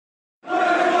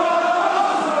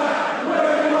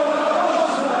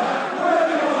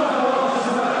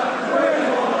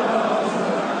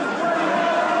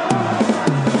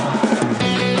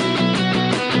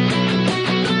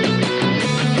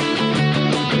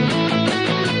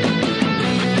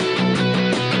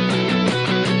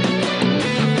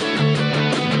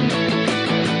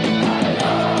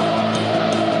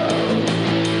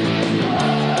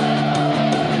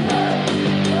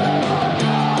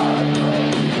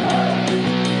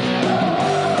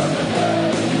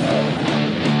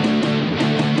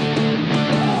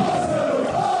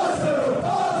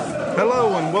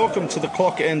to the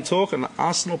Clock End Talk, an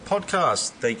Arsenal podcast.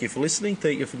 Thank you for listening.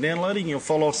 Thank you for downloading. You'll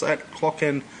follow us at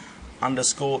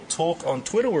clockend_talk on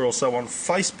Twitter. We're also on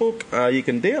Facebook. You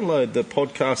can download the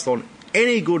podcast on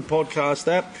any good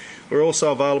podcast app. We're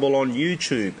also available on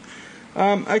YouTube.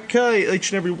 Okay,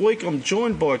 each and every week I'm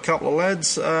joined by a couple of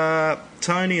lads,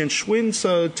 Tony and Schwinn.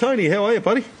 So, Tony, how are you,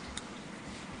 buddy?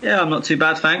 Yeah, I'm not too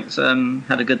bad, thanks.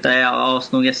 Had a good day out at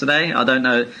Arsenal yesterday. I don't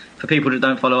know, for people that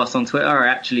don't follow us on Twitter, I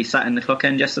actually sat in the Clock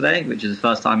End yesterday, which is the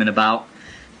first time in about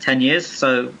 10 years.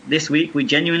 So this week we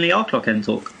genuinely are Clock End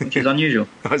Talk, which is unusual.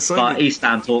 But East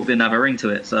Stand Talk didn't have a ring to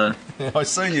it. So I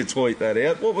seen you tweet that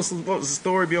out. What was the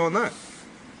story behind that?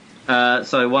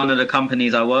 So one of the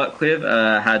companies I work with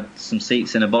had some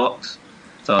seats in a box.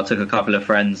 So I took a couple of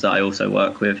friends that I also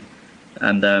work with,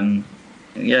 and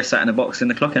sat in a box in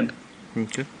the Clock End.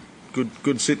 Okay,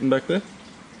 good sitting back there.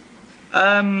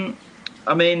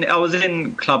 I mean, I was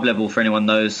in club level for anyone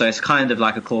knows, so it's kind of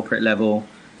like a corporate level.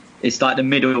 It's like the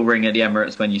middle ring at the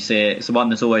Emirates when you see it. It's the one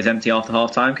that's always empty after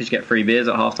half time because you get free beers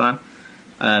at half time.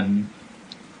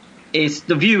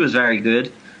 The view was very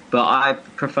good, but I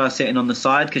prefer sitting on the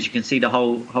side because you can see the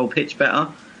whole pitch better,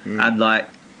 and like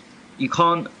you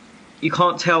can't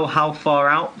tell how far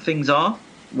out things are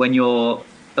when you're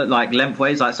like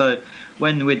lengthways. Like so.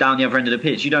 When we're down the other end of the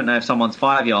pitch, you don't know if someone's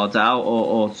 5 yards out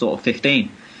or sort of 15.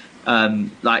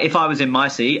 Like if I was in my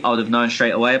seat, I would have known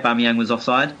straight away Aubameyang was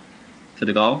offside for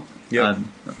the goal. Yep.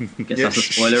 I guess that's a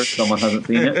spoiler if someone hasn't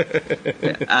seen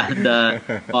it. And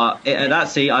but at that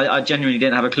seat, I genuinely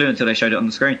didn't have a clue until they showed it on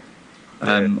the screen.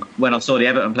 When I saw the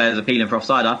Everton players appealing for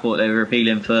offside, I thought they were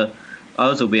appealing for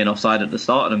Ozil being offside at the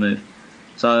start of the move.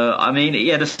 So I mean,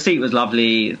 yeah, the seat was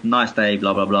lovely, nice day,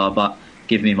 blah blah blah. But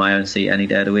give me my own seat any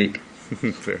day of the week.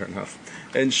 Fair enough.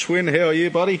 And Schwinn, how are you,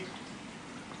 buddy?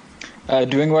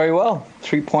 Doing very well.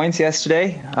 3 points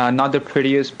yesterday. Not the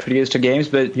prettiest of games,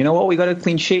 but you know what? We got a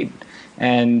clean sheet.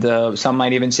 And some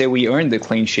might even say we earned the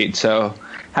clean sheet. So,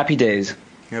 happy days.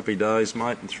 Happy days,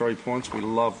 mate. And 3 points. We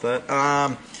love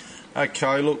that.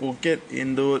 Okay, look, we'll get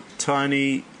into it.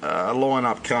 Tony,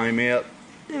 lineup came out.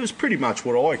 It was pretty much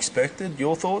what I expected.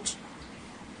 Your thoughts?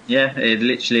 Yeah, it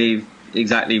literally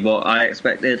exactly what I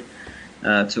expected.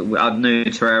 I knew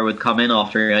Torreira would come in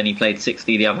after he only played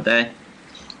 60 the other day.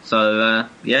 So,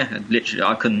 literally,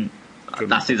 I couldn't.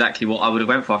 That's exactly what I would have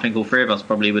went for. I think all three of us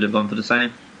probably would have gone for the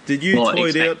same. Did you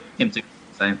tweet out him to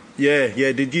the same?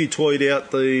 Yeah. Did you tweet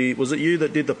out was it you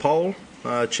that did the poll,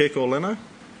 Czech or Leno?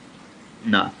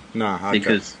 No. Okay.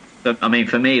 Because, I mean,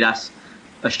 for me, that's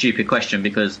a stupid question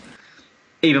because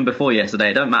even before yesterday,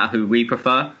 it don't matter who we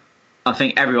prefer. I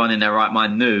think everyone in their right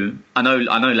mind knew. I know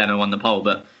Leno won the poll,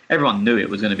 but everyone knew it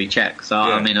was going to be Czech. So,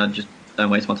 yeah. I mean, I just don't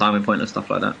waste my time with pointless stuff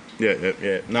like that.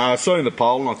 Yeah. No, I saw the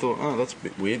poll and I thought, that's a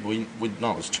bit weird. We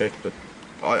know it was Czech, but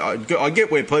I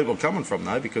get where people are coming from,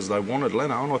 though, because they wanted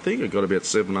Leno, and I think it got about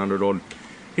 700 odd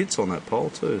hits on that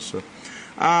poll, too. So,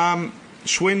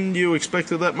 Schwinn, you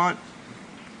expected that, mate?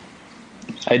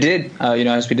 I did.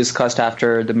 As we discussed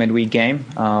after the midweek game,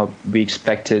 we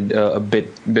expected a bit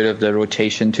of the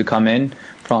rotation to come in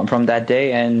from that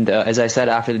day. And as I said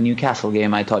after the Newcastle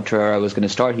game, I thought Torreira was going to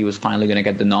start. He was finally going to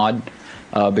get the nod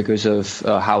because of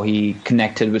how he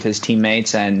connected with his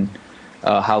teammates and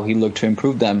how he looked to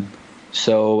improve them.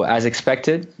 So as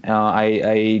expected,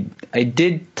 I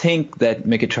did think that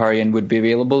Mkhitaryan would be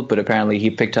available, but apparently he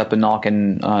picked up a knock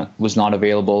and was not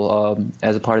available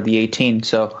as a part of the 18.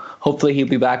 So hopefully he'll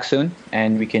be back soon,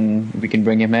 and we can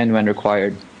bring him in when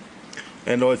required.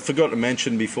 And I forgot to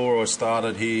mention before I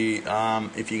started here,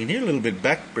 if you can hear a little bit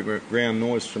background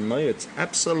noise from me, it's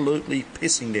absolutely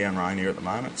pissing down rain here at the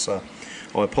moment. So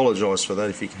I apologise for that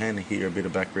if you can hear a bit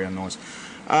of background noise.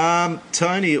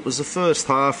 Tony, it was the first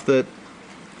half that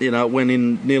went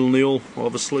in 0-0,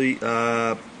 obviously.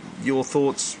 Your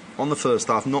thoughts on the first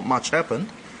half? Not much happened.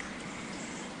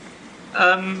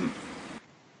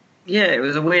 Yeah, it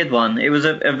was a weird one. It was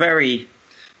a very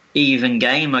even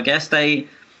game, I guess. They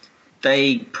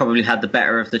probably had the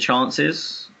better of the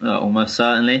chances, almost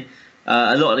certainly.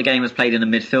 A lot of the game was played in the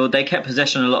midfield. They kept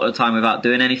possession a lot of the time without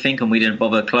doing anything, and we didn't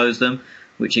bother to close them,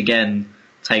 which again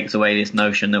takes away this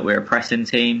notion that we're a pressing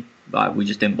team. Like, we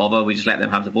just didn't bother. We just let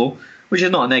them have the ball, which is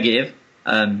not a negative.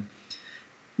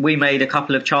 We made a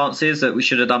couple of chances that we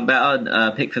should have done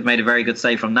better. Pickford made a very good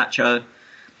save from Nacho.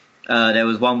 There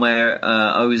was one where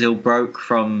Ozil broke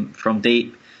from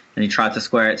deep and he tried to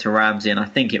square it to Ramsey, and I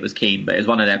think it was Keane, but it was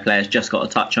one of their players just got a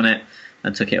touch on it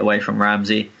and took it away from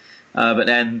Ramsey. But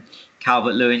then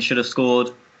Calvert-Lewin should have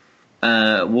scored.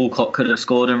 Walcott could have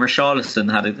scored, and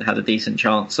Richarlison had a decent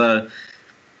chance. So,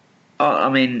 I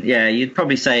mean, yeah, you'd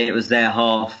probably say it was their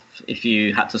half if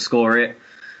you had to score it.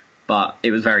 but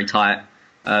it was very tight.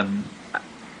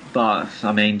 But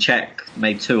I mean, Czech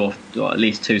made two or at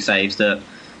least two saves that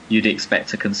you'd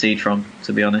expect to concede from,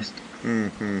 to be honest.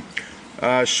 Mm-hmm.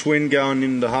 Schwinn going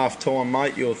into half time,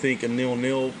 mate. You're thinking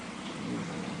 0-0.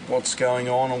 What's going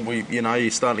on? And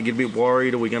you're starting to get a bit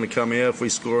worried. Are we going to come out if we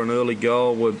score an early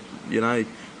goal? With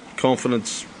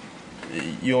confidence.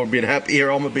 You're a bit happier.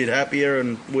 I'm a bit happier,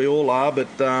 and we all are.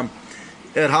 But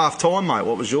at half time, mate,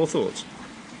 what was your thoughts?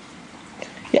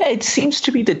 Yeah, it seems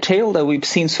to be the tale that we've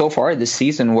seen so far this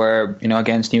season, where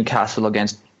against Newcastle,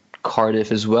 against Cardiff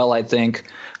as well. I think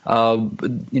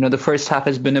the first half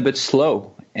has been a bit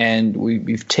slow, and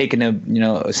we've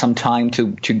taken some time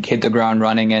to hit the ground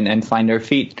running and find our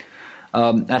feet.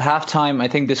 At halftime, I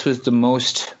think this was the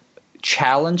most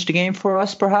challenged game for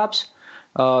us, perhaps,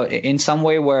 in some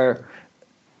way, where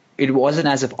it wasn't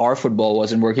as if our football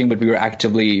wasn't working, but we were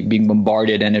actively being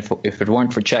bombarded. And if it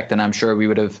weren't for Czech, then I'm sure we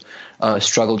would have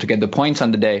struggled to get the points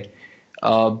on the day.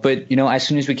 But as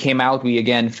soon as we came out, we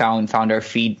again found our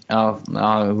feet. We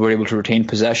were able to retain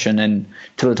possession, and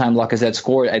till the time Lacazette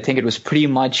scored, I think it was pretty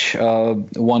much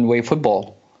one-way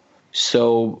football.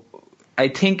 So I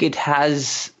think it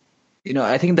has,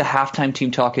 I think the halftime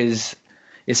team talk is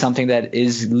something that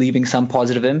is leaving some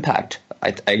positive impact.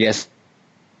 I guess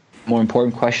more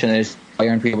important question is, why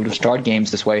aren't we able to start games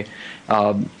this way?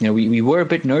 We were a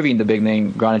bit nervy in the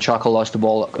beginning. Granit Xhaka lost the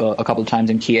ball a couple of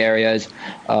times in key areas.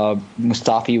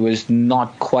 Mustafi was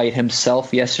not quite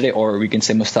himself yesterday, or we can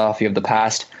say Mustafi of the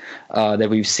past that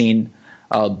we've seen.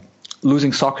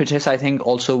 Losing Socrates, I think,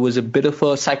 also was a bit of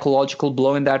a psychological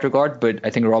blow in that regard, but I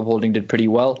think Rob Holding did pretty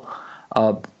well.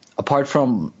 Apart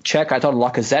from Czech, I thought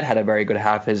Lacazette had a very good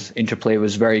half. His interplay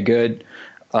was very good.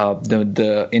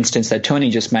 The instance that Tony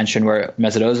just mentioned where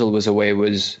Mesut Ozil was away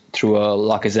was through a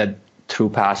Lacazette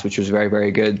through pass, which was very,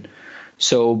 very good.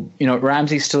 So,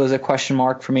 Ramsey still is a question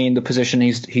mark for me in the position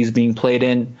he's being played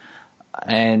in,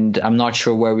 and I'm not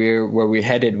sure where we're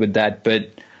headed with that.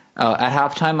 But at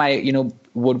halftime,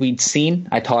 what we'd seen,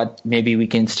 I thought maybe we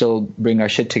can still bring our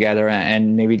shit together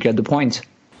and maybe get the points.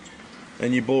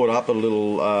 And you brought up a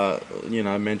little,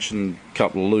 mentioned a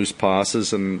couple of loose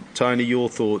passes. And Tony, your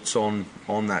thoughts on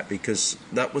that? Because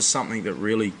that was something that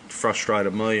really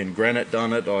frustrated me. And Granit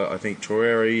done it. I think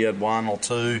Traore had one or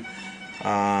two.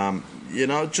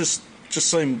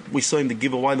 We seemed to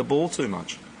give away the ball too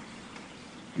much.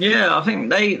 Yeah, I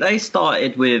think they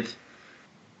started with.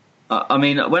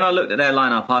 When I looked at their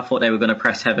lineup, I thought they were going to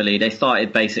press heavily. They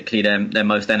started basically their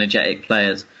most energetic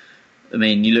players. I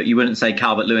mean, you wouldn't say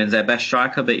Calvert-Lewin's their best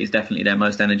striker, but he's definitely their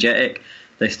most energetic.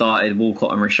 They started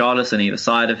Walcott and Richarlison either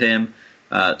side of him.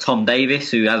 Tom Davis,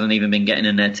 who hasn't even been getting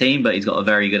in their team, but he's got a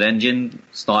very good engine,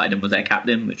 started and was their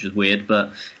captain, which was weird.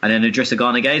 And then Idrissa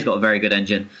Gana Gueye's got a very good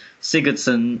engine.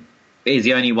 Sigurdsson is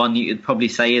the only one you could probably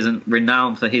say isn't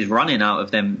renowned for his running out of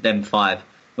them 5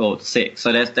 or 6.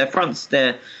 So their fronts,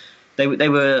 they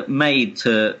were made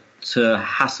to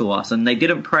hassle us, and they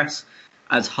didn't press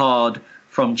as hard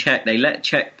from Czech. They let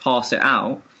Czech pass it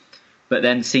out, but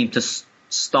then seemed to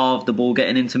starve the ball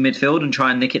getting into midfield and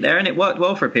try and nick it there, and it worked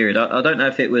well for a period. I don't know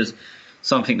if it was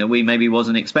something that we maybe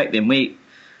wasn't expecting.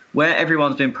 Where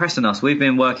everyone's been pressing us, we've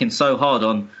been working so hard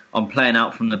on playing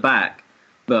out from the back,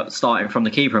 but starting from the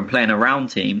keeper and playing around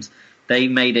teams. They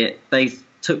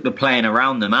took the playing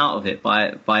around them out of it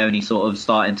by only sort of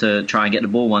starting to try and get the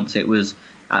ball once it was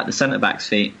at the centre back's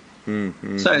feet.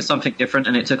 Mm-hmm. So it's something different,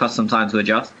 and it took us some time to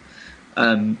adjust.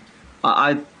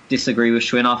 I disagree with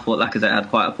Schwinn. I thought Lacazette had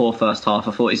quite a poor first half.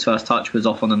 I thought his first touch was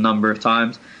off on a number of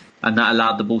times, and that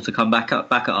allowed the ball to come back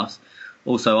at us.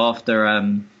 Also, after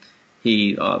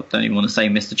he, I don't even want to say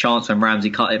missed a chance when Ramsey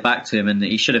cut it back to him, and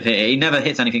he should have hit it. He never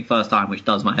hits anything first time, which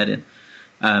does my head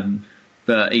in.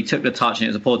 But he took the touch, and it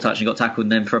was a poor touch, and got tackled.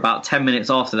 And then for about 10 minutes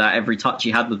after that, every touch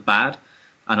he had was bad,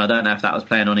 and I don't know if that was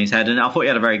playing on his head. And I thought he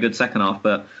had a very good second half,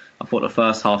 but I thought the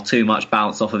first half too much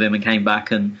bounced off of him and came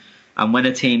back. And when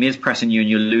a team is pressing you and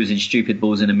you're losing stupid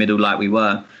balls in the middle like we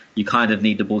were, you kind of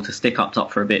need the ball to stick up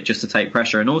top for a bit just to take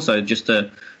pressure, and also just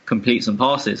to complete some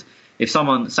passes. If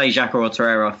someone, say Xhaka or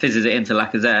Torreira, fizzes it into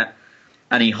Lacazette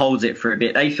and he holds it for a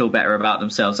bit, they feel better about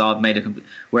themselves. So I've made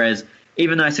whereas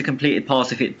even though it's a completed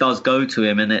pass, if it does go to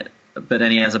him but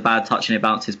then he has a bad touch and it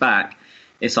bounces back,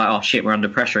 it's like, oh shit, we're under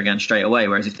pressure again straight away.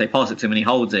 Whereas if they pass it to him and he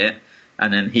holds it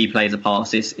and then he plays a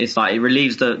pass, it's like it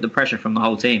relieves the pressure from the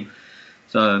whole team.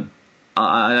 So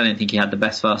I don't think he had the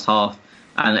best first half,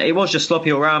 and it was just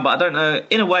sloppy all round. But I don't know,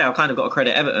 in a way I've kind of got to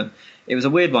credit Everton. It was a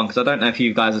weird one because I don't know if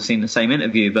you guys have seen the same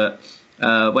interview, but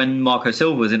when Marco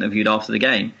Silva was interviewed after the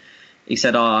game, he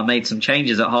said, I made some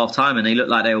changes at half time and they looked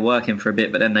like they were working for a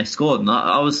bit, but then they scored. And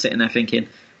I was sitting there thinking,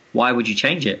 why would you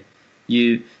change it?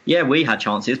 We had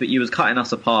chances, but you was cutting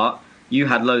us apart. You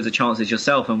had loads of chances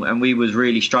yourself, and we was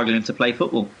really struggling to play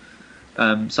football.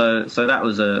 So that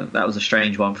was a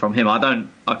strange one from him.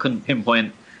 I couldn't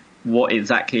pinpoint what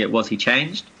exactly it was he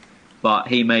changed, but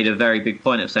he made a very big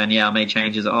point of saying, I made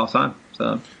changes at half time.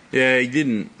 So yeah, he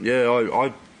didn't.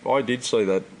 Yeah, I did see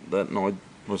that, and I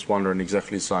was wondering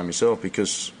exactly the same myself,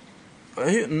 because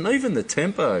even the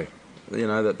tempo,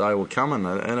 that they were coming,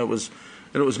 and it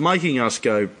was making us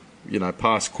go,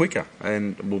 past quicker,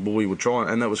 and we were trying,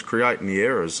 and that was creating the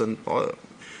errors. And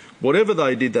whatever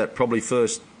they did that probably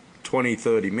first 20,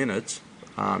 30 minutes,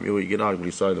 you could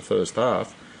arguably say the first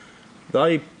half,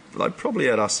 they probably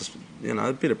had us,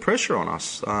 a bit of pressure on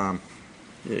us,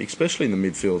 especially in the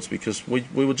midfields, because we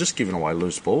were just giving away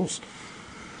loose balls.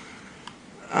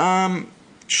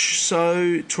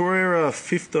 So Torreira,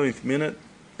 15th minute,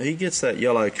 he gets that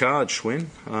yellow card, Schwinn.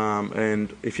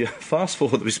 And if you fast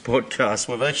forward this podcast,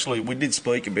 we did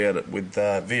speak about it with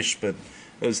Vish, but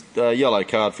it was a yellow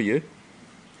card for you.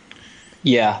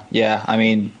 Yeah. I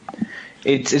mean,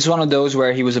 it's one of those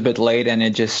where he was a bit late, and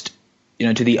it just,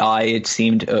 to the eye, it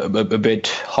seemed a bit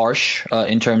harsh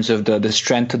in terms of the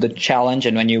strength of the challenge.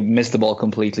 And when you miss the ball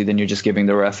completely, then you're just giving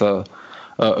the ref a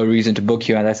reason to book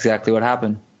you, and that's exactly what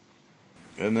happened.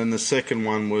 And then the second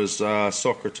one was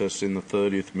Socrates in the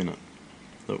 30th minute.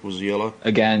 That was yellow.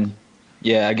 Again,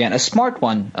 a smart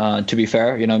one, to be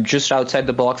fair. Just outside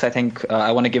the box, I think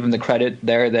I want to give him the credit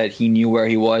there that he knew where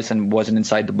he was and wasn't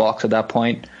inside the box at that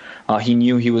point. He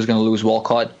knew he was going to lose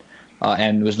Walcott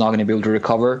and was not going to be able to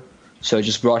recover. So it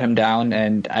just brought him down,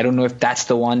 and I don't know if that's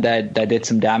the one that did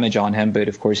some damage on him, but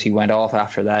of course he went off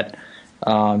after that.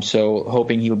 So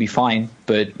hoping he'll be fine,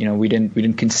 but we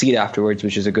didn't concede afterwards,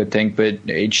 which is a good thing. But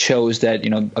it shows that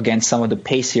against some of the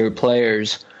pacier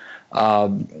players,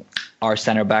 our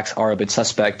center backs are a bit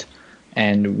suspect,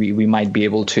 and we might be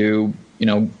able to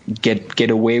get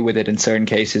away with it in certain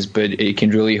cases, but it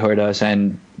can really hurt us.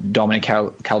 And Dominic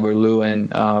Calvert-Lewin,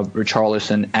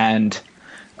 Richarlison, and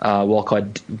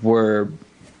Walcott were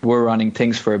running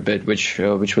things for a bit, which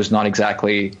was not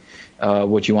exactly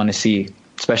what you want to see.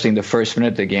 Especially in the first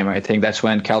minute of the game, I think that's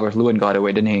when Calvert-Lewin got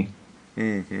away, didn't he?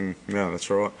 Mm-hmm. Yeah, that's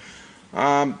right.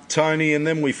 Tony, and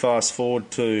then we fast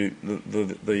forward to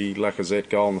the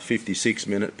Lacazette goal in the 56th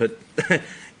minute. But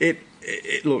it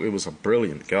was a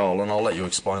brilliant goal, and I'll let you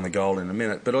explain the goal in a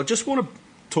minute. But I just want to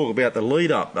talk about the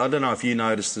lead up. I don't know if you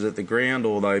noticed it at the ground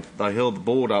or they held the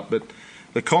board up, but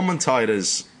the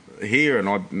commentators here,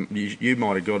 and you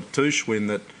might have got it too, Schwinn,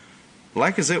 that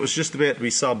Lacazette was just about to be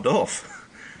subbed off.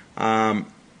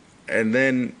 And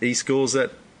then he scores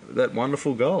that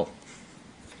wonderful goal.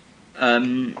 So I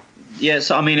mean,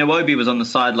 Iwobi was on the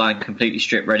sideline, completely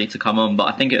stripped, ready to come on,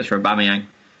 but I think it was for Aubameyang.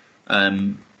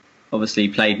 Obviously, he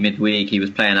played midweek. He was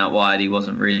playing out wide. He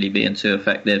wasn't really being too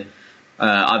effective.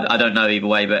 I don't know either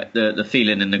way, but the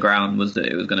feeling in the ground was that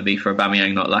it was going to be for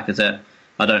Aubameyang, not Lacazette.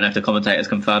 I don't know if the commentators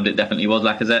confirmed it definitely was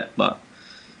Lacazette, but.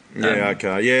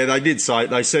 Okay. Yeah,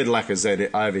 they said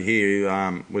Lacazette over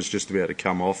here was just about to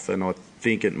come off, and I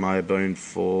think it may have been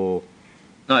for.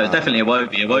 No, it was definitely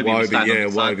Iwobi.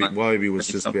 Iwobi was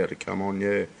just about to come on.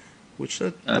 Yeah, which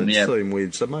that seemed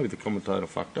weird. So maybe the commentator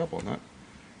fucked up on that.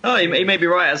 Oh, he may be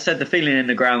right. As I said, the feeling in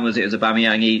the ground was it was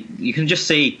Aubameyang. You can just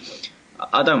see.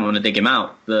 I don't want to dig him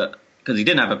out, but because he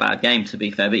didn't have a bad game, to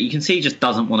be fair, but you can see he just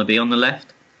doesn't want to be on the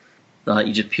left. Like,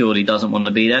 he just purely doesn't want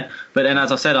to be there. But then,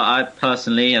 as I said, I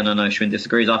personally, and I know Schwinn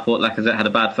disagrees, I thought Lacazette had a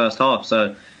bad first half.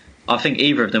 So I think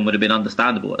either of them would have been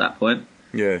understandable at that point.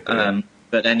 Yeah.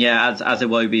 But then, as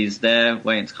Iwobi's there,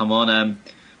 waiting to come on,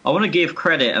 I want to give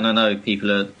credit, and I know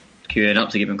people are queuing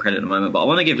up to give him credit at the moment, but I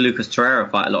want to give Lucas Torreira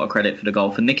quite a lot of credit for the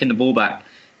goal, for nicking the ball back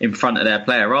in front of their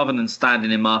player, rather than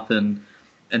standing him up and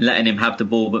letting him have the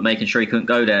ball, but making sure he couldn't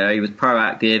go there. He was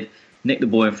proactive, nicked the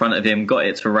ball in front of him, got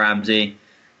it to Ramsey.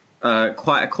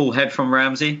 Quite a cool head from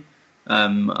Ramsey.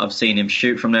 I've seen him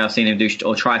shoot from there. I've seen him do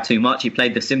or try too much. He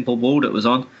played the simple ball that was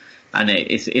on, and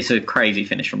it's a crazy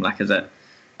finish from Lacazette.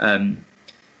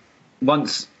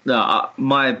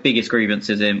 My biggest grievance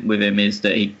with him is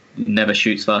that he never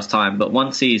shoots first time. But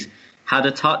once he's had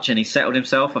a touch and he's settled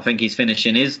himself, I think his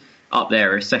finishing is up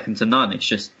there, is second to none. It's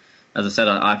just, as I said,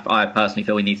 I personally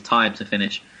feel he needs time to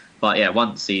finish. But yeah,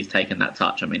 once he's taken that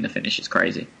touch, I mean, the finish is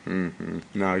crazy. Mm-hmm.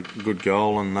 No, good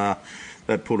goal, and that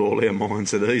put all our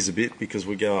minds at ease a bit, because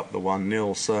we go up the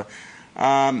 1-0. So,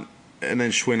 and then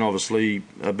Schwinn, obviously,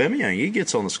 Aubameyang, he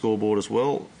gets on the scoreboard as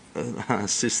well,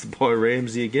 assisted by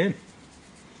Ramsey again.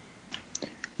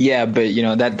 Yeah, but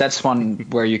that's one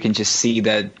where you can just see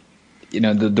that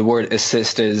the word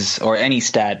assist is, or any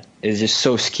stat, is just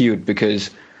so skewed,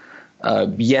 because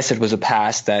Yes, it was a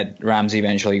pass that Ramsey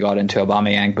eventually got into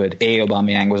Aubameyang, but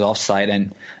Aubameyang was offside,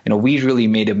 and we really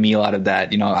made a meal out of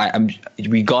that.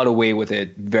 We got away with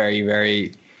it very,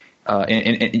 very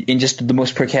in just the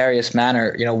most precarious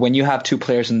manner. When you have two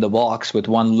players in the box with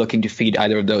one looking to feed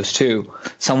either of those two,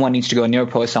 someone needs to go near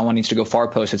post, someone needs to go far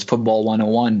post. It's football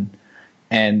 101.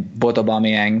 And both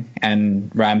Aubameyang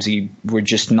and Ramsey were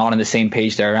just not on the same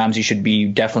page there. Ramsey should be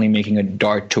definitely making a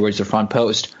dart towards the front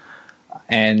post.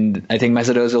 And I think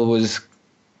Mesut Ozil was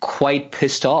quite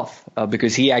pissed off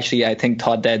because he actually, I think,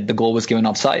 thought that the goal was given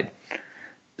offside.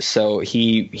 So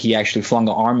he actually flung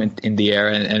an arm in the air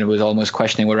and was almost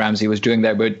questioning what Ramsey was doing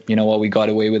there. But you know what, we got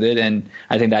away with it. And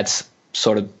I think that's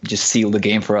sort of just sealed the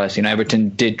game for us.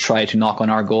 Everton did try to knock on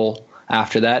our goal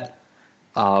after that.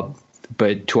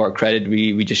 But to our credit,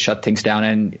 we just shut things down.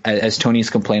 And as Tony's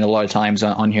complained a lot of times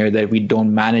on here, that we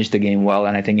don't manage the game well.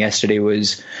 And I think yesterday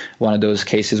was one of those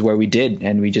cases where we did,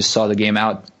 and we just saw the game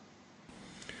out.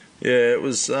 Yeah, it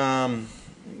was.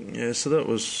 So that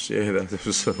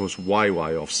was way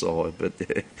offside. But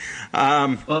yeah.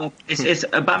 Well, it's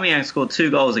Aubameyang scored 2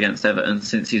 goals against Everton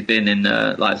since he's been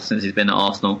since he's been at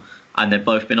Arsenal, and they've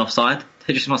both been offside.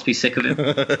 They just must be sick of him.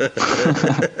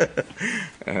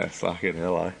 Fucking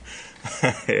hell, eh?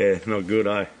 Yeah, not good,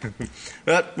 eh?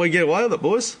 But we get away with it,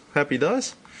 boys. Happy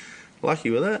days. Lucky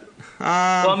with that.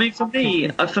 Well, I mean,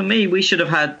 for me, we should have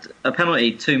had a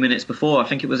penalty 2 minutes before. I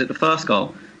think it was at the first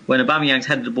goal when Aubameyang's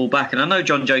headed the ball back, and I know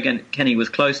John Joe Kenny was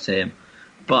close to him,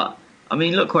 but I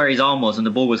mean, look where his arm was, and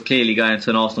the ball was clearly going to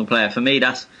an Arsenal player. For me,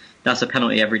 that's a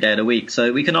penalty every day of the week.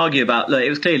 So we can argue about, look, it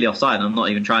was clearly offside, and I'm not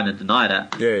even trying to deny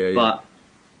that. Yeah. But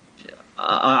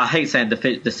I hate saying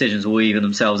decisions will even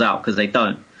themselves out, because they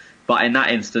don't. But in that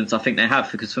instance, I think they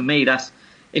have, because for me,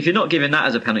 if you're not giving that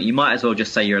as a penalty, you might as well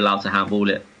just say you're allowed to handball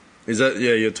it. Is that,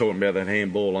 yeah, you're talking about that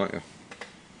handball, aren't you?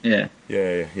 Yeah.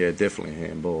 Yeah, definitely a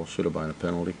handball. Should have been a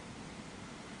penalty.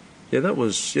 That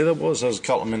was a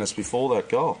couple of minutes before that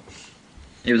goal.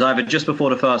 It was either just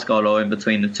before the first goal or in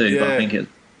between the two, but I think it was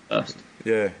first.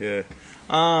 Yeah.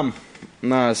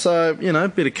 No, so, a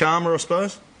bit of karma, I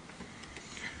suppose.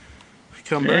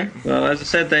 Come back. Well, as I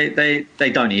said, they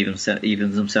don't even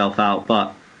themselves out,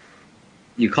 but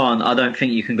you can't. I don't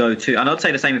think you can go too. And I'd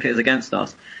say the same if it was against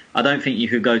us. I don't think you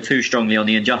could go too strongly on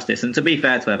the injustice. And to be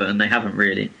fair to Everton, they haven't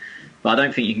really. But I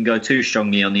don't think you can go too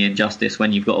strongly on the injustice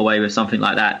when you've got away with something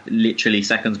like that literally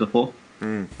seconds before.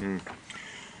 Mm-hmm.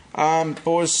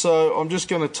 Boys, so I'm just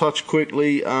going to touch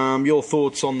quickly your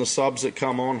thoughts on the subs that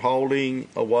come on. Holding,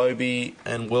 Iwobi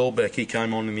and Welbeck. He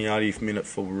came on in the 80th minute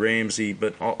for Ramsey,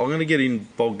 but I'm going to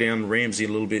get bogged down Ramsey a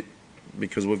little bit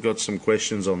because we've got some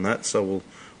questions on that, so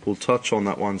we'll touch on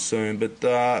that one soon. But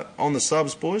on the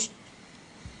subs, boys,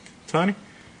 Tony?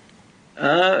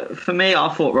 For me,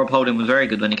 I thought Rob Holding was very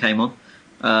good when he came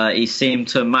on. He seemed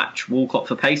to match Walcott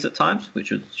for pace at times, which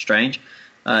was strange.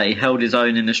 He held his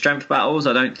own in the strength battles.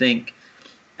 I don't think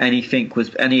any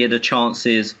of the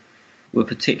chances were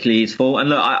particularly his fault. And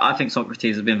look, I think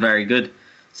Socrates has been very good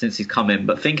since he's come in.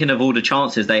 But thinking of all the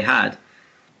chances they had,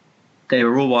 they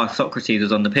were all while Socrates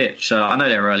was on the pitch. So I know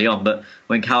they were early on, but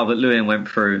when Calvert-Lewin went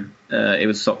through, it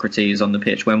was Socrates on the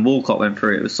pitch. When Walcott went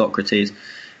through, it was Socrates.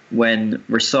 When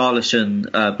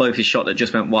Richarlison, both his shot that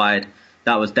just went wide,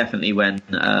 that was definitely when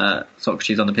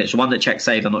Socrates on the pitch. The one that Czech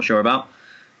saved, I'm not sure about.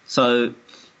 So,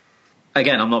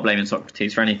 again, I'm not blaming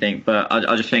Socrates for anything, but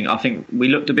I think we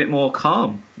looked a bit more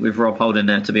calm with Rob Holding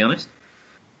there, to be honest.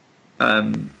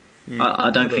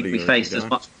 I don't think we faced as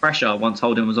much pressure once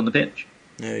Holding was on the pitch.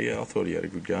 Yeah, I thought he had a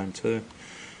good game too.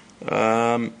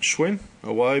 Schwinn,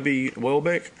 Iwobi,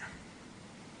 Welbeck.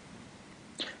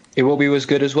 Iwobi was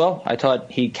good as well. I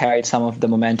thought he carried some of the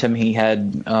momentum he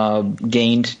had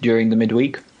gained during the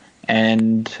midweek,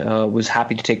 and was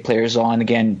happy to take players on.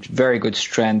 Again, very good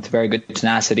strength, very good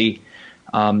tenacity,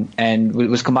 and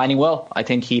was combining well. I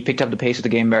think he picked up the pace of the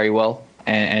game very well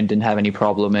and didn't have any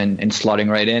problem in slotting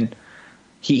right in.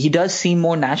 He does seem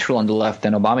more natural on the left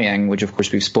than Aubameyang, which of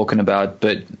course we've spoken about.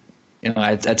 But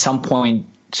at some point,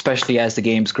 especially as the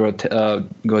games go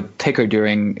thicker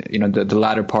during the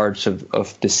latter parts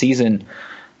of the season,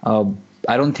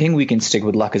 I don't think we can stick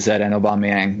with Lacazette and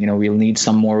Aubameyang. We'll need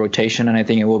some more rotation, and I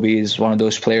think Iwobi is one of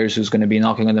those players who's going to be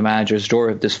knocking on the manager's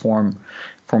door if this form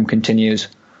continues.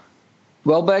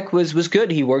 Welbeck was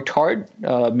good. He worked hard,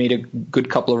 made a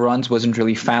good couple of runs, wasn't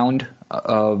really found.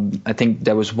 I think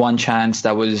there was one chance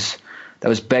that was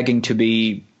begging to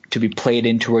be played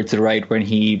in towards the right when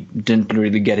he didn't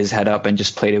really get his head up and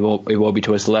just played Iwobi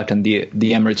towards the left, and the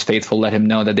Emirates faithful let him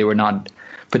know that they were not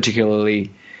particularly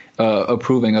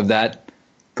approving of that.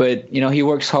 But he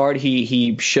works hard.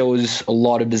 He shows a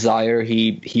lot of desire.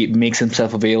 He makes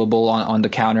himself available on the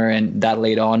counter, and that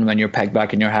late on when you're pegged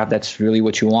back in your half, that's really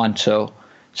what you want. So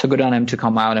good on him to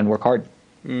come out and work hard.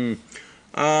 No,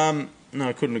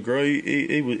 I couldn't agree.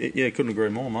 Couldn't agree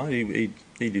more, mate.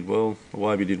 He did well.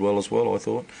 Wavy did well as well, I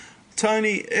thought.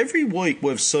 Tony, every week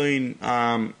we've seen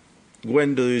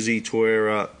Guendouzi,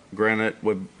 Torreira, Granite.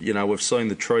 We've seen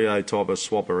the trio type of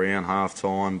swap around half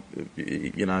time.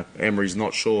 Emery's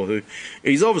not sure who.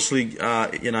 He's obviously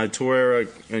Torreira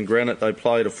and Granite. They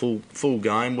played a full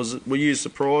game. Were you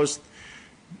surprised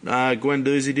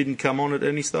Guendouzi didn't come on at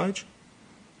any stage,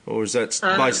 or is that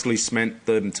basically cement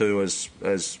them two as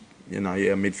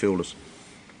midfielders?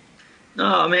 No,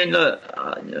 I mean, look,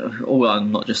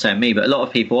 I'm not just saying me, but a lot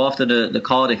of people after the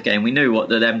Cardiff game, we knew what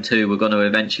them two were going to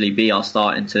eventually be our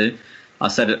starting two. I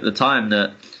said at the time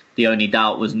that the only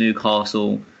doubt was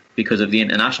Newcastle because of the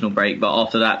international break, but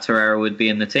after that, Torreira would be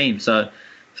in the team. So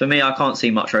for me, I can't see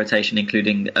much rotation,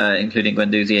 including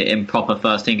Guendouzi in proper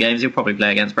first team games. He'll probably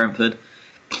play against Brentford.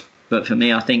 But for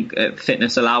me, I think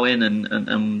fitness allowing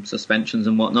and suspensions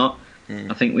and whatnot,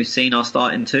 I think we've seen our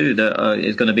starting two that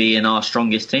is going to be in our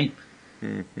strongest team.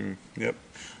 Mm-hmm. Yep.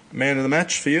 Man of the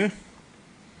match for you?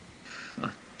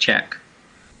 Check.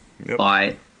 Yep.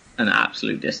 By an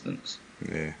absolute distance.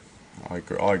 Yeah, I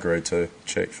agree too.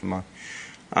 Check for me.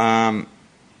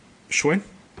 Schwinn?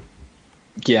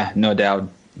 Yeah, no doubt.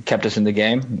 Kept us in the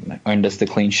game, earned us the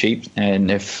clean sheet, and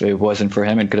if it wasn't for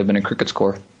him, it could have been a cricket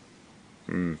score.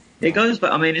 It goes,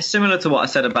 but I mean, it's similar to what I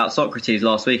said about Socrates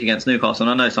last week against Newcastle.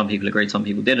 And I know some people agreed, some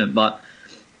people didn't, but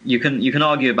you can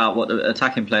argue about what the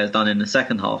attacking player's done in the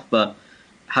second half. But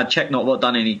had Cech not what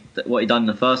he done in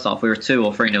the first half, we were 2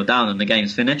 or 3-0 down, and the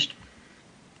game's finished.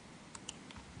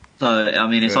 So I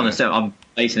mean, I'm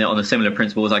basing it on a similar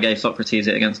principle as I gave Socrates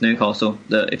it against Newcastle.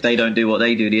 That if they don't do what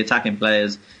they do, the attacking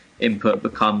players' input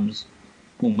becomes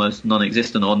almost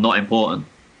non-existent or not important.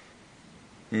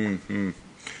 Mm-hmm.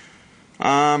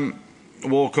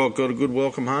 Walcott got a good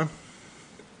welcome home.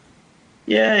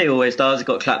 Yeah, he always does. He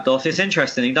got clapped off. It's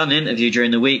interesting. He done an interview during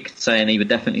the week saying he would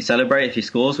definitely celebrate if he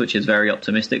scores, which is very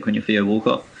optimistic when you're Theo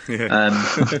Walcott. Yeah.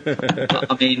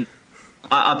 I mean,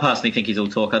 I personally think he's all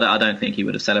talk. I don't think he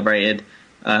would have celebrated.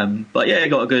 But yeah, he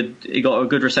got a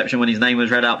good reception when his name was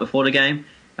read out before the game,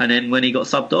 and then when he got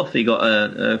subbed off, he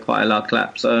got quite a loud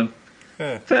clap. So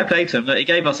fair play to him. Look, he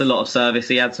gave us a lot of service.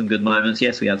 He had some good moments.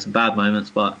 Yes, we had some bad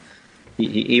moments, but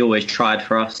he always tried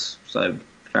for us. So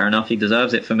fair enough. He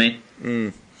deserves it for me.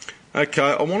 Okay,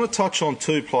 I want to touch on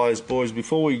 2 players, boys,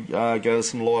 before we go to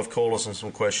some live callers and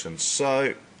some questions.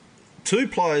 So, 2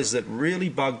 players that really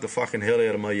bugged the fucking hell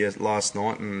out of me last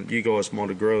night, and you guys might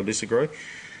agree or disagree.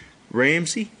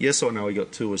 Ramsey, yes, I know he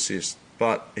got 2 assists,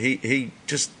 but he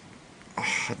just,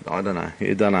 I don't know.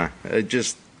 I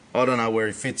don't know where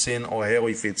he fits in or how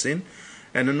he fits in.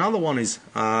 And another one is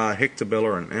Hector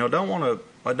Bellerin. Now,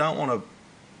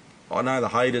 I know the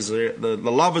haters, the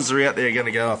lovers are out there going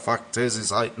to go, oh, fuck, Tez is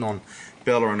hating on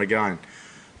Bellerin again.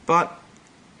 But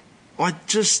what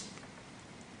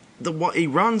he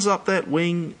runs up that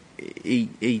wing,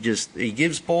 he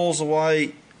gives balls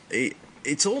away.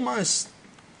 It's almost,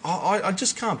 I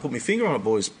just can't put my finger on it,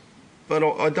 boys. But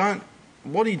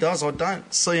what he does, I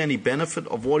don't see any benefit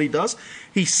of what he does.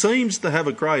 He seems to have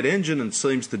a great engine and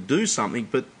seems to do something,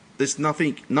 but there's no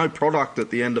product at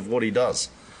the end of what he does.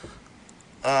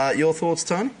 Your thoughts,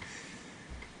 Tony?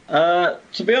 To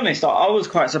be honest, I was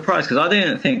quite surprised because I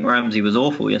didn't think Ramsey was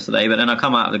awful yesterday. But then I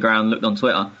come out of the ground, looked on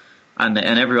Twitter, and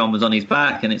everyone was on his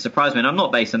back, and it surprised me. And I'm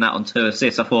not basing that on 2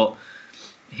 assists. I thought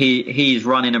he's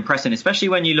running and pressing, especially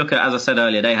when you look at, as I said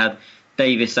earlier, they had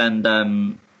Davis and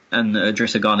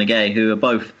Idrissa Gana Gueye, who are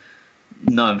both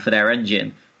known for their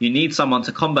engine. You need someone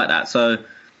to combat that. So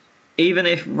even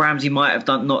if Ramsey might have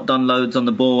not done loads on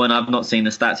the ball, and I've not seen the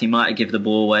stats, he might have given the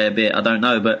ball away a bit. I don't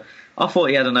know, but I thought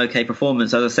he had an okay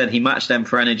performance. As I said, he matched them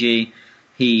for energy.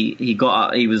 He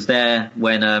was there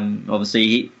when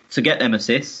obviously to get them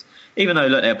assists. Even though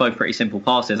look, they're both pretty simple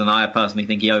passes, and I personally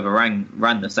think he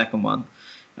ran the second one.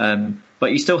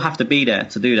 But you still have to be there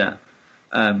to do that.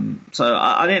 So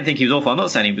I didn't think he was awful. I'm not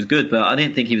saying he was good, but I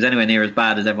didn't think he was anywhere near as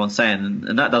bad as everyone's saying,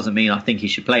 and that doesn't mean I think he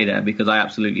should play there because I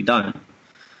absolutely don't.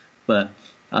 But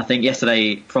I think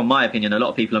yesterday, from my opinion, a lot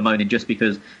of people are moaning just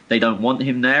because they don't want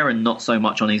him there and not so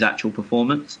much on his actual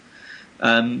performance.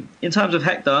 In terms of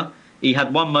Hector, he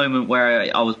had one moment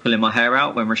where I was pulling my hair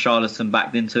out when Richarlison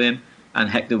backed into him and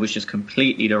Hector was just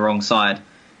completely the wrong side.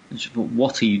 And just thought,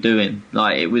 what are you doing?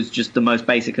 Like, it was just the most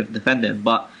basic of defending.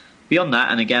 But beyond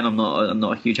that, and again, I'm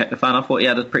not a huge Hector fan, I thought he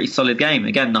had a pretty solid game.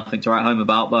 Again, nothing to write home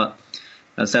about, but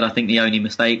as I said, I think the only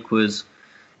mistake was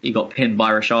he got pinned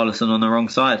by Richarlison on the wrong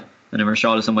side, and then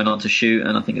Richarlison went on to shoot,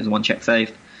 and I think it was one check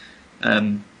saved,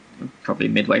 probably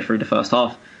midway through the first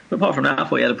half. But apart from that, I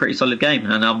thought he had a pretty solid game,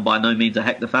 and I'm by no means a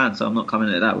Hector fan, so I'm not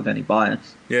coming at that with any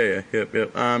bias. Yep.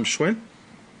 Schwinn?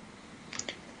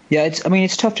 Yeah,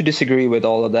 it's tough to disagree with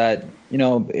all of that.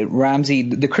 Ramsey,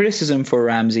 the criticism for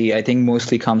Ramsey, I think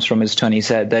mostly comes from, as Tony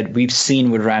said, that we've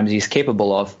seen what Ramsey is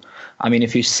capable of. I mean,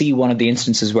 if you see one of the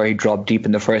instances where he dropped deep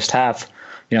in the first half,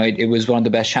 it was one of the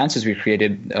best chances we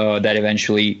created that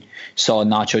eventually saw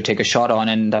Nacho take a shot on,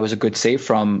 and that was a good save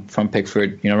from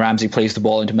Pickford. Ramsey plays the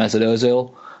ball into Mesut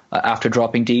Ozil. After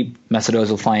dropping deep, Mesut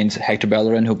Ozil finds Hector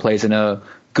Bellerin, who plays in a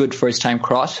good first-time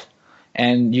cross.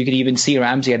 And you could even see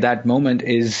Ramsey at that moment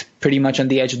is pretty much on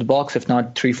the edge of the box, if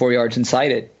not 3-4 yards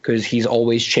inside it, because he's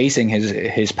always chasing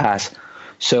his pass.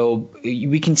 So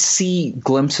we can see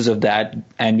glimpses of that,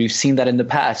 and we've seen that in the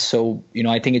past. So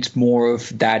I think it's more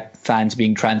of that fans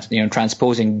being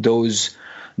transposing those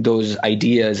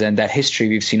ideas and that history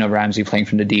we've seen of Ramsey playing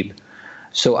from the deep.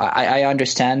 So I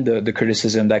understand the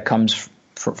criticism that comes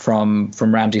from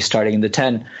Ramsey starting in the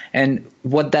 10, and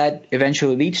what that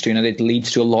eventually leads to. It leads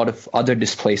to a lot of other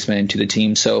displacement into the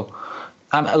team. So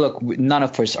look, none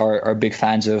of us are big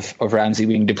fans of Ramsey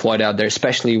being deployed out there,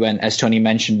 especially when, as Tony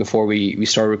mentioned before we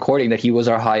started recording, that he was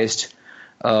our highest,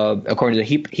 according to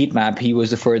the heat map, he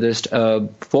was the furthest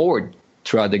forward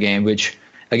throughout the game, which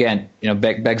again,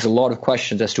 begs a lot of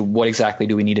questions as to what exactly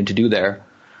do we need him to do there.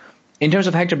 In terms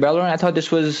of Hector Bellerin, I thought this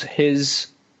was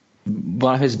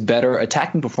one of his better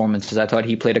attacking performances. I thought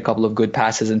he played a couple of good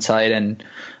passes inside and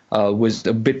was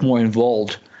a bit more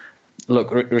involved.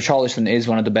 Look, Richarlison is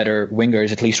one of the better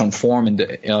wingers, at least on form in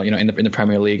the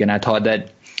Premier League, and I thought that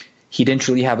he didn't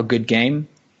really have a good game.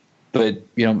 But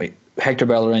Hector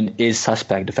Bellerin is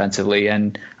suspect defensively,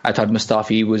 and I thought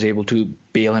Mustafi was able to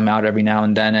bail him out every now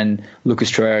and then, and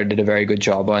Lucas Torreira did a very good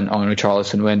job on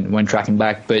Richarlison when tracking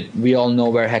back. But we all know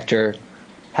where Hector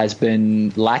has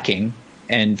been lacking.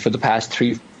 And for the past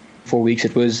 3-4 weeks,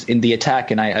 it was in the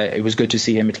attack, and it was good to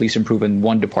see him at least improve in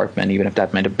one department, even if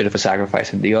that meant a bit of a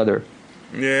sacrifice in the other.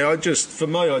 Yeah,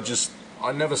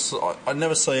 I never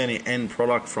see any end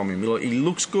product from him. He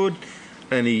looks good,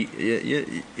 and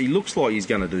he looks like he's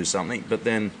going to do something, but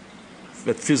then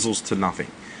it fizzles to nothing.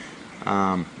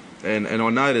 And I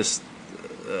noticed,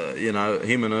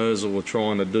 him and Ozil were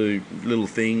trying to do little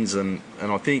things, and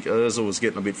I think Ozil was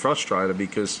getting a bit frustrated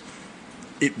because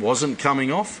it wasn't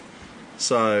coming off,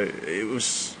 so it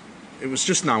was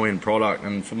just no end product.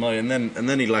 And for me, and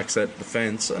then he lacks that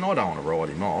defence, and I don't want to write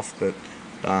him off, but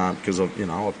because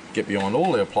I get behind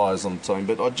all our players on the team,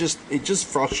 but it just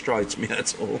frustrates me.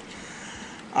 That's all.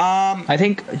 I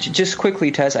think just quickly,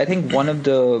 Tess. I think one of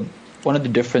the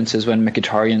differences when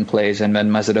Mkhitaryan plays and when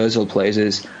Mesut Ozil plays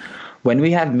is when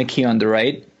we have Mickey on the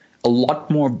right, a lot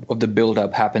more of the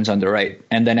build-up happens on the right.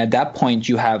 And then at that point,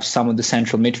 you have some of the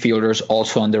central midfielders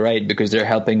also on the right because they're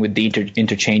helping with the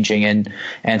interchanging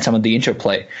and some of the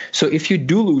interplay. So if you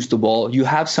do lose the ball, you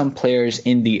have some players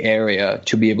in the area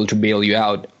to be able to bail you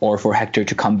out or for Hector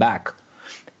to come back.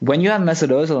 When you have Mesut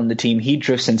Ozil on the team, he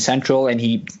drifts in central and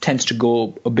he tends to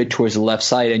go a bit towards the left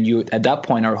side. And you, at that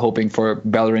point, are hoping for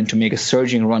Bellerin to make a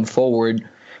surging run forward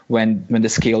when the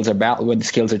scales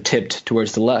are tipped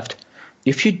towards the left.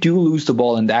 If you do lose the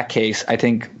ball in that case, I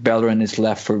think Bellerin is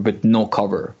left with no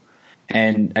cover.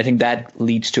 And I think that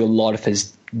leads to a lot of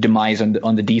his demise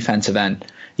on the defensive end.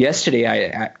 Yesterday,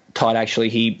 I thought actually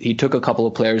he took a couple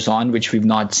of players on, which we've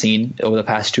not seen over the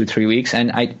past 2-3 weeks,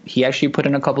 and he actually put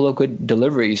in a couple of good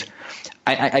deliveries.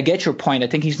 I get your point. I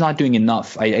think he's not doing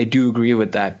enough. I do agree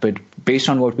with that. But based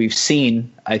on what we've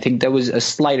seen, I think there was a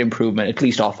slight improvement, at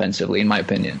least offensively, in my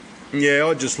opinion. Yeah,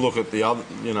 I just look at the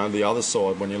other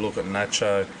side when you look at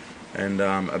Nacho and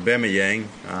Aubameyang,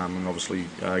 and obviously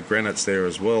Granit's there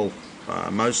as well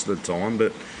most of the time.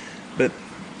 But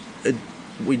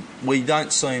we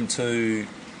don't seem to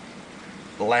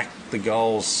lack the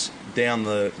goals down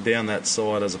that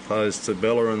side as opposed to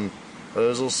Bellerin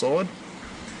Ozil's side.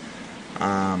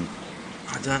 I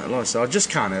don't like so. I just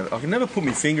can't. I can never put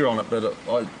my finger on it, but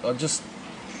I just.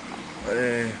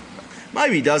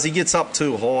 Maybe he does. He gets up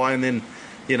too high, and then,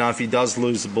 if he does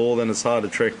lose the ball, then it's hard to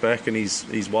track back, and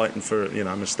he's waiting for,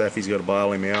 Mustafi's got to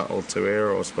bail him out, or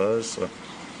Torreira, I suppose. So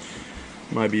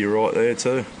maybe you're right there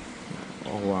too.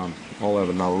 I'll have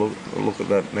another look at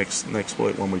that next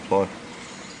week when we play.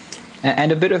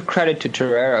 And a bit of credit to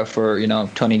Torreira for,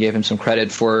 Tony gave him some credit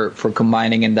for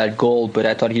combining in that goal, but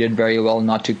I thought he did very well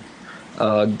not to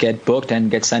get booked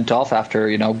and get sent off after,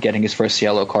 getting his first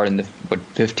yellow card in the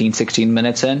 15, 16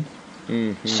 minutes in.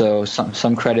 So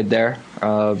some credit there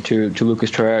to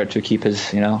Lucas Torreira to keep his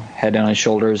head on his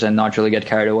shoulders and not really get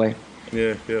carried away.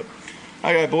 Yeah.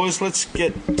 Okay, boys, let's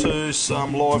get to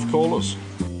some live callers.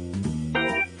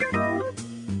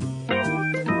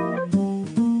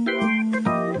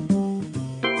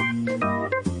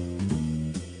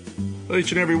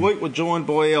 Each and every week we're joined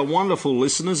by our wonderful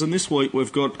listeners, and this week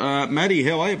we've got Matty.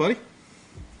 How are you, buddy?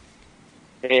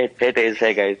 Hey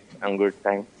guys. I'm good,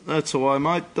 thanks. That's all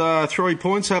right, mate. 3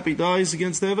 points, happy days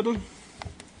against Everton?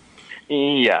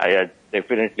 Yeah,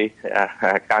 definitely.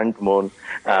 I can't moan.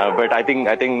 But I think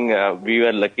we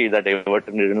were lucky that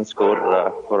Everton didn't score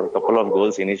for a couple of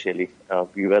goals initially.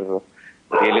 We were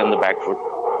really on the back foot.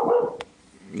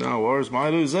 No worries,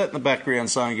 mate. Who's that in the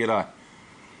background saying g'day?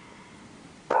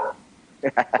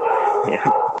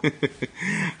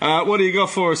 What do you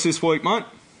got for us this week, mate?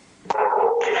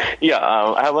 Yeah,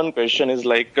 I have one question. Is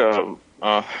like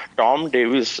Tom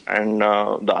Davis and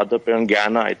the other player,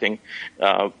 Ghana, I think,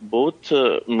 both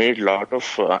made a lot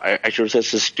of, I should say,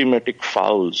 systematic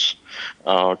fouls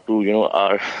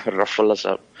to ruffle us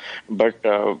up. But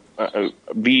I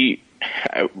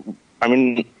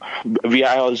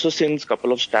also seen a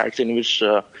couple of stats in which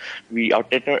we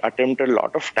attempted a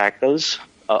lot of tackles.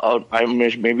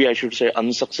 Maybe I should say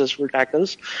unsuccessful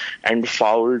tackles, and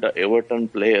fouled Everton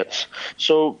players.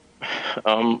 So,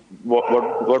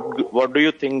 what do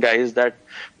you think, guys? That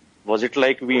was it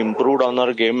like we improved on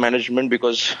our game management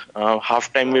because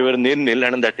halftime we were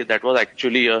 0-0, and that was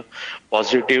actually a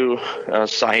positive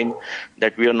sign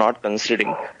that we are not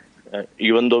considering,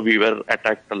 even though we were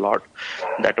attacked a lot.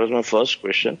 That was my first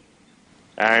question,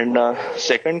 and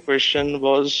second question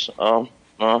was.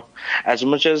 As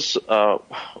much as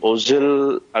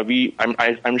Ozil,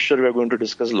 I'm sure we are going to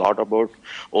discuss a lot about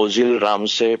Ozil,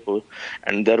 Ramsey,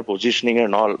 and their positioning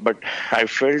and all. But I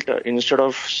felt instead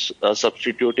of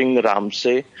substituting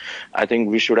Ramsey, I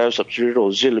think we should have substituted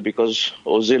Ozil because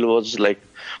Ozil was like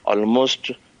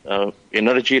almost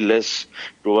energy-less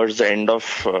towards the end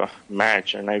of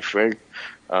match, and I felt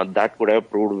that could have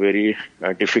proved very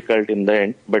difficult in the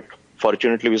end. But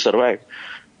fortunately, we survived.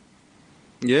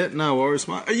 Yeah, no worries,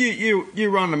 mate.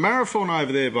 You run a marathon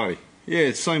over there, buddy? Yeah,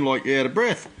 it seemed like you're out of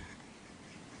breath.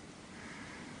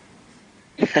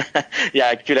 Yeah,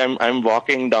 actually, I'm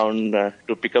walking down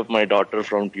to pick up my daughter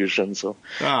from tuition. So.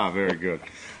 Very good.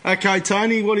 Okay,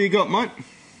 Tony, what do you got, mate?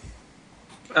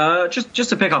 Just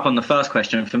to pick up on the first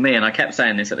question for me, and I kept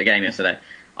saying this at the game yesterday.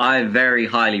 I very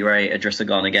highly rate Idrissa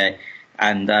Gana Gueye,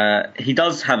 and he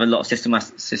does have a lot of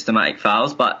systematic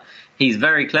fouls, but he's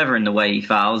very clever in the way he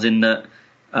fouls. In that.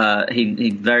 He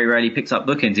very rarely picks up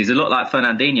bookings. He's a lot like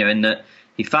Fernandinho in that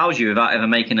he fouls you without ever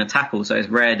making a tackle, so it's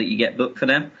rare that you get booked for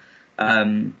them.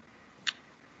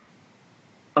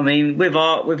 With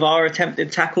our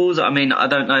attempted tackles, I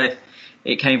don't know if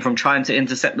it came from trying to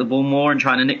intercept the ball more and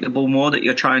trying to nick the ball more that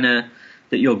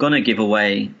you're gonna give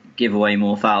away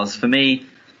more fouls. For me,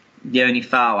 the only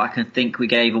foul I can think we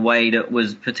gave away that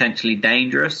was potentially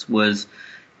dangerous was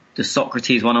the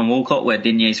Socrates one on Walcott, where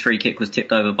Digne's free kick was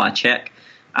tipped over by Cech.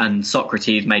 And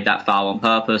Socrates made that foul on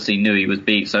purpose. He knew he was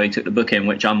beat, so he took the booking,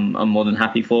 which I'm more than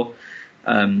happy for.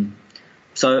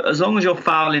 So as long as you're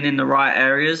fouling in the right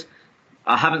areas,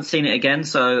 I haven't seen it again.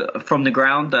 So from the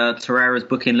ground, Torreira's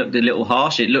booking looked a little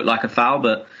harsh. It looked like a foul,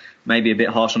 but maybe a bit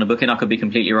harsh on the booking. I could be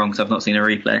completely wrong because I've not seen a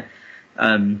replay.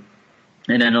 And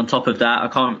then on top of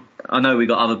that, I know we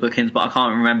got other bookings, but I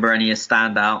can't remember any as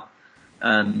stand out.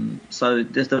 So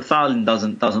the fouling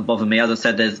doesn't bother me. As I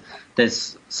said,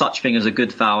 there's such thing as a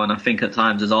good foul, and I think at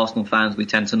times as Arsenal fans we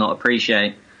tend to not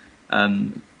appreciate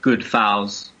good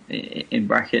fouls in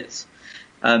brackets.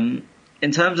 In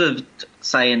terms of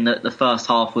saying that the first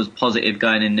half was positive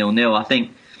going in 0-0, I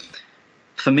think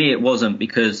for me it wasn't,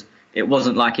 because it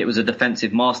wasn't like it was a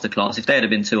defensive masterclass. If they had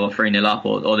been 2 or 3-0 up,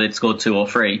 or they'd scored 2 or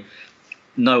 3,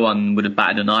 no one would have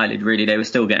batted an eyelid really. They were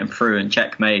still getting through, and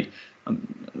Cech made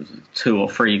 2 or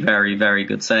 3 very, very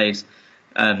good saves.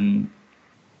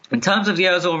 In terms of the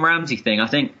Ozil and Ramsey thing, I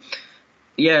think,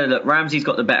 look, Ramsey's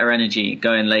got the better energy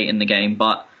going late in the game,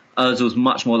 but Ozil's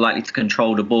much more likely to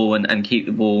control the ball and keep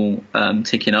the ball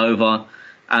ticking over.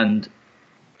 And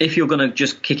if you're going to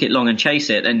just kick it long and chase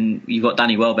it, then you've got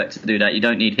Danny Welbeck to do that. You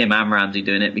don't need him and Ramsey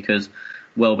doing it, because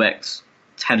Welbeck's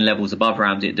 10 levels above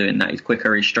Ramsey at doing that. He's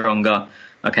quicker, he's stronger.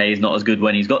 Okay, he's not as good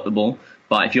when he's got the ball,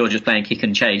 but if you're just playing kick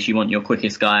and chase, you want your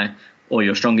quickest guy or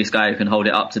your strongest guy who can hold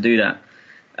it up to do that.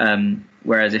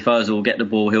 Whereas if Ozil will get the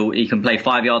ball, he can play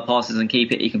 5-yard passes and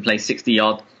keep it. He can play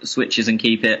 60-yard switches and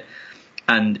keep it.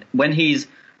 And when he's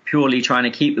purely trying to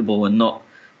keep the ball and not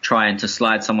trying to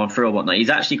slide someone through or whatnot,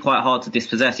 he's actually quite hard to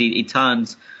dispossess. He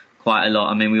turns quite a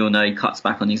lot. I mean, we all know he cuts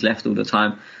back on his left all the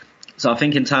time. So I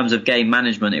think in terms of game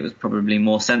management, it was probably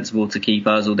more sensible to keep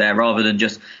Ozil there rather than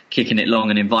just kicking it long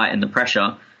and inviting the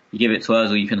pressure. You give it to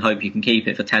Ozil, you can hope you can keep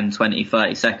it for 10, 20,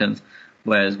 30 seconds.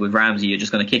 Whereas with Ramsey, you're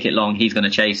just going to kick it long. He's going to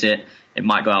chase it. It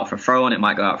might go out for a throw on, it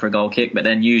might go out for a goal kick, but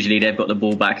then usually they've got the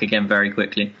ball back again very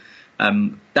quickly.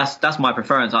 That's my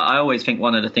preference. I always think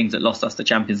one of the things that lost us the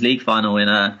Champions League final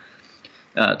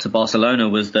to Barcelona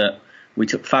was that we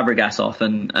took Fabregas off,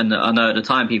 and I know at the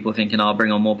time people were thinking, I'll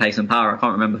bring on more pace and power. I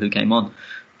can't remember who came on.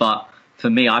 But for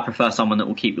me, I prefer someone that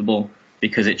will keep the ball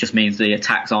because it just means the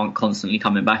attacks aren't constantly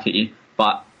coming back at you.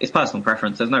 But it's personal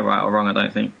preference. There's no right or wrong, I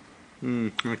don't think.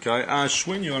 Okay.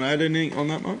 Schwinn, you want to add anything on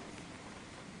that, mate?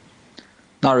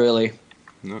 Not really.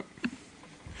 No.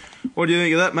 What do you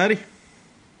think of that, Matty?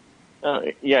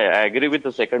 Yeah, I agree with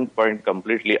the second point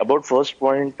completely. About first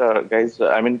point, guys,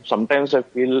 I mean, sometimes I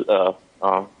feel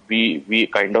we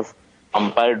kind of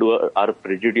umpire our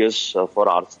prejudice for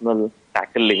Arsenal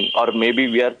tackling, or maybe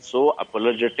we are so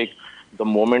apologetic the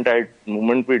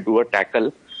moment we do a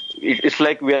tackle. It's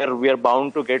like we are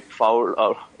bound to get foul,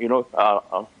 or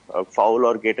foul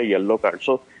or get a yellow card.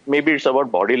 So maybe it's about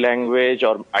body language,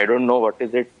 or I don't know what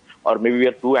is it, or maybe we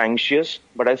are too anxious.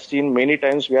 But I've seen many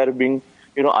times we are being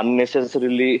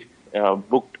unnecessarily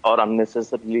booked or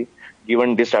unnecessarily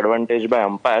given disadvantage by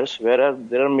umpires, whereas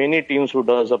there are many teams who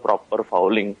does a proper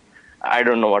fouling. I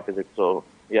don't know what is it. So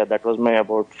yeah, that was my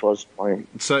about first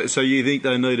point. So you think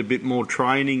they need a bit more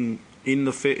training in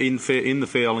the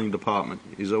fouling department?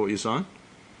 Is that what you're saying?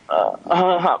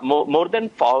 More than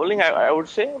fouling, I would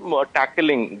say more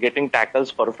tackling, getting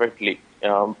tackles perfectly.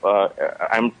 I'm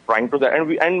trying to that,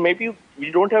 and maybe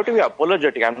we don't have to be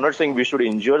apologetic. I'm not saying we should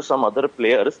injure some other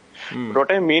players. But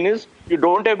what I mean is, you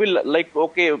don't have to be like,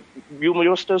 okay, you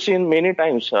must have seen many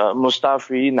times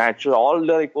Mustafi, Nacho, all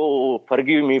like, oh,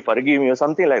 forgive me, or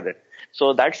something like that.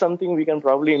 So that's something we can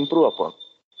probably improve upon.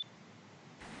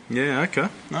 Yeah. Okay.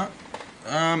 No.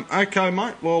 Okay,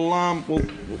 mate. Well,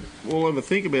 we'll have a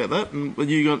think about that. And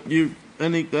you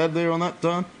anything to add there on that,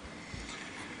 Dan?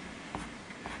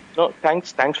 No,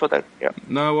 thanks for that. Yeah.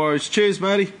 No worries. Cheers,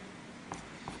 Matty.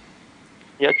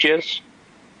 Yeah, cheers.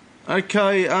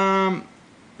 Okay,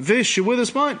 Vish, you with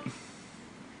us, mate?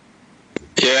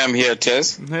 Yeah, I'm here,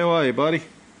 Tez. How are you, buddy?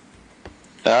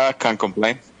 Can't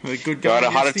complain. Good Got a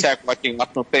heart attack watching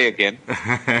Arsenal play again.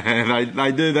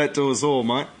 they do that to us all,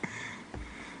 mate.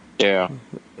 Yeah.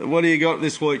 What do you got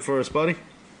this week for us, buddy?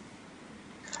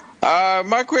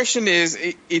 My question is,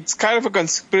 it's kind of a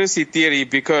conspiracy theory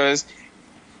because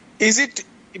it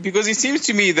seems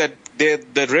to me that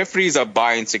the referees are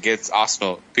biased against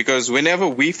Arsenal, because whenever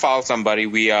we foul somebody,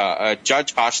 we are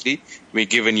judged harshly, we're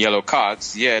given yellow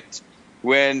cards. Yet,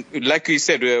 when, like you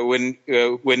said, when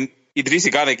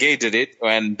Idrissa Gana Gueye did it,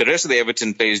 and the rest of the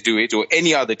Everton players do it, or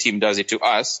any other team does it to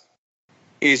us,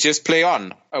 is just play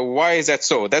on. Why is that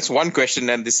so? That's one question.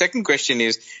 And the second question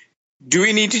is, do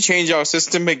we need to change our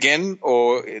system again,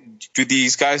 or do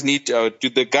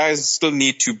the guys still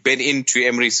need to bed into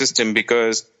Emery's system?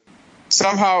 Because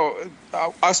somehow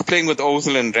us playing with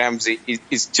Ozil and Ramsey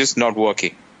is just not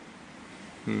working.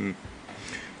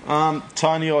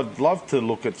 Tony, I'd love to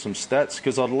look at some stats,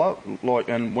 because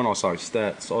and when I say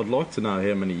stats, I'd like to know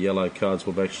how many yellow cards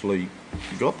we've actually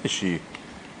got this year.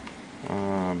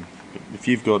 If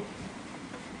you've got,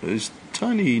 is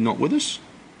Tony not with us?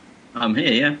 I'm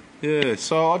here, yeah. Yeah,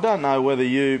 so I don't know whether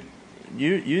you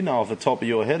know off the top of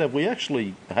your head, have we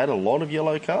actually had a lot of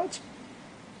yellow cards?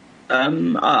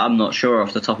 I'm not sure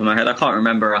off the top of my head. I can't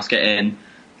remember us getting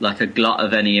like a glut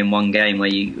of any in one game where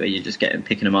you're just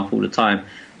picking them up all the time.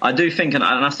 I do think, and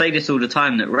I say this all the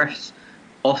time, that refs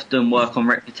often work on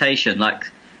reputation. Like,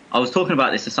 I was talking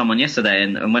about this to someone yesterday,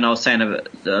 and when I was saying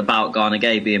about Gana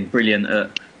Gueye being brilliant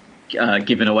at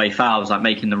giving away fouls, like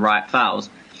making the right fouls,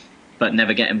 but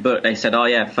never getting booked, they said, oh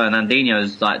yeah,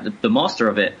 Fernandinho's like the master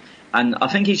of it. And I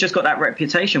think he's just got that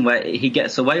reputation where he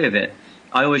gets away with it.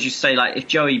 I always used to say, like, if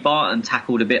Joey Barton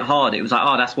tackled a bit hard, it was like,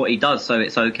 oh, that's what he does, so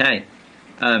it's okay.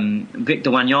 Victor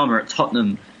Wanyama at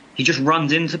Tottenham, he just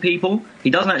runs into people. He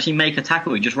doesn't actually make a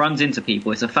tackle, he just runs into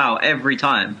people. It's a foul every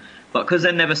time. But because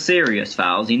they're never serious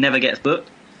fouls, he never gets booked.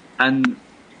 And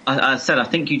I said, I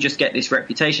think you just get this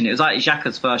reputation. It was like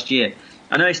Xhaka's first year.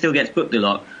 I know he still gets booked a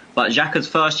lot, but Xhaka's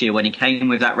first year, when he came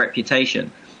with that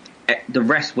reputation, the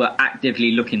rest were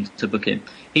actively looking to book him.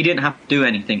 He didn't have to do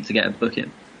anything to get a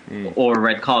booking or a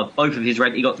red card. Both of his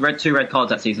he got two red cards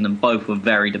that season, and both were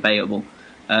very debatable.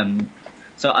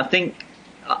 So I think,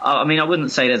 I mean, I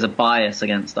wouldn't say there's a bias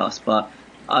against us, but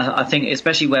I think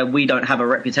especially where we don't have a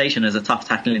reputation as a tough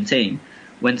tackling team,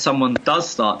 when someone does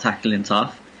start tackling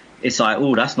tough, it's like,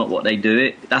 oh, that's not what they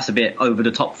do. That's a bit over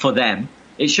the top for them.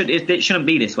 It shouldn't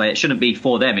be this way. It shouldn't be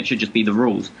for them. It should just be the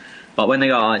rules. But when they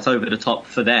go, oh, it's over the top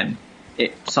for them,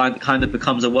 it kind of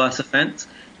becomes a worse offence.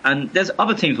 And there's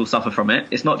other teams will suffer from it.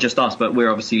 It's not just us, but we're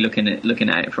obviously looking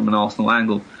at it from an Arsenal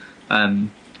angle.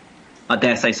 I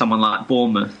dare say someone like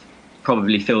Bournemouth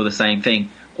probably feel the same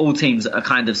thing. All teams that are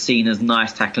kind of seen as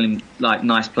nice tackling, like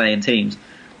nice playing teams,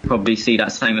 probably see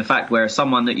that same effect. Whereas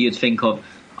someone that you'd think of,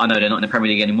 I know they're not in the Premier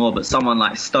League anymore, but someone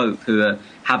like Stoke, who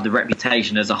have the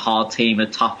reputation as a hard team, a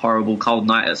tough, horrible, cold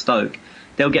night at Stoke,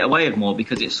 they'll get away with more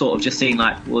because it's sort of just seen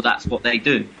like, well, that's what they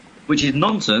do, which is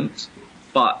nonsense,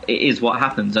 but it is what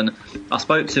happens. And I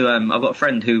spoke to, I've got a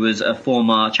friend who was a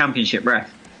former Championship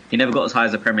ref. He never got as high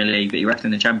as the Premier League, but he refed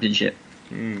in the Championship.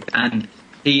 And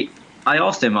I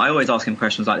asked him, I always ask him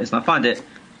questions like this, and I find it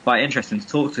quite interesting to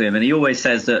talk to him. And he always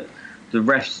says that the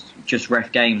refs just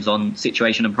ref games on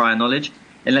situation and prior knowledge,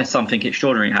 unless something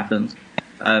extraordinary happens.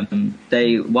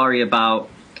 They worry about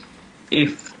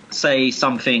if, say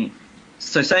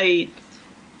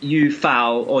you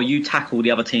foul or you tackle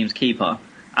the other team's keeper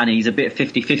and he's a bit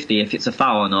 50-50 if it's a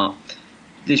foul or not.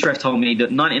 This ref told me that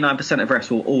 99% of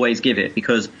refs will always give it,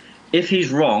 because if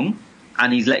he's wrong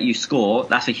and he's let you score,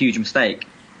 that's a huge mistake.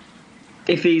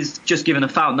 If he's just given a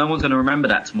foul, no one's going to remember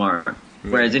that tomorrow.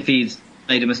 Whereas if he's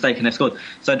made a mistake and they've scored.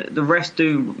 So the refs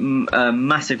do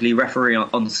massively referee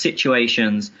on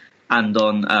situations and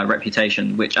on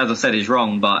reputation, which, as I said, is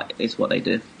wrong, but it's what they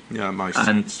do. Yeah, it makes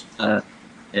sense.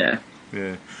 Yeah.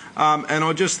 And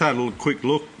I just had a quick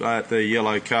look at the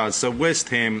yellow cards. So West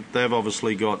Ham, they've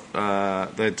obviously got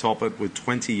their top it with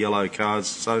 20 yellow cards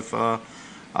so far.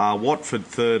 Watford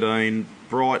 13,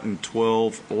 Brighton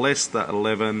 12, Leicester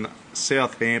 11,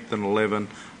 Southampton 11,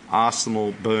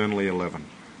 Arsenal, Burnley 11.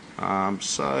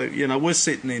 So, we're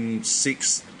sitting in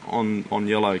 6 on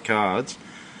yellow cards.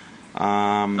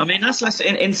 I mean, that's less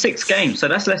in 6 games, so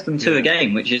that's less than 2 a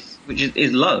game, which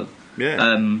is low.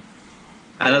 Yeah.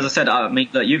 And as I said, I mean,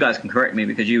 look, you guys can correct me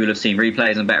because you will have seen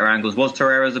replays and better angles. Was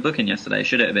Torreira's a booking yesterday?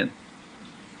 Should it have been?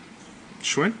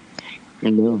 Schwinn?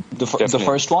 No. The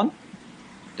first one?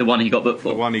 The one he got booked for.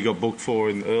 The one he got booked for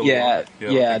in early.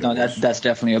 That's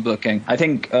definitely a booking. I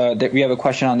think that we have a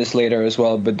question on this later as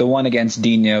well, but the one against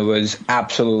Digne was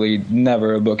absolutely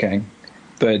never a booking.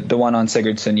 But the one on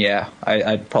Sigurdsson,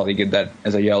 I'd probably give that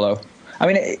as a yellow. I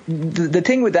mean, the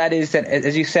thing with that is that,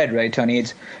 as you said, right, Tony,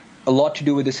 it's a lot to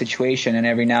do with the situation, and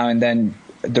every now and then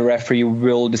the referee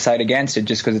will decide against it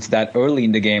just because it's that early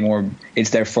in the game or it's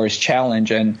their first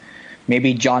challenge, and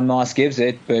maybe John Moss gives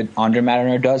it, but Andre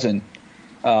Mariner doesn't.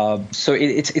 So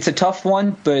it's a tough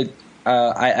one, but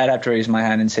I'd have to raise my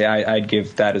hand and say I'd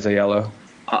give that as a yellow.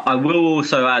 I will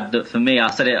also add that for me,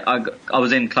 I said it. I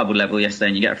was in club level yesterday,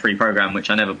 and you get a free program, which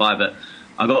I never buy, but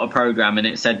I got a program, and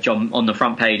it said John on the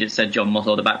front page. It said John Moss,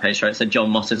 or the back page, sorry, it said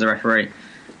John Moss is a referee,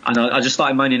 and I just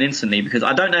started moaning instantly because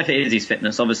I don't know if it is his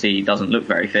fitness. Obviously, he doesn't look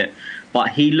very fit, but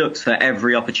he looks for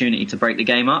every opportunity to break the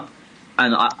game up.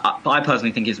 And I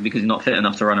personally think it's because he's not fit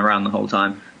enough to run around the whole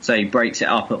time. So he breaks it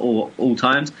up at all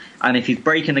times. And if he's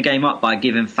breaking the game up by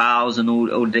giving fouls and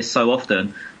all this so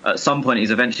often, at some point he's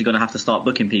eventually going to have to start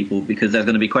booking people, because there's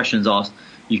going to be questions asked,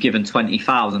 you've given 20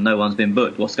 fouls and no one's been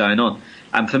booked, what's going on?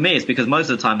 And for me, it's because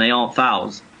most of the time they aren't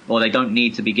fouls, or they don't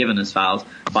need to be given as fouls,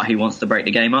 but he wants to break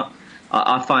the game up.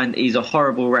 I find he's a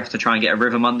horrible ref to try and get a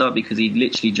rhythm under, because he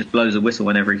literally just blows a whistle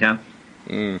whenever he can.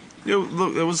 Yeah,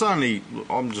 look, there was the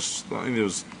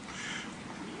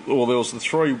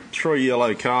three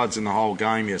yellow cards in the whole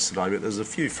game yesterday, but there's a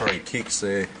few free kicks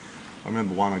there. I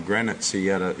remember one of Granite's, he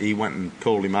went and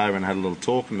called him over and had a little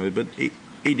talking to him, but he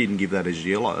didn't give that as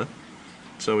yellow.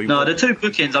 So the 2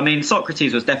 bookings, I mean,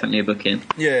 Socrates was definitely a booking.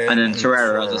 Yeah. And then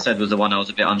Torreira, as I said, was the one I was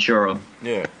a bit unsure of.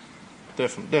 Yeah,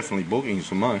 definitely bookings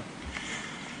for me.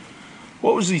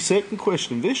 What was the second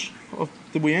question, Vish?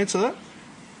 Did we answer that?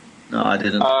 No, I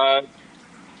didn't.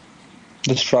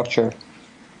 The structure.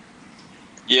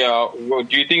 Yeah. Well,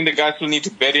 do you think the guys will need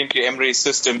to bed into Emery's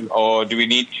system, or do we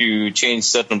need to change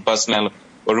certain personnel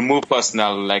or remove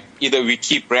personnel? Like either we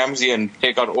keep Ramsey and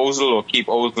take out Ozil, or keep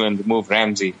Ozil and remove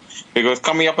Ramsey. Because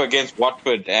coming up against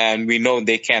Watford, and we know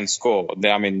they can score.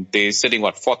 They're sitting,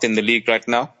 4th in the league right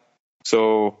now?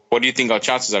 So what do you think our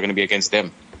chances are going to be against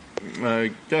them?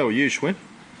 Go with you, Schwinn.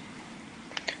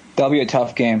 That'll be a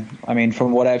tough game. I mean,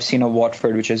 from what I've seen of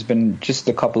Watford, which has been just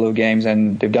a couple of games,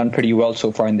 and they've done pretty well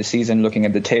so far in the season, looking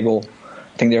at the table,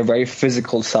 I think they're a very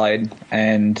physical side,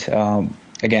 and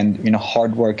again,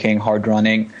 hard-working,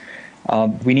 hard-running.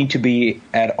 We need to be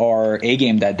at our A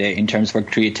game that day in terms of our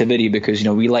creativity, because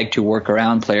we like to work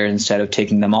around players instead of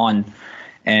taking them on.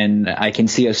 And I can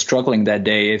see us struggling that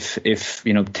day if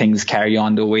things carry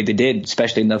on the way they did,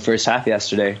 especially in the first half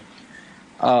yesterday.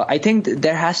 I think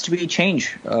there has to be a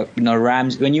change.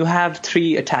 When you have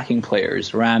three attacking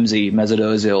players, Ramsey, Mesut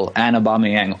Ozil, and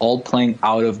Aubameyang, all playing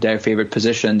out of their favorite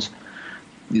positions,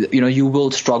 you will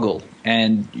struggle,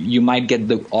 and you might get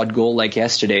the odd goal like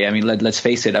yesterday. I mean, let's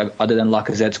face it. Other than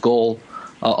Lacazette's goal,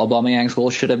 Aubameyang's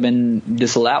goal should have been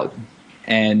disallowed,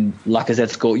 and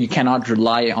Lacazette's goal, you cannot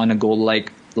rely on a goal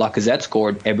like Lacazette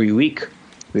scored every week,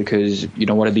 because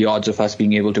what are the odds of us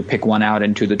being able to pick one out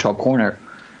into the top corner?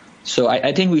 So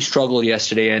I think we struggled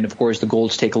yesterday, and of course the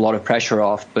goals take a lot of pressure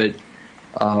off. But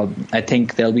I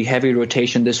think there'll be heavy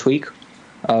rotation this week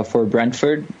for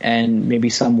Brentford, and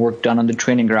maybe some work done on the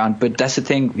training ground. But that's the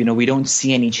thing, we don't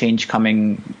see any change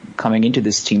coming into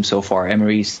this team so far.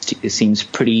 Emery seems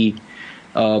pretty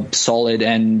solid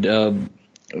and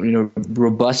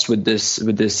robust with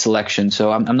this selection.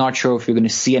 So I'm not sure if we're going to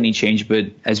see any change. But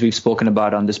as we've spoken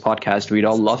about on this podcast, we'd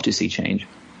all love to see change.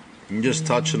 And just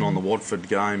touching on the Watford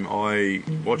game, I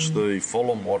watched the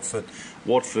Fulham Watford.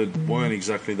 Watford weren't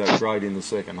exactly that great in the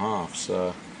second half,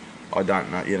 so I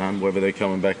don't know, whether they're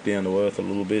coming back down to earth a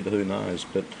little bit, who knows.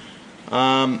 But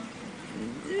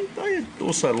they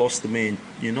also lost the Man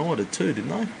United too, didn't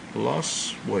they?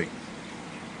 Last week,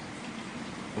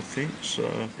 I think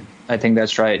so. I think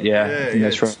that's right. Yeah, I think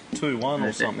that's right. 2-1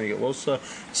 or something it was. So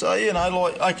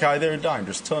okay, they're a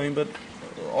dangerous team, but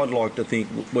I'd like to think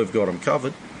we've got them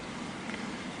covered.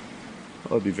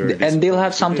 I'd be very and they'll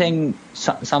have something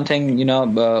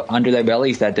under their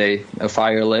bellies that day, a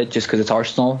fire lit, just because it's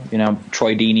Arsenal.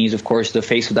 Troy Deeney's, of course, the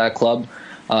face of that club.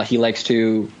 He likes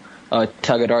to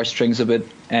tug at our strings a bit,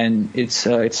 and it's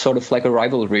sort of like a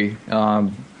rivalry.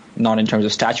 Not in terms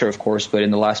of stature, of course, but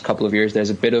in the last couple of years, there's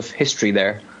a bit of history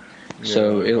there. Yeah,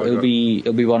 so it'll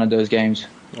be one of those games.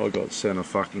 I got sent a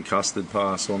fucking custard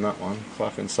pass on that one.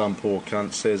 Fucking some poor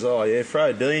cunt says, "Oh yeah,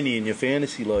 throw Deanie in your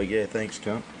fantasy league." Yeah, thanks,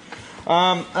 cunt.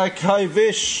 Okay,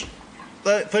 Vish,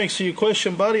 thanks for your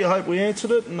question, buddy. I hope we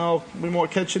answered it, and we might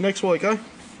catch you next week, eh?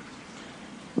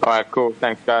 Alright, cool.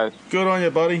 Thanks, guys. Good on you,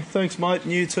 buddy. Thanks, mate.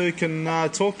 And you two can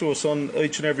talk to us on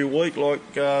each and every week like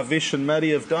Vish and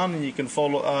Maddie have done, and you can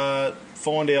find our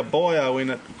bio in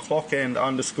at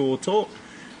clockand_talk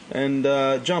and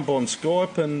jump on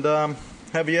Skype and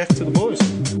have a yak to the boys.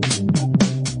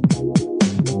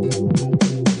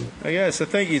 Okay, so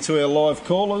thank you to our live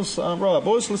callers. Right,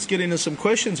 boys, let's get into some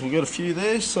questions. We've got a few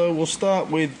there, so we'll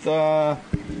start with...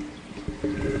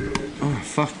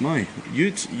 fuck me.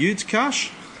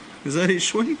 Utkash? Is that his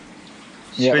swing?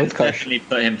 Yeah, Sprint definitely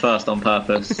put him first on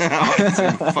purpose.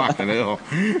 Fucking hell.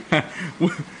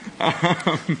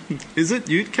 Is it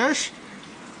Utkash?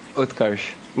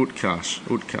 Utkash.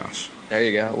 There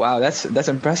you go. Wow, that's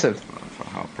impressive.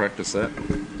 I'll practice that.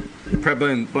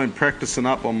 Probably been practicing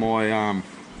up on my...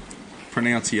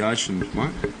 pronunciation,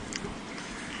 mate.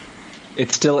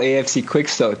 It's still AFC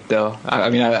Quickstart, though. I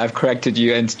mean, I've corrected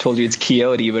you and told you it's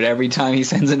Coyote, but every time he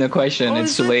sends in a question,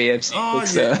 it's still AFC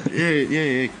Quickstart.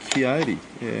 Yeah, Coyote.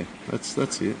 Yeah,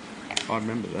 that's it. I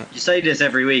remember that. You say this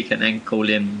every week and then call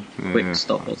him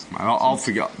Quickstop. I'll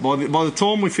forget. By the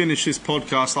time we finish this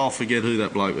podcast, I'll forget who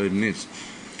that bloke even is.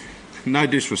 No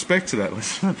disrespect to that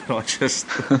listener, but I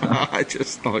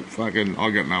just like fucking,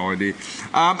 I got no idea.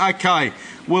 Okay,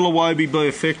 will Iwobi be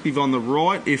effective on the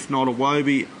right? If not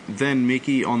Iwobi, then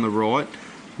Mickey on the right.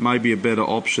 Maybe a better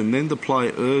option. Then to play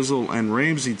Ozil and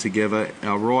Ramsey together,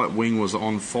 our right wing was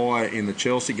on fire in the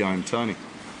Chelsea game. Tony?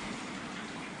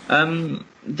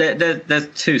 There's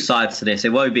two sides to this.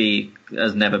 Iwobi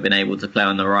has never been able to play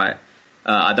on the right.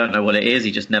 I don't know what it is.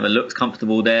 He just never looked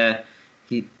comfortable there.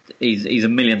 He's a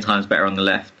million times better on the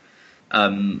left.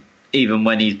 Even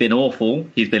when he's been awful,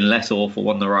 he's been less awful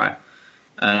on the right.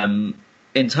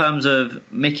 In terms of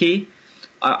Mickey,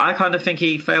 I kind of think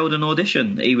he failed an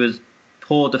audition. He was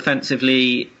poor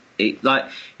defensively. Like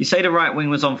you say, the right wing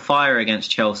was on fire against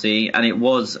Chelsea, and it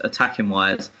was attacking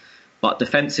wise, but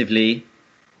defensively,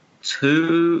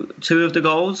 two of the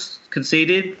goals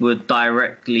conceded were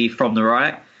directly from the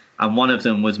right, and one of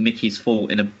them was Mickey's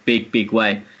fault in a big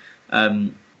way.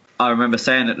 I remember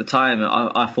saying at the time,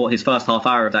 I thought his first half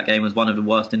hour of that game was one of the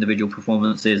worst individual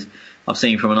performances I've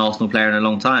seen from an Arsenal player in a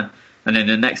long time. And then in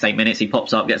the next 8 minutes, he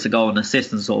pops up, gets a goal and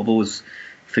assist, and sort of all's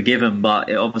forgiven. But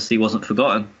it obviously wasn't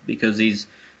forgotten because he's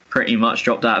pretty much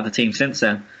dropped out of the team since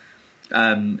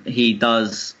then. He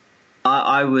does.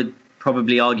 I would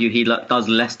probably argue he does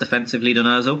less defensively than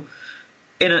Ozil.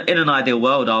 In an ideal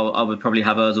world, I would probably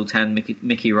have Ozil 10,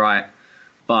 Mickey right,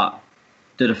 but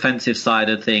the defensive side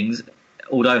of things,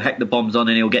 although Hector bombs on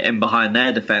and he'll get in behind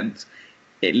their defence,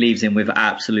 it leaves him with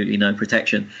absolutely no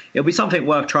protection. It'll be something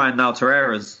worth trying now.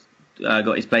 Torreira's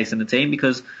got his place in the team,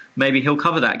 because maybe he'll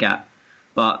cover that gap.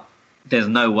 But there's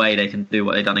no way they can do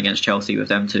what they've done against Chelsea with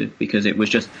them two, because it was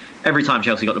just every time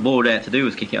Chelsea got the ball, there to do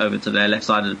was kick it over to their left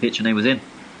side of the pitch and they was in.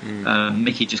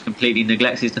 Mickey just completely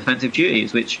neglects his defensive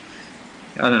duties, which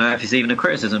I don't know if it's even a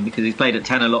criticism, because he's played at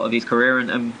 10 a lot of his career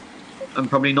and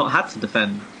probably not had to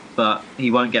defend, but he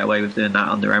won't get away with doing that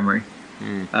under Emery.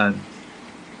 But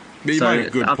you made a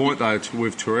good point though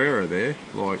with Torreira there.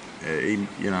 Like,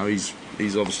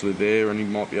 he's obviously there, and he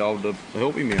might be able to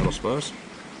help him out, I suppose.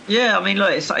 Yeah, I mean,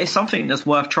 look, it's something that's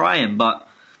worth trying, but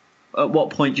at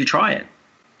what point do you try it?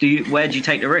 Where do you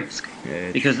take the risk?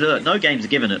 Yeah, because look, no games are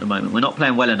given at the moment. We're not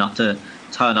playing well enough to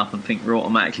turn up and think we're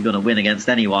automatically going to win against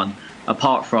anyone,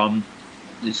 apart from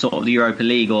sort of the Europa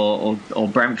League or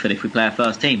Brentford if we play a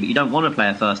first team. But you don't want to play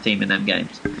a first team in them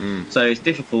games, so it's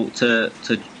difficult to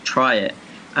try it.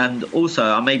 And also,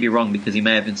 I may be wrong because he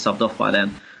may have been subbed off by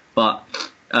then, but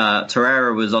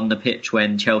Torreira was on the pitch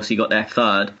when Chelsea got their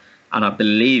third, and I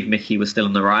believe Mickey was still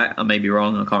on the right. I may be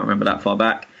wrong, I can't remember that far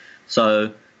back.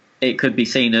 So it could be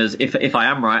seen as, if I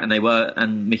am right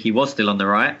and Mickey was still on the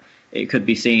right, it could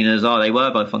be seen as, they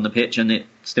were both on the pitch and it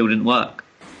still didn't work.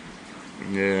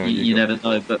 Yeah, you never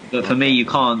know. But for me, you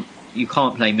can't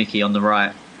play Mickey on the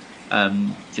right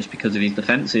just because of his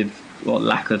defensive or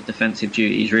lack of defensive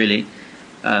duties, really.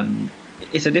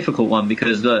 It's a difficult one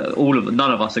because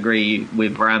none of us agree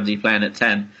with Ramsey playing at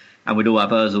 10, and we'd all have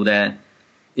Ozil there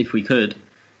if we could.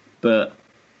 But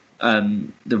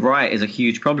the right is a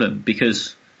huge problem,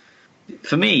 because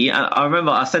for me, I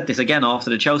remember I said this again after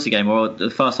the Chelsea game, or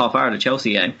the first half hour of the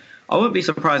Chelsea game, I wouldn't be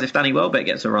surprised if Danny Welbeck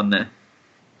gets a run there,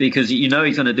 because he's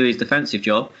going to do his defensive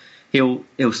job. He'll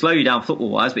slow you down football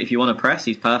wise, but if you want to press,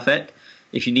 he's perfect.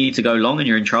 If you need to go long and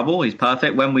you're in trouble, he's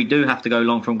perfect. When we do have to go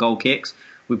long from goal kicks,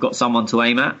 we've got someone to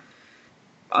aim at.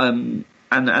 And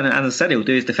as I said, he'll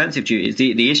do his defensive duties.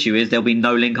 The issue is there'll be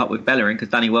no link up with Bellerin because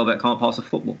Danny Welbeck can't pass a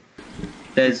football.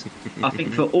 I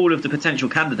think for all of the potential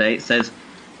candidates, there's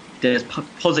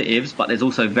positives, but there's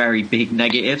also very big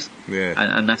negatives. Yeah.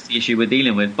 And that's the issue we're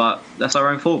dealing with. But that's our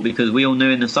own fault, because we all knew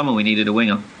in the summer we needed a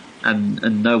winger,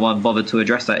 and no one bothered to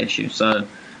address that issue. So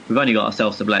we've only got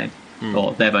ourselves to blame.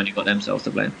 Or they've only got themselves to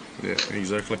blame. Yeah,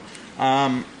 exactly.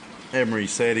 Emery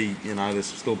said there's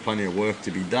still plenty of work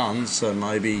to be done, so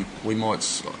maybe we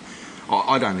might.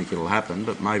 I don't think it'll happen,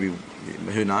 but maybe,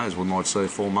 who knows? We might see a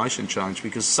formation change,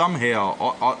 because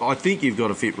somehow I think you've got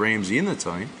to fit Ramsey in the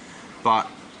team, but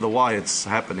the way it's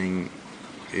happening,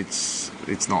 it's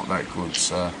not that good.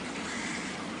 So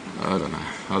I don't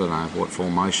know what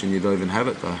formation you'd even have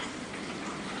it though.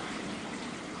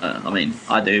 I mean,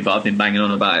 I do, but I've been banging on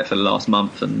about it for the last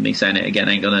month, and me saying it again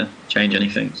ain't going to change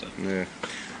anything. So. Yeah.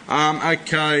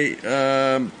 Okay.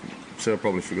 So I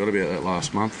probably forgot about that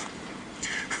last month.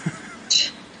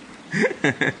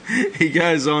 He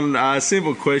goes on,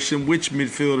 simple question, which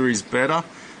midfielder is better?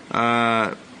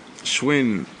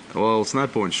 Schwinn. Well, it's no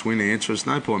point Schwinn answering. It's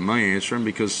no point me answering,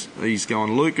 because he's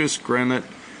going Lucas, Granit,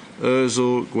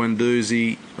 Ozil,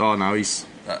 Guendouzi. Oh, no, he's...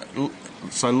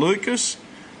 so Lucas,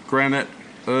 Granit,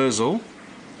 Ozil,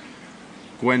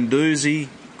 Guendouzi,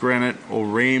 Granit or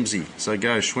Ramsey. So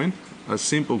go, Schwinn. A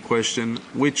simple question.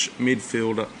 Which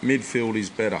midfield is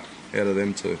better out of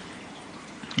them two?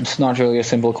 It's not really a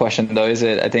simple question, though, is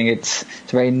it? I think it's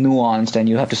very nuanced, and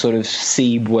you have to sort of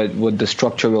see what the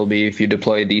structure will be if you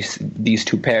deploy these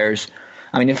two pairs.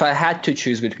 I mean, if I had to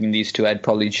choose between these two, I'd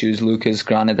probably choose Lucas,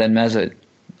 Granit, and Mesut.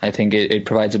 I think it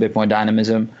provides a bit more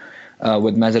dynamism.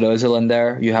 With Mesut Ozil in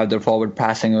there, you have the forward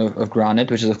passing of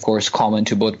Granit, which is, of course, common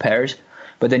to both pairs.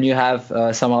 But then you have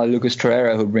someone like Lucas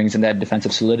Torreira, who brings in that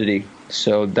defensive solidity.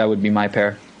 So that would be my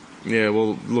pair. Yeah,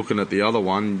 well, looking at the other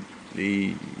one,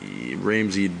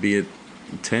 Ramsey would be at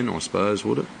 10, I suppose,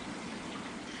 would it?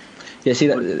 Yeah, see,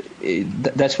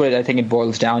 that's what I think it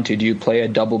boils down to. Do you play a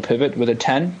double pivot with a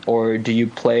 10, or do you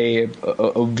play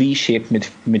a V-shaped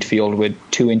midfield with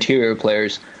two interior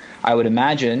players? I would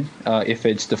imagine if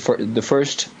it's the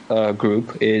first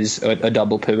group is a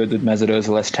double pivot with Mesut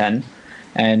Ozil as 10,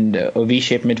 and a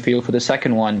V-shaped midfield for the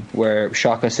second one, where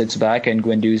Xhaka sits back and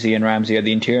Guendouzi and Ramsey are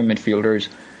the interior midfielders.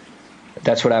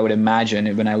 That's what I would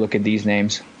imagine when I look at these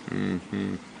names.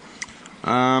 Mm-hmm.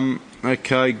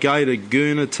 Okay, Gator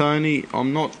Gooner Tony.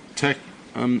 I'm not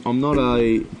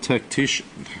a tactician.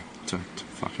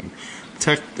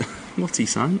 What's he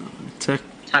saying?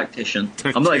 Tactician.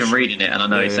 I'm not even reading it, and I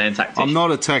know he's saying tactician. I'm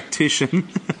not a tactician,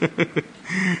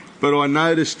 but I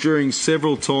noticed during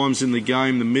several times in the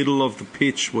game the middle of the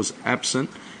pitch was absent.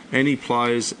 Any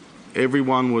players,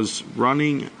 everyone was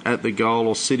running at the goal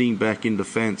or sitting back in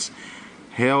defence.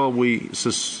 how are we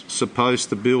supposed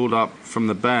to build up from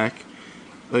the back?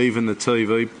 Even the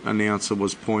TV announcer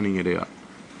was pointing it out.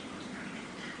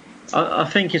 I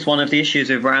think it's one of the issues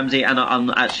with Ramsey, and I'm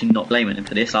actually not blaming him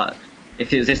for this.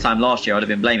 If it was this time last year, I'd have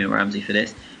been blaming Ramsey for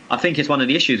this. I think it's one of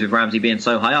the issues with Ramsey being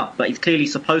so high up, but he's clearly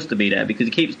supposed to be there because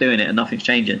he keeps doing it and nothing's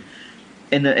changing.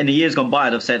 In the years gone by,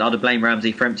 I'd have said I'd have blamed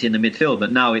Ramsey for emptying the midfield,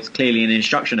 but now it's clearly an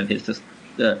instruction of his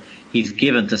that he's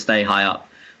given to stay high up.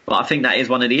 But I think that is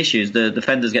one of the issues. The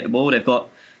defenders get the ball. They've got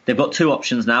two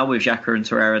options now with Xhaka and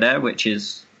Torreira there, which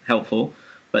is helpful.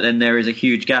 But then there is a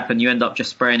huge gap, and you end up just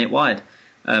spraying it wide.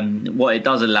 What it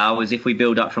does allow is if we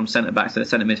build up from centre backs to the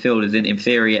centre midfielders, in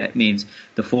theory it means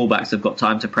the full-backs have got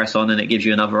time to press on, and it gives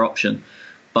you another option.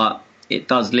 But it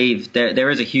does leave there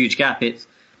is a huge gap. It's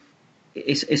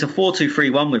a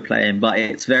 4-2-3-1 we're playing, but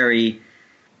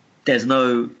there's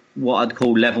no what I'd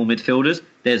call level midfielders.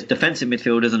 There's defensive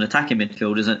midfielders and attacking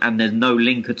midfielders, and there's no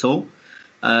link at all.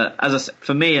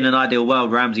 For me, in an ideal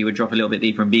world, Ramsey would drop a little bit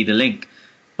deeper and be the link.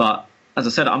 But as I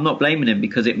said, I'm not blaming him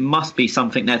because it must be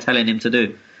something they're telling him to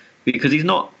do. Because it's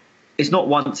not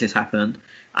once it's happened,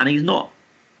 and he's not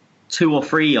 2 or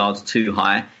 3 yards too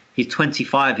high. He's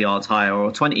 25 yards higher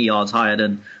or 20 yards higher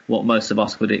than what most of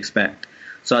us would expect.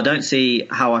 So I don't see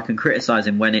how I can criticise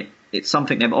him when it's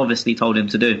something they've obviously told him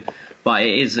to do. But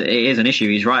it is an issue.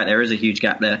 He's right. There is a huge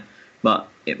gap there. But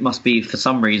it must be for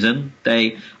some reason.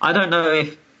 I don't know.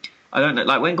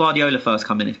 Like when Guardiola first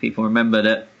came in, if people remember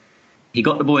that, he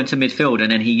got the ball into midfield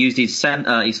and then he used his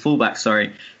fullback,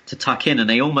 to tuck in, and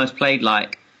they almost played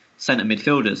like centre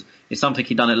midfielders. It's something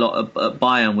he'd done a lot at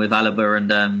Bayern with Alaba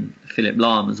and Philipp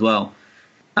Lahm as well.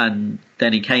 And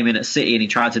then he came in at City and he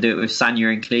tried to do it with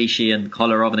Sanya and Clichy and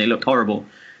Kolarov, and it looked horrible.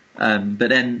 But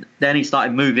then he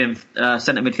started moving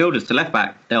centre midfielders to left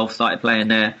back. They all started playing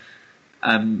there.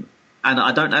 And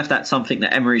I don't know if that's something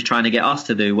that Emery's trying to get us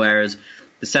to do, whereas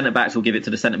the centre backs will give it to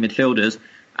the centre midfielders,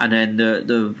 and then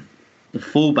the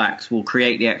full-backs will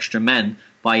create the extra men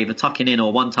by either tucking in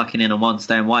or one tucking in and one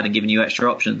staying wide and giving you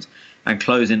extra options and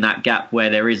closing that gap where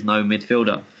there is no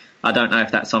midfielder. I don't know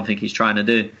if that's something he's trying to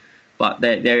do, but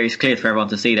there is clear for everyone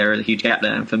to see there is a huge gap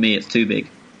there, and for me it's too big.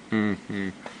 Mm-hmm.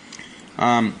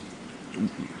 I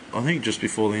think just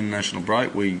before the international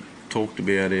break we talked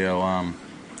about our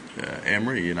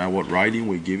Emery, what rating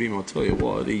we give him. I'll tell you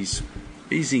what, he's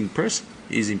impressive.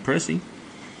 He's impressing.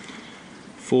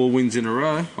 4 wins in a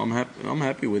row. I'm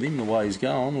happy with him the way he's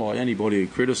going. Like anybody who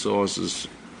criticises,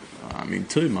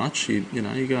 too much, you're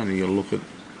going to look at.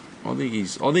 I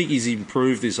think he's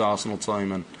improved this Arsenal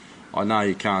team, and I know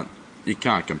you can't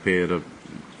compare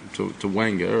to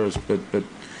Wenger, but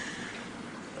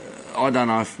I don't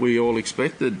know if we all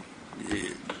expected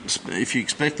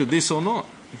this or not.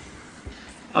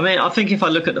 I think if I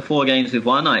look at the 4 games we've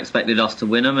won, I expected us to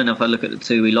win them, and if I look at the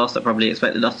 2 we lost, I probably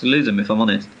expected us to lose them, if I'm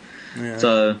honest. Yeah.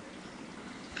 So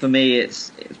for me,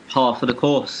 it's par for the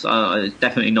course. It's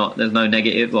definitely not. There's no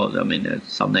negative. Well, there's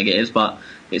some negatives, but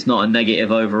it's not a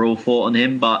negative overall thought on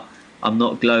him. But I'm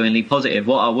not glowingly positive.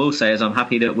 What I will say is I'm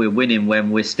happy that we're winning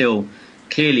when we're still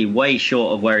clearly way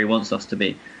short of where he wants us to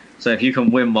be. So if you can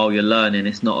win while you're learning,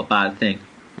 it's not a bad thing.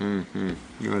 Mm-hmm.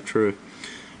 Yeah, true.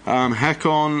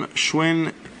 Hakon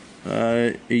Schwen,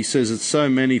 he says it's so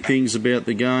many things about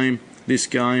this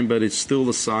game, but it's still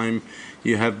the same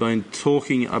you have been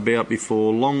talking about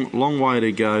before. Long way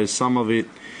to go. Some of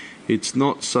it's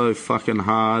not so fucking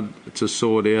hard to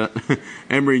sort out.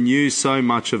 Emery knew so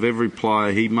much of every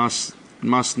player. He must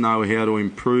know how to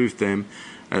improve them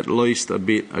at least a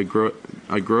bit.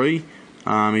 Agree.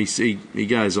 He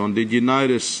goes on. Did you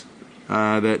notice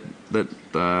that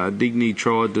Digny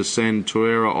tried to send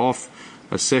Torreira off?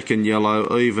 A second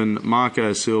yellow. Even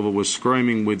Marco Silva was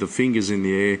screaming with the fingers in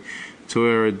the air.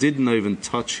 Torreira didn't even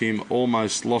touch him,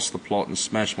 almost lost the plot and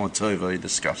smashed my TV.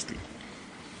 Disgusting.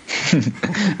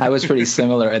 I was pretty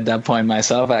similar at that point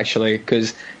myself, actually,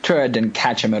 because Torreira didn't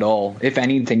catch him at all. If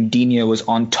anything, Digne was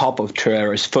on top of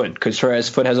Torreira's foot, because Torreira's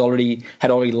foot had already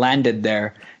landed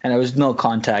there, and there was no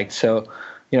contact. So,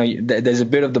 there's a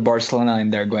bit of the Barcelona in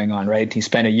there going on, right? He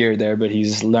spent a year there, but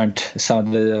he's learnt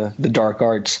some of the dark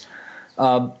arts.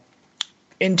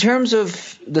 In terms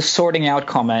of the sorting out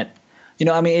comment,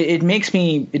 it makes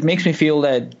me feel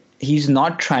that he's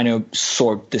not trying to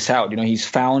sort this out. He's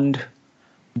found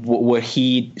what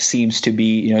he seems to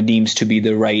be, deems to be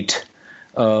the right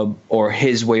or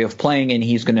his way of playing, and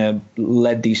he's going to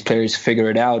let these players figure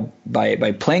it out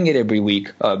by playing it every week,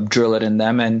 drill it in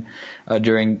them, and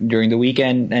during the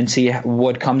weekend, and see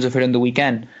what comes of it in the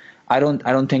weekend. I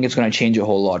don't think it's going to change a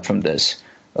whole lot from this.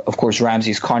 Of course,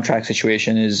 Ramsey's contract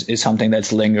situation is something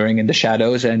that's lingering in the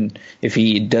shadows, and if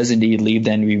he does indeed leave,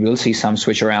 then we will see some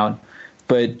switch around.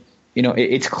 but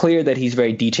it's clear that he's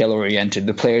very detail oriented.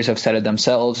 The players have said it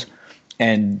themselves,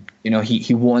 and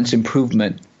he wants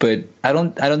improvement. But I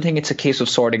don't think it's a case of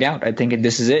sorting out. I think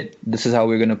this is it. This is how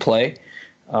we're going to play.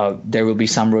 There will be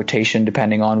some rotation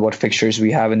depending on what fixtures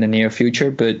we have in the near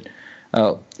future. But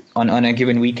on a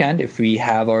given weekend, if we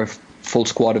have our full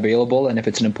squad available and if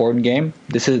it's an important game,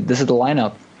 this is the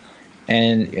lineup.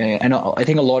 And I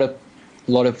think a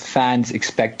lot of fans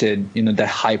expected that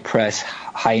high press,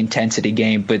 high intensity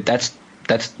game, but that's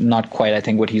not quite, I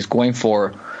think, what he's going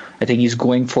for. I think he's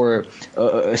going for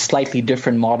a slightly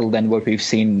different model than what we've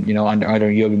seen,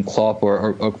 under Jurgen Klopp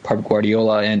or Pep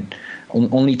Guardiola, and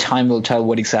only time will tell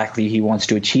what exactly he wants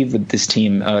to achieve with this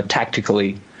team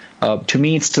tactically. To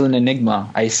me, it's still an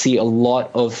enigma. I see a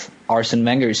lot of Arsene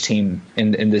Wenger's team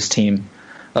in this team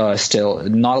still.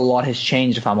 Not a lot has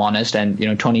changed, if I'm honest,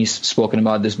 and Tony's spoken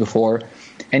about this before.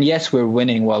 And yes, we're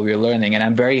winning while we're learning, and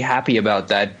I'm very happy about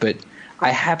that, but I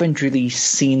haven't really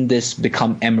seen this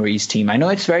become Emery's team. I know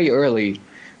it's very early,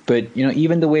 but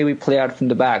even the way we play out from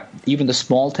the back, even the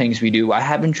small things we do, I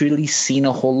haven't really seen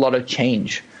a whole lot of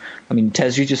change. I mean,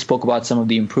 Tez, you just spoke about some of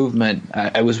the improvement.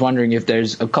 I was wondering if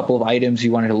there's a couple of items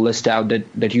you wanted to list out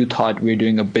that you thought we were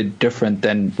doing a bit different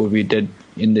than what we did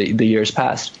in the years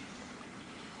past.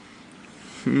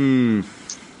 Don't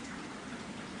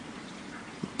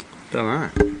know.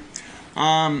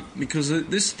 Because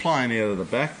this playing out of the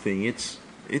back thing, it's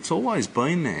always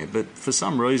been there, but for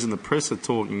some reason the press are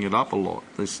talking it up a lot.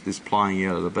 This playing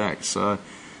out of the back. So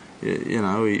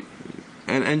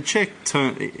and Czech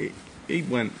he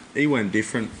went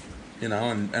different,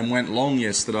 and went long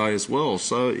yesterday as well.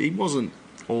 So he wasn't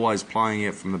always playing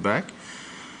out from the back.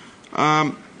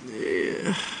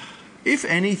 If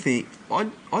anything,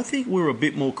 I think we're a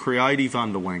bit more creative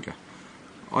under Wenger.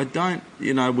 I don't,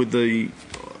 with the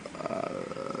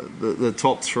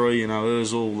top three,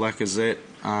 Ozil, Lacazette,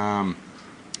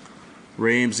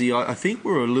 Ramsey. I think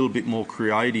we're a little bit more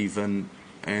creative and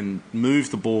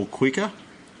move the ball quicker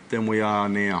than we are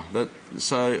now.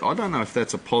 So I don't know if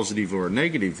that's a positive or a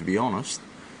negative, to be honest.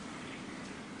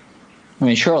 I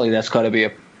mean, surely that's got to be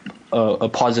a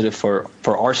positive for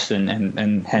Arsene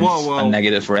and hence a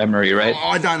negative for Emery, right?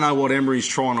 I don't know what Emery's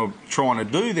trying to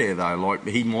do there, though. Like,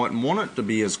 he mightn't want it to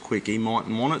be as quick. He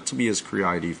mightn't want it to be as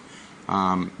creative,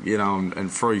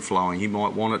 and free flowing. He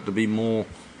might want it to be more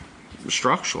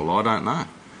structural. I don't know.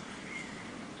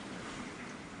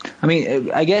 I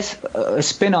mean, I guess a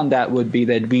spin on that would be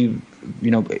that we,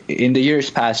 in the years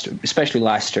past, especially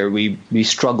last year, we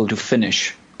struggled to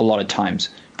finish a lot of times,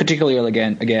 particularly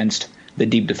against the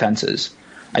deep defenses.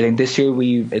 I think this year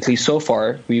at least so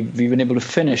far, we've been able to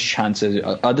finish chances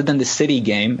other than the City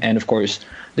game and, of course,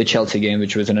 the Chelsea game,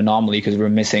 which was an anomaly because we were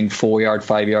missing 4-yard,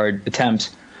 5-yard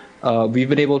attempts. We've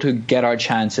been able to get our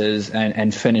chances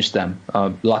and finish them.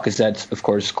 Lacazette, of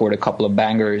course, scored a couple of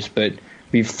bangers, but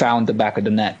we've found the back of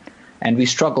the net. And we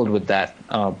struggled with that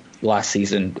last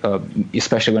season,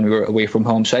 especially when we were away from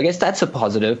home. So I guess that's a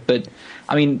positive. But,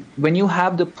 I mean, when you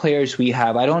have the players we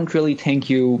have, I don't really think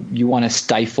you want to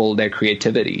stifle their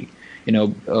creativity.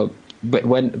 But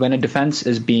when a defense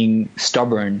is being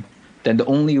stubborn, then the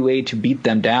only way to beat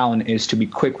them down is to be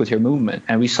quick with your movement.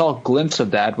 And we saw a glimpse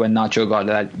of that when Nacho got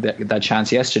that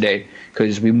chance yesterday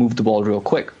because we moved the ball real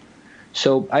quick.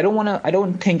 So I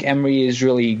don't think Emery is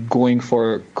really going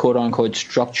for quote unquote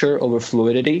structure over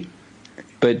fluidity.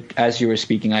 But as you were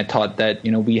speaking, I thought that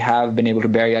we have been able to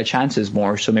bury our chances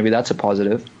more. So maybe that's a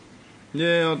positive.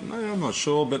 Yeah, I'm not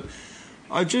sure, but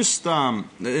I just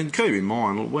and keep in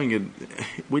mind,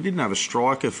 we didn't have a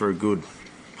striker for a good,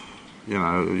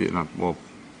 for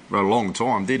a long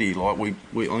time, did he? Like I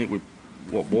think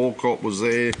Walcott was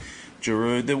there,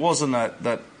 Giroud. There wasn't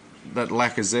that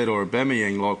Lacazette or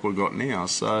Aubameyang like we've got now.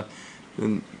 So,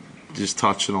 and just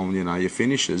touching on your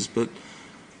finishes, but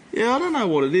yeah, I don't know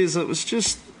what it is. It was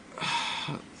just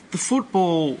the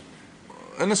football,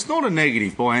 and it's not a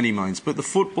negative by any means, but the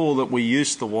football that we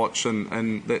used to watch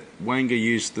and that Wenger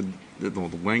used to, the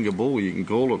Wenger ball you can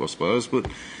call it, I suppose, but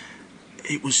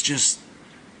it was just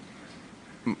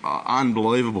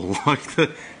unbelievable. Like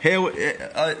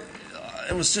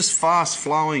it was just fast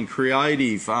flowing,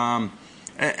 creative. And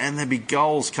there'd be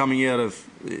goals coming out of,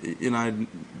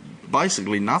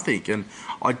 basically nothing. And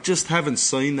I just haven't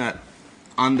seen that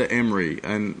under Emery.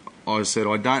 And I said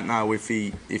I don't know if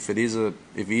he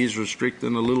is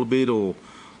restricting a little bit or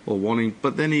wanting.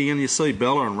 But then you see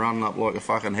Bellerin running up like a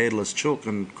fucking headless chook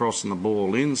and crossing the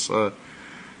ball in. So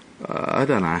I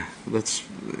don't know.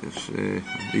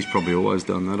 He's probably always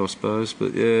done that, I suppose.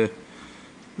 But yeah.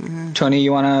 Tony,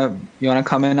 you wanna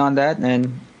come in on that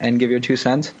and give your 2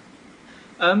 cents?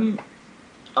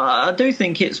 I do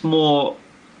think it's more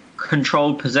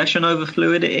controlled possession over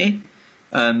fluidity.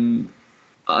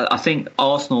 I think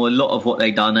Arsenal, a lot of what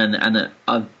they've done, and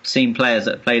I've seen players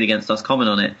that played against us comment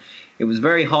on it, it was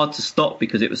very hard to stop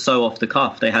because it was so off the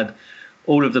cuff. They had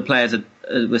all of the players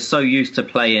were so used to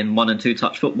playing 1 and 2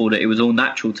 touch football that it was all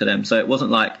natural to them. So it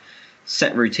wasn't like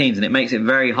set routines, and it makes it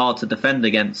very hard to defend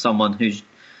against someone who's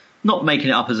not making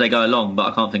it up as they go along.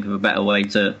 But I can't think of a better way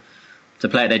to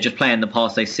play it. They're just playing the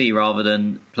pass they see rather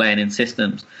than playing in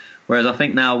systems. Whereas I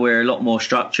think now we're a lot more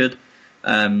structured.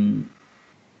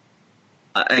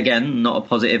 Again, not a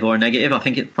positive or a negative. I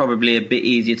think it's probably a bit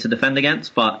easier to defend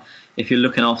against, but if you're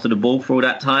looking after the ball for all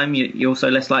that time, you're also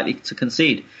less likely to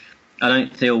concede. I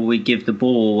don't feel we give the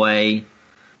ball away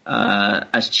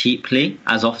as cheaply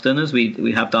as often as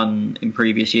we have done in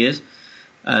previous years.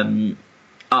 I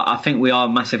think we are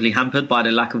massively hampered by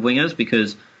the lack of wingers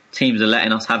because teams are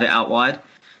letting us have it out wide.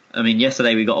 I mean,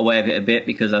 yesterday we got away with it a bit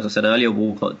because, as I said earlier,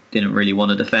 Walcott didn't really want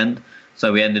to defend.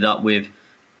 So we ended up with,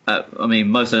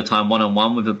 most of the time,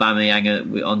 one-on-one with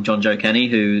Aubameyang on John Joe Kenny,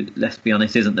 who, let's be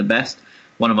honest, isn't the best.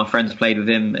 One of my friends played with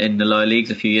him in the lower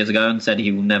leagues a few years ago and said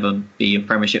he will never be a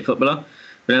Premiership footballer.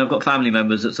 But then I've got family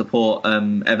members that support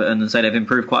Everton and say they've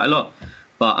improved quite a lot.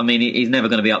 But, I mean, he's never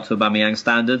going to be up to Aubameyang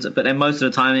standards. But then most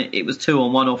of the time it was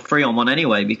 2-on-1 or 3-on-1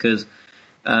 anyway because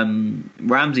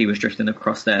Ramsey was drifting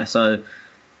across there. So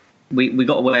we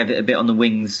got away with it a bit on the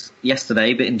wings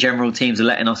yesterday. But in general, teams are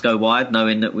letting us go wide,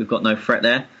 knowing that we've got no threat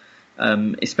there.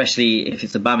 Especially if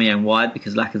it's Aubameyang wide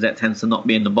because Lacazette tends to not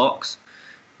be in the box,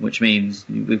 which means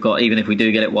we've got, even if we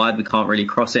do get it wide, we can't really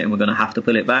cross it and we're going to have to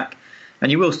pull it back.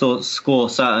 And you will still score a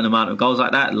certain amount of goals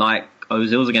like that, like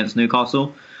Ozil's against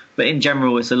Newcastle. But in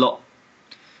general, it's a lot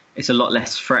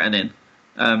less threatening.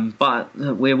 But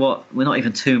we're not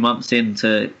even 2 months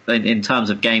into in terms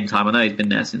of game time. I know he's been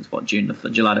there since July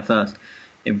the 1st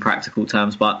in practical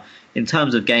terms, but in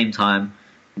terms of game time,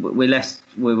 we're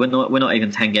not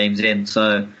even 10 games in.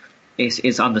 So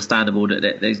it's understandable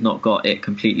that he's not got it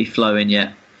completely flowing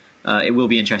yet. It will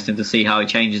be interesting to see how he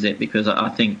changes it because I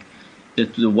think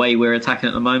the way we're attacking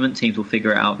at the moment, teams will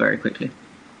figure it out very quickly.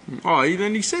 Oh,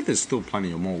 and he said there's still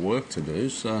plenty of more work to do.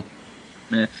 So,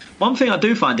 yeah. One thing I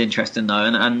do find interesting though,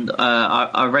 and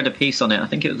I read a piece on it. I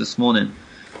think it was this morning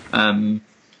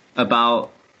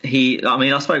about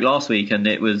I spoke last week, and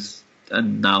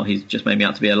now he's just made me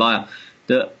out to be a liar.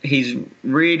 That he's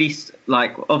really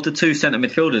like of the two centre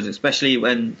midfielders, especially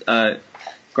when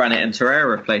Granit and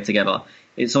Torreira have played together.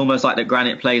 It's almost like that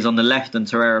Granit plays on the left and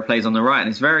Torreira plays on the right, and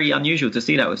it's very unusual to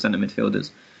see that with centre midfielders.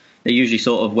 They're usually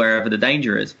sort of wherever the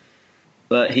danger is.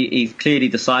 But he's clearly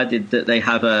decided that they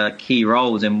have key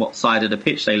roles in what side of the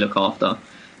pitch they look after.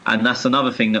 And that's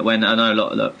another thing that when I know a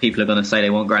lot of people are going to say they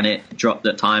want Granit dropped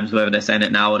at times, whether they're saying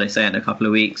it now or they say it in a couple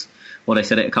of weeks, or they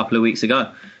said it a couple of weeks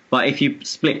ago. But if you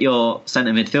split your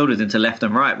centre midfielders into left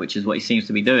and right, which is what he seems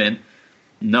to be doing,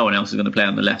 no one else is going to play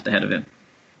on the left ahead of him.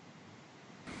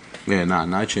 Yeah,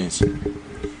 no chance.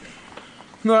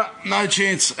 No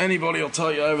chance. Anybody will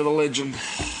tell you over the legend.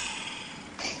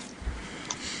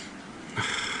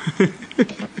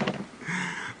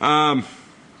 I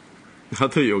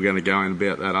thought you were going to go in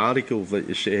about that article that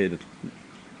you shared.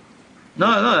 No,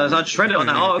 I just read it on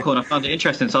that article and I found it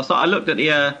interesting. So I looked at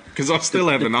the because I still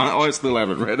haven't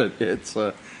read it yet.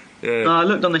 So yeah. No, I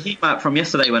looked on the heat map from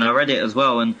yesterday when I read it as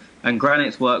well, and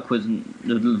Granit's work was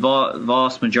the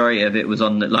vast majority of it was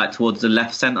on towards the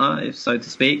left centre, so to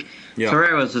speak. Yeah.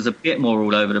 Torreira's was a bit more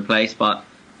all over the place, but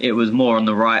it was more on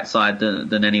the right side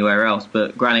than anywhere else.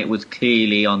 But Granit was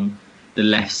clearly on the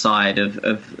left side of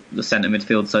the centre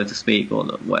midfield, so to speak, or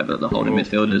whatever the holding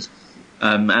midfield is.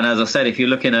 And as I said, if you're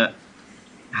looking at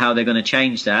how they're going to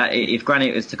change that, if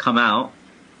Granit is to come out,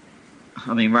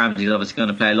 I mean, Ramsey's obviously going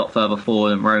to play a lot further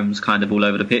forward and Rome's kind of all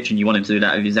over the pitch, and you want him to do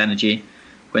that with his energy.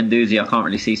 Guendouzi, I can't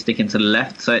really see sticking to the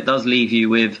left, so it does leave you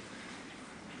with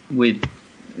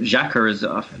Xhaka as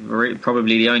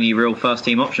probably the only real first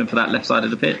team option for that left side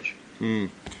of the pitch.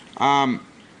 I'll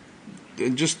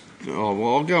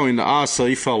go into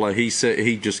RC fella.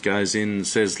 He just goes in and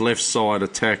says left side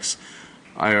attacks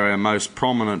are our most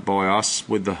prominent by us,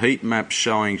 with the heat map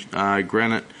showing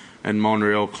Granit and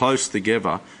Monreal close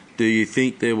together. Do you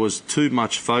think there was too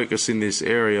much focus in this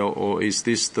area, or is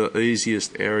this the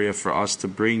easiest area for us to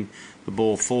bring the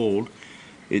ball forward?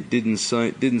 It didn't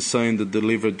seem to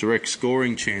deliver direct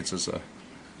scoring chances, though.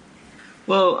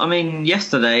 Well, I mean,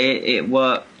 yesterday it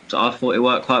worked. I thought it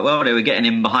worked quite well. They were getting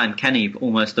in behind Kenny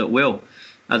almost at will.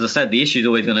 As I said, the issue is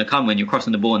always going to come when you're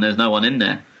crossing the ball and there's no one in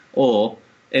there. Or,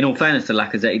 in all fairness to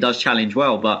Lacazette, he does challenge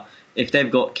well, but if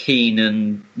they've got Keane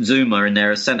and Zuma in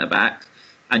there as centre-backs,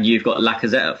 and you've got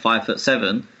Lacazette at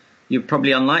 5'7", you're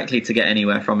probably unlikely to get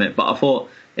anywhere from it. But I thought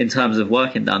in terms of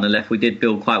working down the left, we did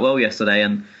build quite well yesterday.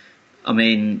 And I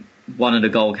mean, one of the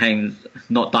goal came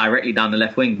not directly down the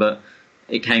left wing, but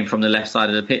it came from the left side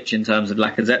of the pitch in terms of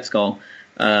Lacazette's goal.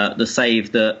 The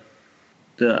save that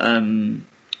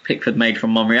Pickford made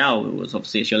from Monreal was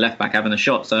obviously it's your left back having a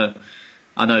shot. So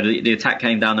I know the attack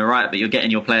came down the right, but you're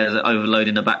getting your players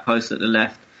overloading the back post at the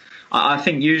left. I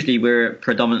think usually we're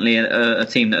predominantly a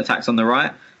team that attacks on the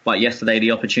right, but yesterday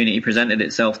the opportunity presented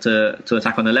itself to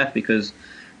attack on the left because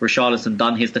Richarlison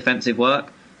done his defensive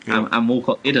work and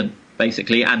Walcott didn't,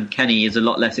 basically, and Kenny is a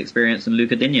lot less experienced than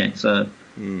Luca Digne. So.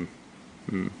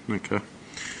 Okay.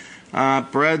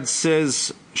 Brad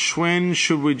says, Schwen,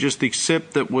 should we just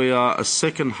accept that we are a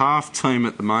second half team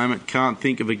at the moment? Can't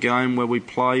think of a game where we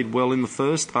played well in the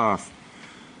first half.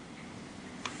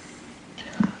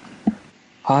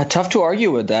 Tough to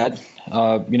argue with that.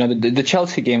 The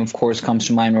Chelsea game, of course, comes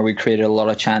to mind where we created a lot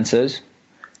of chances.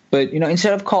 But,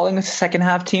 instead of calling us a second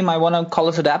half team, I want to call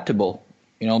us adaptable.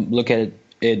 Look at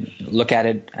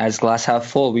it as glass half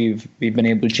full. We've been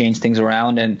able to change things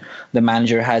around, and the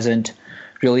manager hasn't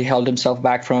really held himself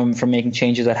back from making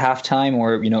changes at halftime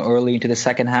or early into the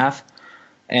second half.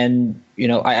 And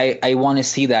I want to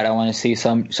see that. I want to see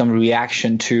some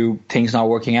reaction to things not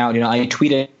working out. I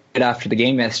tweeted after the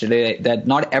game yesterday that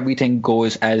not everything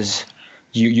goes as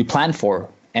you plan for,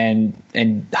 and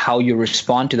how you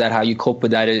respond to that, how you cope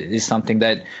with that is something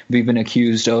that we've been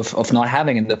accused of not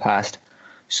having in the past.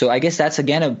 So I guess that's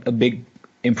again a big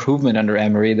improvement under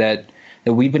Emery that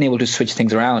we've been able to switch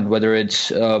things around, whether it's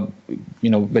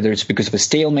because of a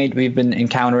stalemate we've been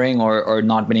encountering or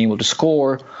not been able to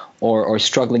score or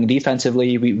struggling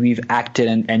defensively, we've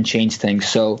acted and changed things.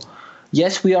 So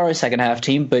yes, we are a second half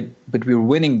team, but we're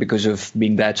winning because of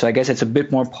being that. So I guess it's a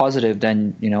bit more positive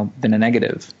than a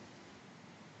negative.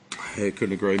 Yeah,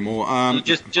 couldn't agree more.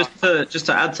 Just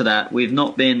to add to that, we've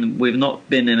not been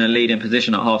in a leading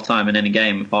position at half time in any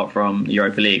game apart from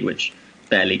Europa League, which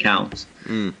barely counts.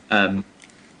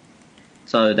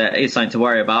 So there is something to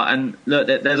worry about. And look,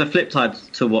 there's a flip side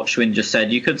to what Schwinn just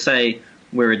said. You could say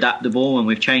we're adaptable and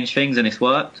we've changed things and it's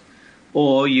worked,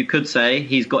 or you could say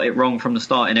he's got it wrong from the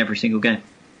start in every single game.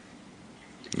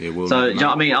 Yeah, well, so you know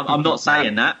what I mean, I'm not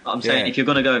saying that. But I'm saying if you're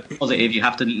going to go positive, you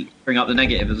have to bring up the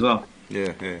negative as well.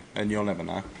 Yeah, and you'll never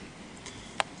know.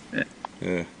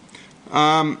 Yeah.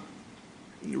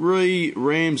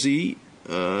 Ramsey.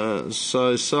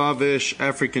 So Sarvesh,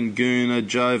 African Gooner,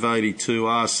 Jove 82,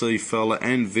 RC fella,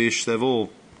 and Vish, they've all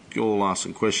asked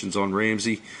some questions on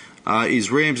Ramsey. Is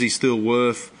Ramsey still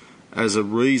worth as a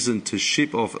reason to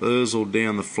ship off Ozil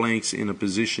down the flanks in a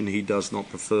position he does not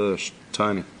prefer?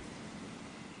 Tony?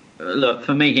 Look,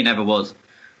 for me, he never was,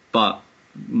 but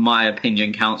my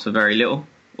opinion counts for very little,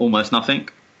 almost nothing.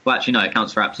 Well, actually, no, it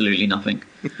counts for absolutely nothing.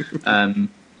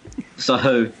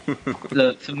 So,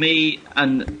 look, for me,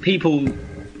 and people,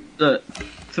 look,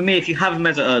 for me, if you have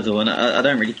Mesut Ozil, and I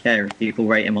don't really care if people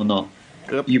rate him or not,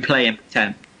 you play him at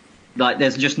 10. Like,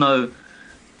 there's just no,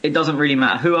 it doesn't really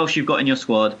matter who else you've got in your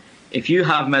squad. If you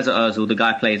have Mesut Ozil, the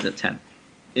guy plays at 10.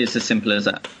 It's as simple as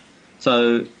that.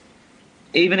 So,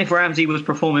 even if Ramsey was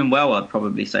performing well, I'd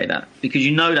probably say that. Because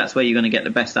that's where you're going to get the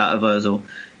best out of Ozil.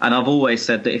 And I've always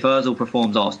said that if Ozil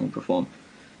performs, Arsenal perform.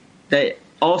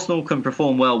 Arsenal can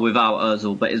perform well without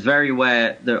Ozil, but it's very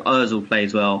rare that Ozil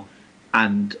plays well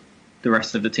and the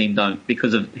rest of the team don't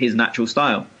because of his natural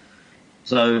style.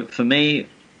 So for me,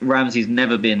 Ramsey's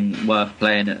never been worth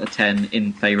playing at a 10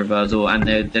 in favour of Ozil,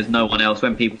 and there's no one else.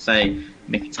 When people say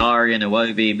Mkhitaryan,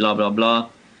 Iwobi, blah, blah, blah,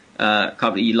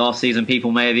 last season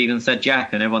people may have even said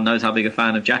Jack, and everyone knows how big a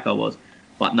fan of Jack I was.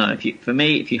 But no, if you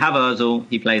have Ozil,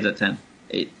 he plays at 10.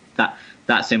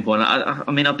 That simple. And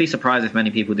I mean, I'd be surprised if many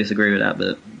people disagree with that,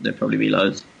 but there'd probably be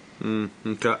loads.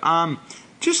 Okay.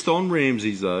 Just on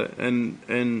Ramsey's though,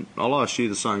 and I'll ask you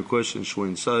the same question,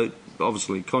 Schwinn. So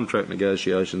obviously contract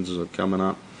negotiations are coming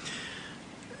up,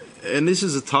 and this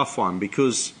is a tough one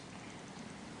because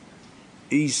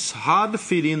he's hard to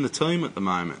fit in the team at the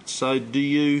moment. So do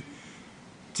you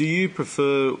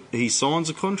prefer he signs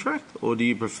a contract, or do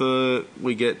you prefer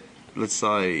we get, let's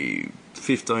say,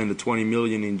 15 to 20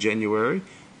 million in January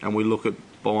and we look at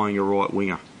buying a right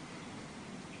winger?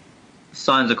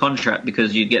 Signs a contract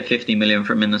because you'd get 50 million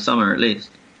from him in the summer at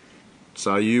least.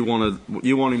 So you want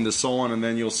him to sign and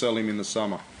then you'll sell him in the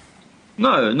summer?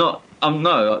 No,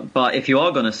 but if you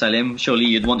are going to sell him, surely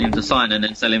you'd want him to sign and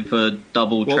then sell him for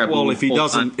double, treble. Well, if he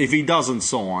doesn't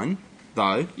sign,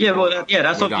 though. Yeah, well,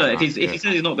 that's obvious. If he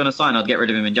says he's not going to sign, I'd get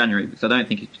rid of him in January because I don't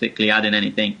think he's particularly adding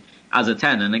anything as a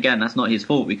 10. And again, that's not his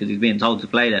fault because he's being told to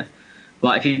play there.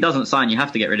 But if he doesn't sign, you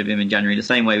have to get rid of him in January, the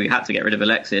same way we had to get rid of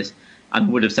Alexis,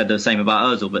 and would have said the same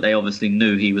about Ozil, but they obviously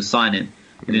knew he was signing.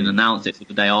 They didn't announce it for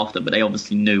the day after, but they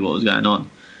obviously knew what was going on.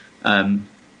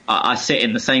 I sit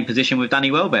in the same position with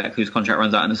Danny Welbeck, whose contract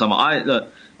runs out in the summer. I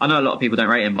know a lot of people don't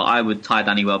rate him, but I would tie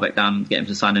Danny Welbeck down and get him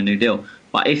to sign a new deal.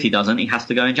 But if he doesn't, he has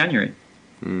to go in January.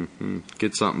 Mm-hmm.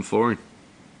 Get something for him.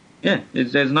 Yeah,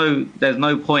 there's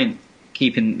no point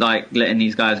letting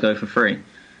these guys go for free.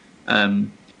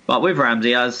 But with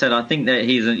Ramsey, as I said, I think that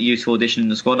he's a useful addition in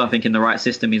the squad. I think in the right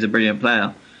system, he's a brilliant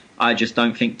player. I just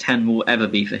don't think 10 will ever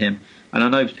be for him. And I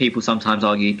know people sometimes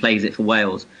argue he plays it for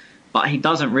Wales, but he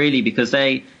doesn't really, because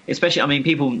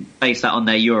people base that on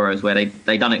their Euros where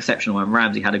they done exceptional and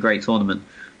Ramsey had a great tournament,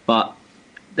 but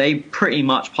they pretty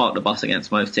much parked the bus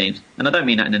against most teams. And I don't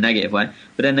mean that in a negative way,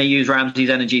 but then they use Ramsey's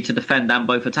energy to defend and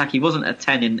both attack. He wasn't a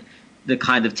 10 in the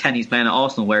kind of 10 he's playing at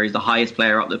Arsenal, where he's the highest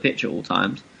player up the pitch at all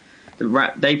times.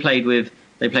 They played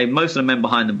most of the men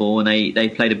behind the ball, and they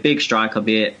played a big striker,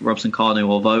 be it Robson Kanu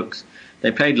or Vokes.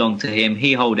 They played long to him.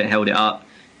 He held it up,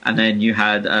 and then you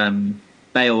had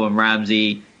Bale and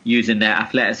Ramsey using their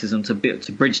athleticism to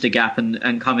bridge the gap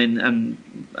and come in and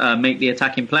make the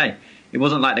attacking play. It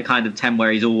wasn't like the kind of 10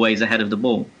 where he's always ahead of the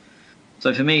ball.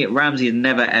 So for me, Ramsey has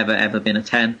never, ever, ever been a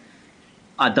 10.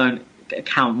 I don't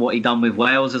count what he done with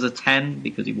Wales as a 10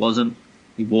 because he wasn't.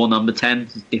 He wore number 10.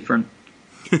 It's different.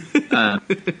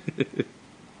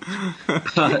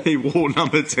 He wore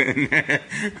number 10.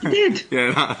 He did.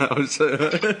 Yeah, that's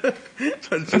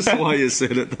just why you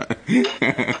said it,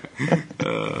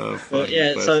 though.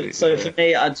 So for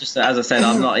me, as I said,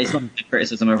 it's not a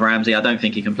criticism of Ramsey. I don't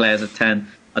think he can play as a 10.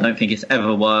 I don't think it's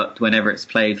ever worked whenever it's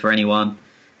played for anyone.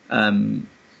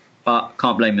 But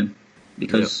can't blame him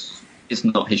because it's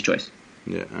not his choice.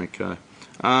 Yeah, okay.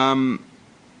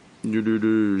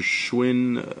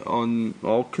 Schwinn on.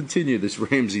 I'll continue this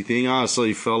Ramsey thing.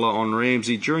 RC fella on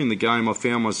Ramsey. During the game, I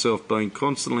found myself being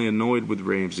constantly annoyed with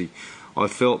Ramsey. I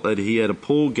felt that he had a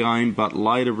poor game, but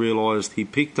later realised he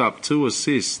picked up 2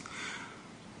 assists.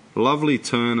 Lovely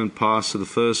turn and pass to the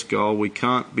first goal. We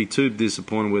can't be too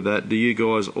disappointed with that. Do you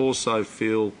guys also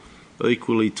feel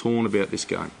equally torn about this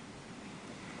game?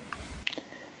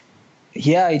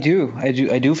 Yeah, I do. I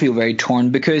do feel very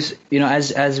torn because,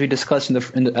 as we discussed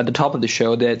at the top of the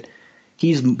show, that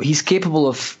he's capable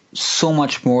of so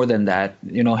much more than that.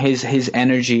 His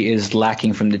energy is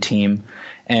lacking from the team,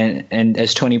 and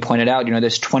as Tony pointed out,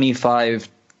 there's 25,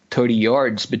 30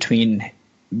 yards between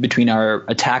our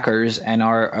attackers and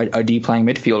our deep lying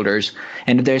midfielders,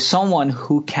 and if there's someone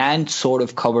who can sort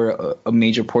of cover a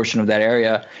major portion of that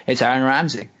area, it's Aaron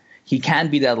Ramsey. He can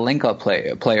be that link-up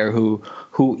player who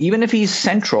even if he's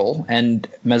central and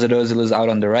Mesut Ozil is out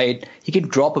on the right, he can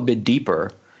drop a bit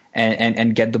deeper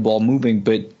and get the ball moving.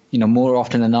 But more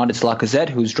often than not, it's Lacazette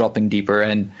who's dropping deeper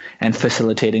and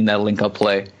facilitating that link-up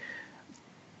play.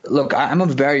 Look, I'm a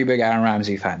very big Aaron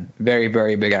Ramsey fan, very,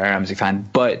 very big Aaron Ramsey fan,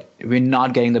 but we're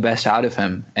not getting the best out of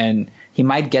him. And he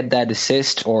might get that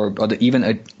assist or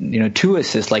even 2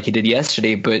 assists like he did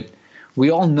yesterday, but we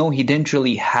all know he didn't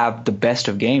really have the best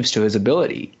of games to his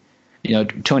ability.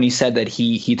 Tony said that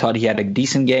he thought he had a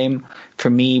decent game. For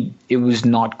me, it was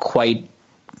not quite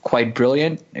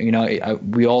brilliant.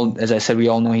 We all, as I said, we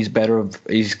all know he's better.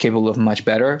 He's capable of much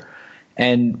better.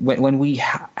 And when we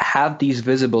have these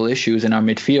visible issues in our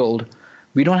midfield,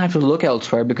 we don't have to look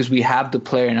elsewhere because we have the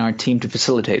player in our team to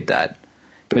facilitate that.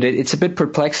 But it's a bit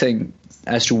perplexing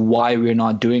as to why we're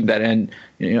not doing that. And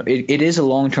it is a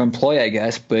long-term ploy, I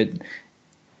guess, but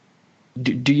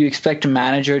do you expect a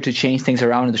manager to change things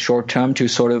around in the short term to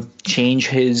sort of change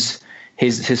his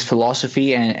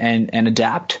philosophy and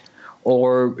adapt?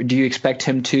 Or do you expect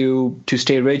him to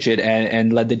stay rigid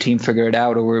and let the team figure it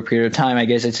out over a period of time? I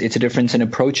guess it's a difference in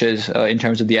approaches in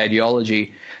terms of the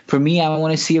ideology. For me, I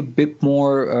want to see a bit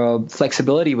more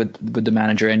flexibility with the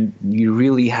manager, and you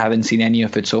really haven't seen any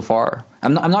of it so far.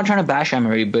 I'm not trying to bash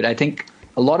Emery, but I think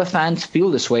a lot of fans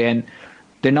feel this way, and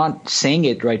they're not saying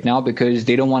it right now because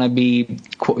they don't want to be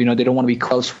called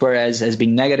elsewhere as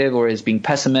being negative or as being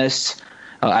pessimists.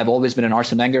 I've always been an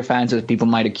Arsene Wenger fan, so people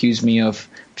might accuse me of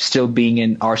still being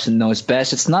in Arsene knows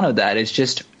best. It's none of that. It's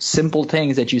just simple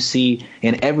things that you see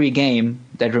in every game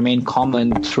that remain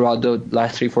common throughout the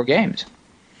last 3-4 games.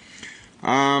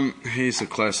 Here's a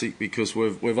classic because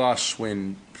we've asked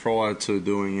Schwinn prior to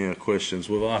doing our questions.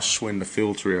 We've asked Schwinn to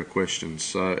filter our questions.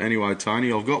 So anyway,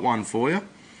 Tony, I've got one for you.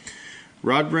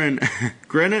 Rudran,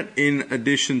 granite in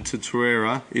addition to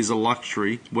Torreira is a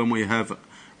luxury when we have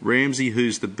Ramsey,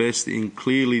 who's the best in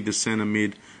clearly the centre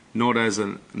mid, not as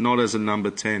a number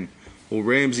 10. Will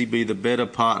Ramsey be the better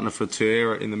partner for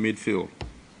Torreira in the midfield?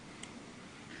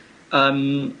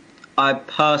 I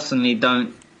personally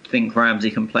don't think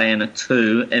Ramsey can play in a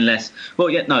 2 unless...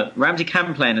 Ramsey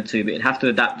can play in a 2, but he'd have to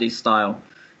adapt his style.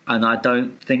 and I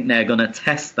don't think they're going to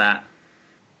test that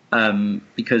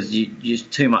because you're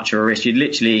too much of a risk. You'd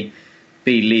literally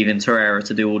be leaving Torreira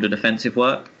to do all the defensive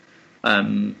work.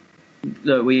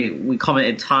 Look, we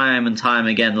commented time and time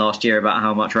again last year about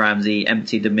how much Ramsey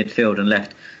emptied the midfield and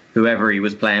left whoever he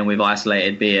was playing with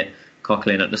isolated, be it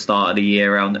Coughlin at the start of the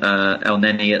year, El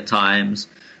Neni at times,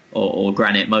 or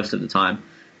Granit most of the time.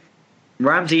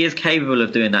 Ramsey is capable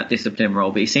of doing that discipline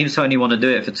role, but he seems to only want to do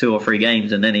it for 2 or 3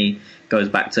 games, and then he goes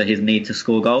back to his need to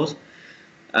score goals.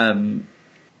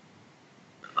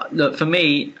 Look, for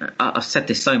me, I've said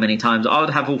this so many times, I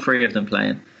would have all 3 of them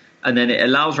playing. And then it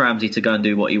allows Ramsey to go and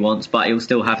do what he wants, but he'll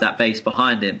still have that base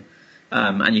behind him.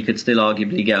 And you could still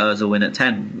arguably get Ozil in at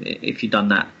 10 if you've done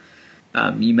that.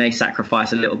 You may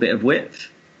sacrifice a little bit of width.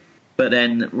 But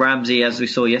then Ramsey, as we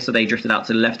saw yesterday, drifted out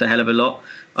to the left a hell of a lot.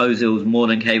 Ozil's more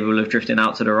than capable of drifting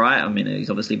out to the right. I mean, he's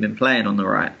obviously been playing on the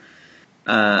right.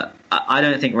 I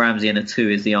don't think Ramsey in a 2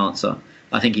 is the answer.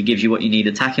 I think he gives you what you need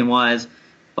attacking-wise,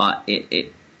 but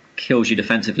it kills you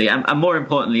defensively. And more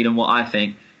importantly than what I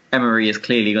think, Emery is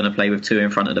clearly going to play with 2 in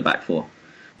front of the back 4.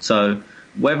 So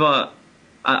whether...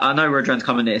 I know Rodrian's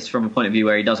coming at this from a point of view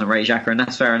where he doesn't rate Xhaka, and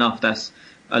that's fair enough. That's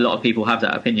a lot of people have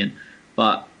that opinion.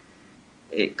 But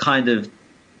it kind of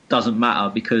doesn't matter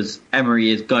because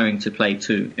Emery is going to play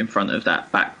 2 in front of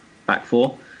that back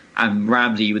 4. And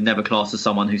Ramsey you would never class as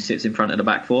someone who sits in front of the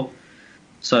back 4.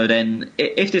 So then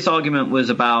if this argument was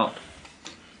about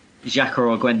Xhaka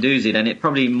or Guendouzi, then it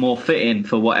probably more fitting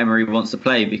for what Emery wants to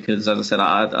play because, as I said,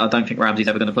 I don't think Ramsey's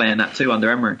ever going to play in that 2 under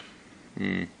Emery.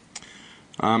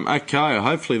 Okay,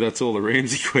 hopefully that's all the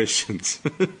Ramsey questions.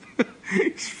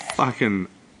 It's fucking,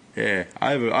 yeah,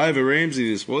 over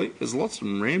Ramsey this week. There's lots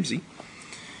from Ramsey.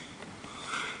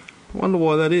 I wonder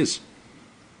why that is.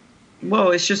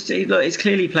 Well, it's just, look, it's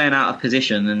clearly playing out of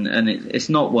position and it's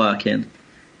not working.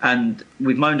 And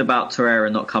we've moaned about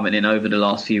Torreira not coming in over the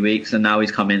last few weeks, and now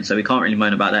he's come in, so we can't really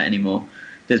moan about that anymore.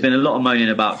 There's been a lot of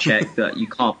moaning about Cech, but you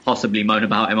can't possibly moan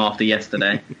about him after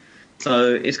yesterday.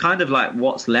 So it's kind of like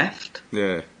what's left.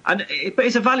 Yeah. But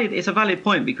it's a valid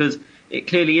point because it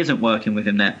clearly isn't working with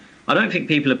him there. I don't think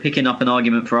people are picking up an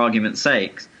argument for argument's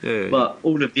sake. Yeah. But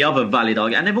all of the other valid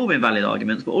arguments, and they've all been valid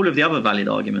arguments, but all of the other valid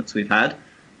arguments we've had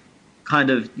kind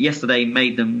of yesterday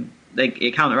made them,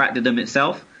 it counteracted them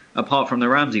itself, apart from the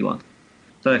Ramsey one.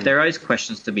 So if there is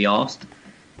questions to be asked,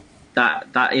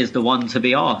 that is the one to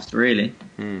be asked, really.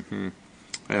 Mm-hmm.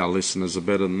 Our listeners are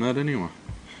better than that anyway.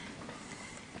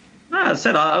 No, as I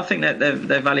said, I think that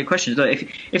they're valid questions. Look,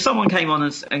 if someone came on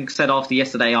and said after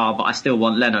yesterday, but I still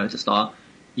want Leno to start,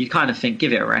 you kind of think,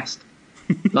 give it a rest.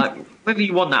 Like, whether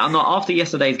you want that or not, after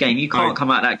yesterday's game, you can't come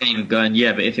out of that game and going,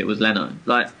 yeah, but if it was Leno.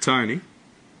 Like, Tony,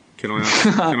 can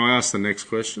I ask the next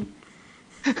question?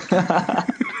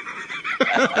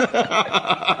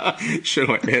 Should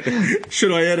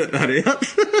I edit that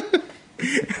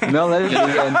out? No, let it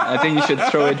again. I think you should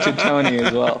throw it to Tony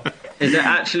as well. Is there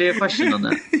actually a question on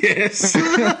that? Yes.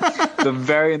 The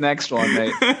very next one,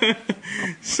 mate.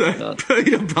 So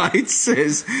Peter Bates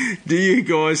says, "Do you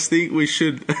guys think we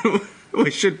should?"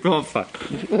 Oh fuck!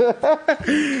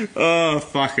 Oh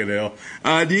fucking hell!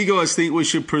 Do you guys think we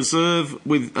should preserve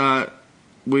with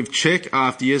Cech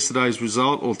after yesterday's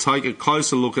result, or take a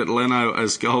closer look at Leno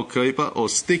as goalkeeper, or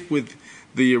stick with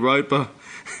the Europa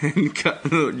and cut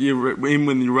in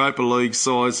with the Europa League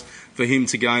size for him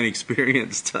to gain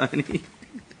experience, Tony?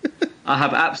 I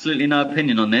have absolutely no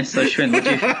opinion on this, so Shwin, what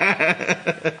do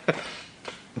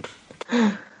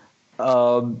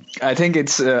you I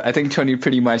think Tony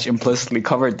pretty much implicitly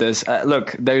covered this.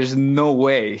 Look, there's no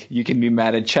way you can be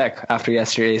mad at Cech after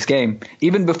yesterday's game.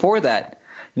 Even before that,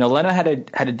 Leno had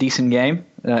a decent game,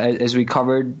 as we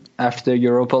covered after the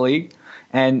Europa League.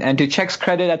 And to Cech's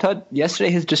credit, I thought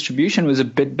yesterday his distribution was a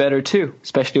bit better too,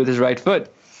 especially with his right foot.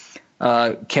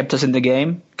 Kept us in the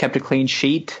game, kept a clean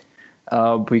sheet.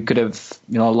 We could have,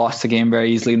 lost the game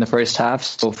very easily in the first half.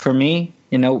 So for me,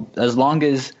 as long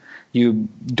as you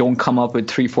don't come up with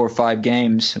 3, 4, 5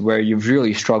 games where you've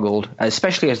really struggled,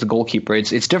 especially as the goalkeeper,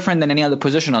 it's different than any other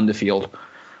position on the field.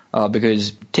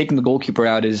 Because taking the goalkeeper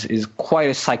out is quite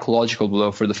a psychological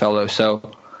blow for the fellow.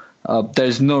 So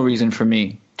there's no reason for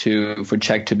me for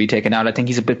Cech to be taken out. I think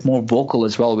he's a bit more vocal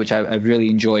as well, which I really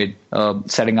enjoyed,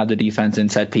 setting up the defense in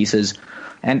set pieces.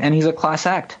 And he's a class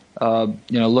act.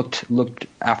 Looked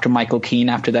after Michael Keane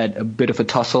after that a bit of a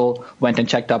tussle, went and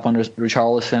checked up on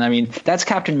Richarlison. I mean, that's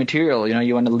captain material.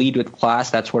 You want to lead with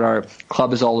class. That's what our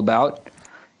club is all about.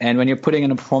 And when you're putting in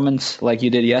a performance like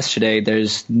you did yesterday,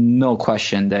 there's no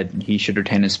question that he should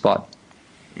retain his spot.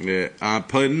 Yeah,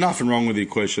 Pete, nothing wrong with your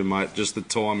question, mate. Just the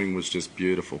timing was just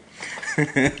beautiful.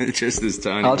 Just as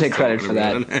Tony. I'll take credit for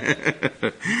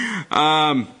that.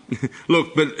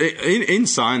 Look, but in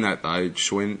saying that though,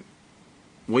 Schwinn,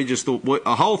 we just thought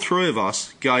a whole three of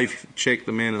us gave Czech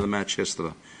the man of the match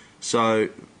yesterday. So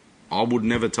I would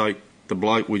never take the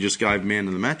bloke we just gave man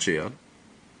of the match out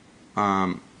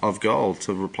of goal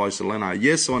to replace Eleno.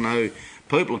 Yes, I know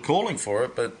people are calling for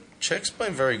it, but Czech's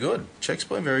been very good. Czech's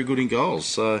been very good in goals.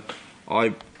 So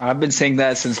I've been saying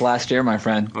that since last year, my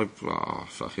friend.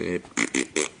 Fuck it.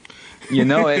 You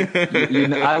know it.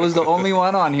 I was the only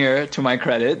one on here, to my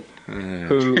credit,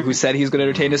 who said he's going to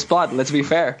retain his spot. Let's be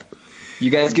fair.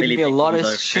 You guys give me a lot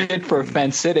of shit for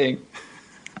fence sitting.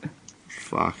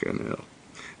 Fucking hell.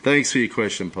 Thanks for your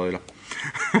question, Peter.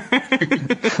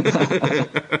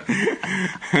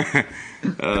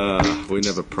 We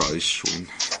never praise Schwinn.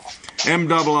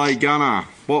 MAA Gunner,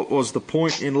 what was the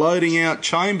point in loading out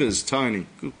Chambers, Tony?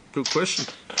 Good question.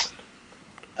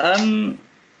 I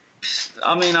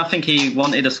think he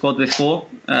wanted a squad with four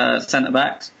centre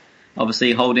backs.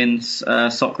 Obviously, holding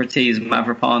Socrates,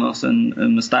 Mavropanos, and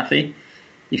Mustafi.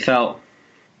 He felt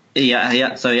he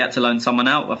had to loan someone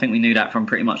out. I think we knew that from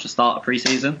pretty much the start of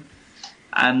pre-season.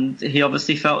 And he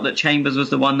obviously felt that Chambers was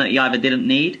the one that he either didn't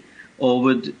need or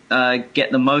would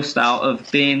get the most out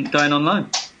of going on loan.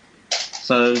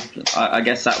 So I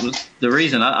guess that was the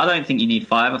reason. I don't think you need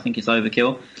five. I think it's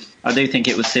overkill. I do think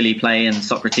it was silly playing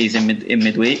Socrates in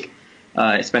midweek,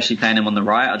 especially playing him on the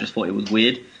right. I just thought it was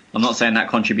weird. I'm not saying that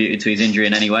contributed to his injury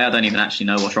in any way. I don't even actually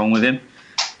know what's wrong with him.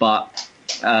 But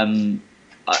I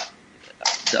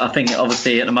think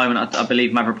obviously at the moment I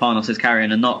believe Mavropanos is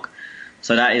carrying a knock.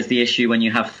 So that is the issue when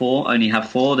you only have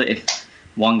four, that if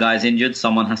one guy's injured,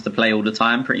 someone has to play all the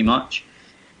time pretty much.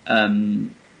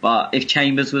 But if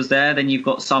Chambers was there, then you've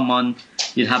got someone,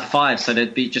 you'd have five. So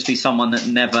there'd just be someone that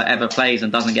never ever plays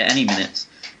and doesn't get any minutes.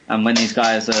 And when these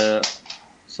guys are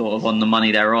sort of on the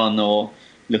money they're on or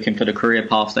looking for the career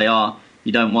paths they are,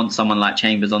 you don't want someone like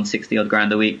Chambers on 60 odd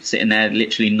grand a week sitting there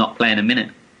literally not playing a minute.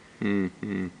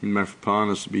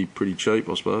 Mavropanos would be pretty cheap,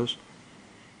 I suppose.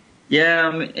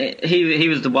 Yeah, he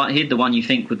was the one you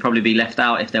think would probably be left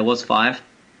out if there was five.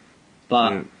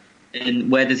 But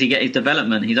where does he get his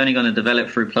development? He's only going to develop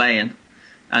through playing.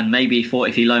 And maybe he thought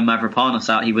if he loaned Mavropanos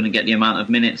out, he wouldn't get the amount of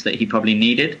minutes that he probably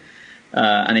needed.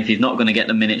 And if he's not going to get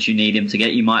the minutes you need him to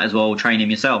get, you might as well train him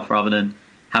yourself rather than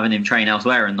having him train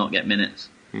elsewhere and not get minutes.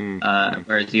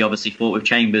 Whereas he obviously thought with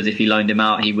Chambers, if he loaned him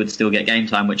out, he would still get game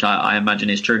time, which I imagine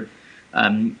is true.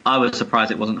 I was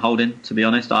surprised it wasn't Holding, to be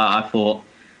honest. I thought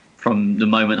from the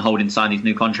moment Holding signed his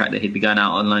new contract that he'd be going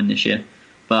out on loan this year.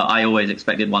 But I always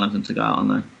expected one of them to go out on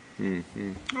loan. I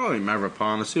think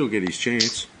Mavropanos, he'll get his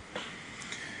chance.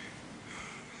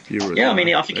 I think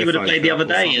he would have played the other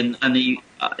day, and he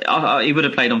would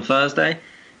have played on Thursday.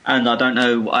 And I don't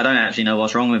actually know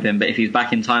what's wrong with him, but if he's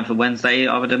back in time for Wednesday,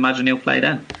 I would imagine he'll play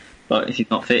then. But if he's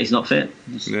not fit, he's not fit.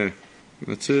 Yeah,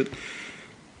 that's it.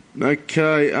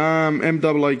 Okay,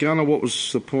 MAA Gunner, what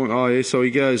was the point? Oh, yeah, so he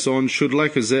goes on. Should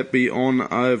Lacazette be one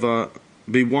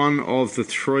of the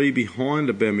three behind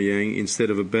Aubameyang instead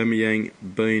of Aubameyang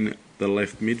being the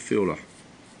left midfielder?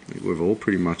 I think we've all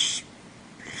pretty much...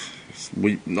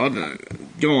 I don't know.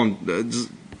 Go on,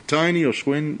 Tony or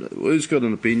Schwinn, who's got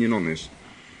an opinion on this?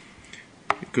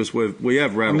 Because we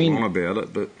have rattled on about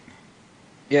it, but...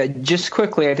 Yeah, just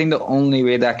quickly, I think the only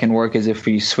way that can work is if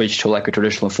we switch to like a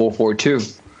traditional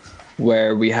 4-4-2,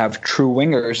 where we have true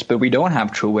wingers, but we don't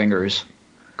have true wingers.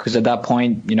 Because at that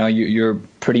point, you're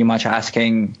pretty much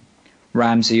asking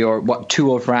Ramsey or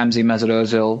two of Ramsey, Mesut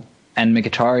Ozil, and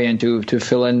Mkhitaryan to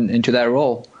fill into that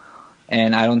role.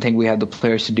 And I don't think we have the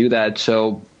players to do that.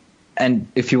 So, and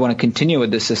if you want to continue with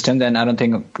this system, then I don't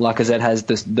think Lacazette has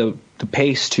the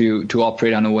pace to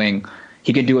operate on a wing.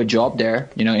 He could do a job there,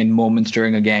 in moments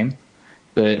during a game,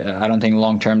 but I don't think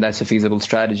long term that's a feasible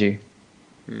strategy.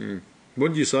 What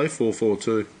did you say?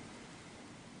 4-4-2?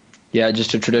 Yeah,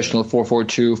 just a traditional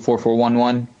 4-4-2,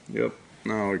 4-4-1-1. Yep.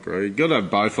 No, I agree. You've got to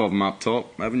have both of them up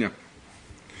top, haven't you?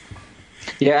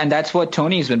 Yeah, and that's what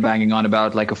Tony's been banging on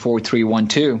about, like a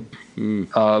 4-3-1-2.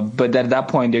 But at that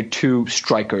point, they're two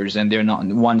strikers, and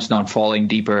one's not falling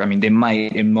deeper. I mean, they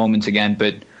might in moments again,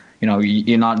 but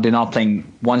they're not playing.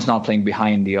 One's not playing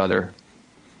behind the other.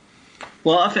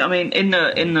 Well, in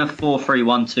the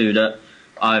 4-3-1-2 that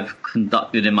I've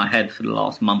conducted in my head for the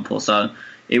last month or so,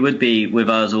 it would be with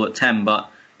Ozil at 10, but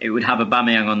it would have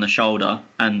Aubameyang on the shoulder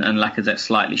and Lacazette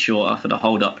slightly shorter for the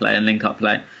hold-up play and link-up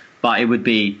play. But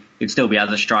it'd still be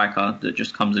as a striker that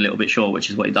just comes a little bit short, which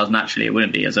is what he does naturally. It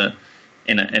wouldn't be in a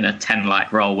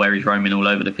 10-like role where he's roaming all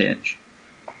over the pitch.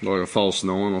 Like a false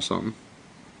 9 or something.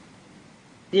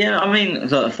 Yeah, I mean,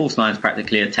 the false nine is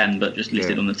practically a 10, but just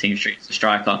listed on the team sheet as a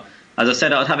striker. As I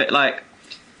said, I'd have it like,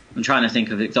 I'm trying to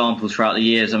think of examples throughout the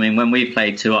years. I mean, when we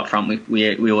played two up front,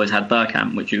 we always had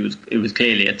Bergkamp, which it was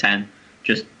clearly a 10.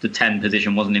 Just the 10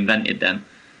 position wasn't invented then.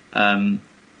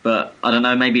 But I don't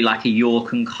know, maybe like a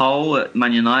York and Cole at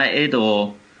Man United,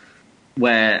 or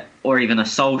even a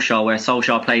Solskjaer, where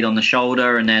Solskjaer played on the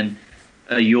shoulder and then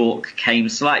a York came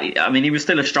slightly. I mean, he was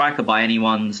still a striker by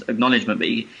anyone's acknowledgement, but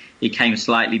he came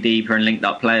slightly deeper and linked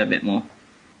up play a bit more.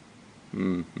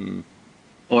 Mm-hmm.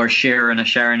 Or a Shearer and a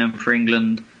Sheringham for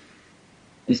England.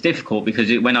 It's difficult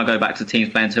because when I go back to teams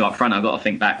playing two up front, I've got to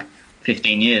think back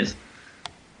 15 years.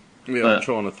 Yeah, I'm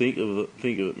trying to think of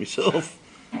it myself.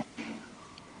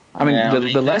 I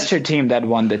mean, the Leicester team that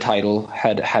won the title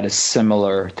had a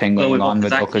similar thing going on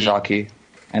with Okazaki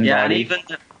and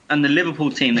Vardy. And the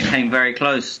Liverpool team that came very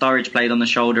close, Sturridge played on the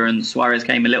shoulder and Suarez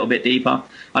came a little bit deeper.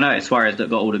 I know it's Suarez that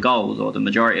got all the goals, or the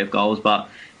majority of goals, but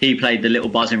he played the little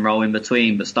buzzing role in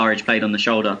between, but Sturridge played on the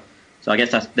shoulder. So I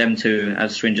guess that's them two,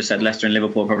 as Swin just said, Leicester and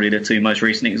Liverpool are probably the two most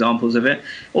recent examples of it.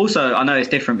 Also, I know it's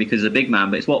different because of the big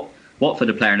man, but it's what Watford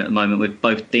are playing at the moment with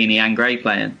both Deeney and Gray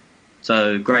playing.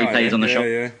 So Gray plays on the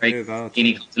shoulder,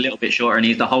 Deeney comes a little bit shorter and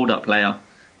he's the hold-up player.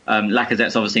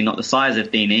 Lacazette's obviously not the size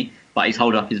of Deeney, but his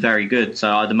hold-up is very good.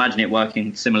 So I'd imagine it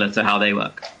working similar to how they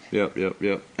work. Yep.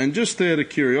 And just out of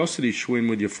curiosity, Schwinn,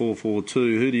 with your 4-4-2,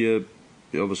 who do you...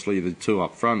 Obviously the two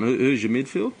up front. Who's your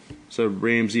midfield? So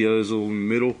Ramsey, Ozil in the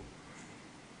middle.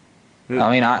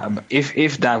 I mean,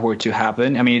 if that were to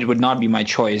happen, I mean, it would not be my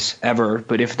choice ever,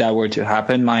 but if that were to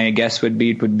happen, my guess would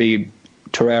be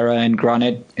Torreira and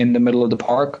Granit in the middle of the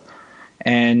park.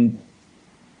 And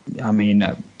I mean,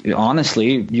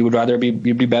 honestly,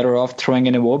 you'd be better off throwing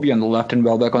in Iwobi on the left and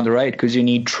Welbeck on the right, because you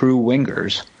need true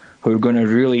wingers who are going to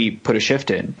really put a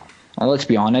shift in. Well, let's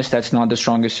be honest, that's not the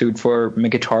strongest suit for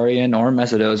Mkhitaryan or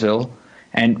Mesut Ozil.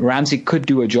 And Ramsey could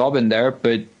do a job in there,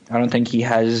 but I don't think he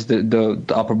has the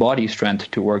upper body strength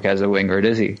to work as a winger,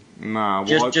 does he? Nah.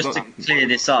 Well, just to clear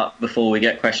this up before we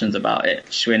get questions about it,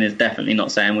 Schwinn is definitely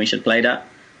not saying we should play that.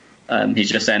 He's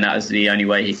just saying that as the only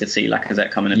way he could see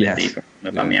Lacazette coming a bit deeper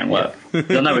with Aubameyang work.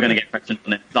 I know we're going to get questions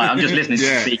on it. Like, I'm just listening to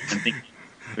you speak and thinking.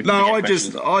 No, I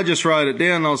just wrote it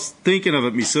down. I was thinking of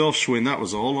it myself, Schwinn. That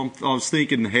was all. I was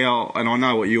thinking how, and I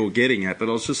know what you were getting at, but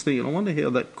I was just thinking, I wonder how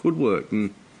that could work,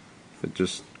 and it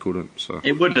just couldn't. So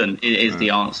it wouldn't. It is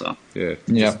the answer. Yeah.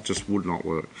 Just would not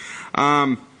work.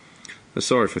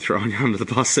 Sorry for throwing you under the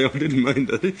bus there. I didn't mean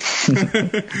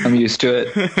to. I'm used to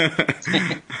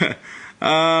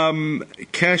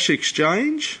it. Cash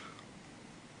exchange.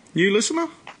 New listener?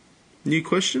 New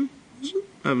question?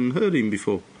 I haven't heard him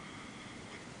before.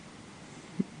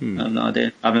 I have no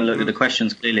idea. I haven't looked at the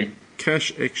questions clearly.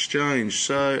 Cash exchange.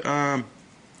 So,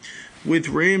 with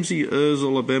Ramsey,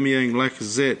 Ozil, Aubameyang,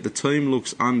 Lacazette, the team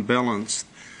looks unbalanced.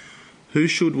 Who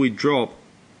should we drop,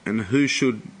 and who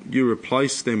should you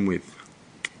replace them with?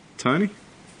 Tony?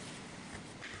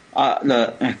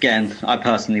 Look, again, I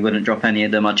personally wouldn't drop any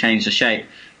of them. I'd change the shape.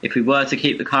 If we were to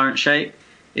keep the current shape,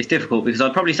 it's difficult because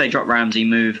I'd probably say drop Ramsey,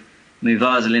 move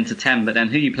Ozil into 10, but then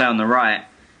who you play on the right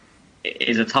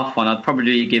is a tough one. I'd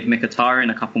probably give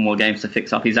Mkhitaryan a couple more games to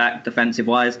fix up his act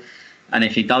defensive-wise, and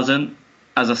if he doesn't,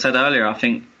 as I said earlier,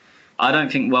 I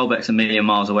don't think Welbeck's a million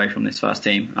miles away from this first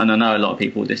team, and I know a lot of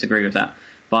people disagree with that,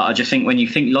 but I just think when you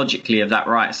think logically of that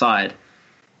right side,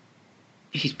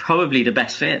 he's probably the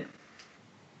best fit,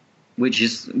 which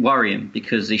is worrying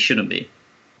because he shouldn't be.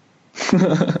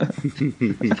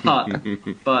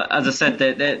 but as I said,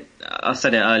 I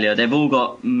said it earlier, they've all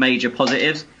got major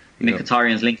positives.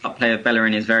 Mkhitaryan's link-up play of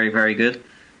Bellerin is very, very good,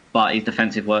 but his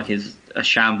defensive work is a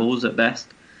shambles at best.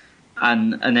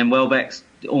 And then Welbeck's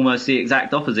almost the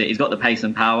exact opposite. He's got the pace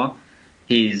and power.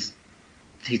 His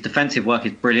defensive work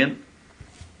is brilliant.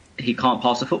 He can't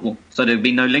pass the football, so there'd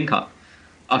be no link-up.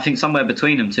 I think somewhere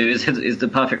between them two is the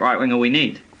perfect right winger we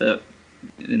need. But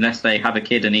unless they have a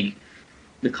kid and he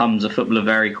becomes a footballer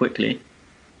very quickly,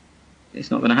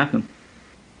 it's not going to happen.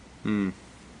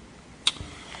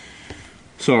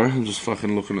 Sorry, I'm just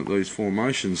fucking looking at these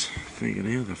formations,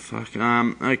 thinking, how the fuck?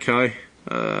 Okay.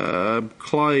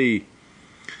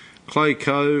 Clay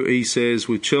Coe, he says,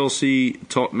 with Chelsea,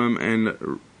 Tottenham,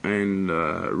 and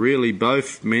really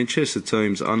both Manchester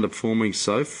teams underperforming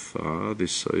so far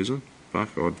this season.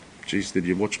 Fuck, jeez, did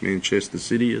you watch Manchester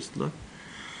City yesterday?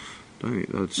 Don't think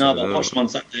that's... No, but I watched them on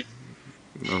Saturday.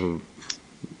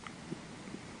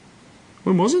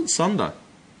 When was it? Sunday?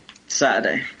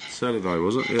 Saturday,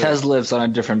 was it? Yeah. Tez lives on a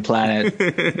different planet.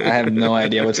 I have no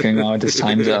idea what's going on with his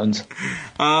time zones.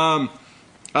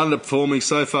 Underperforming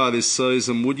so far this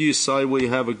season. Would you say we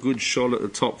have a good shot at the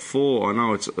top four? I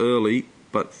know it's early,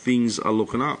 but things are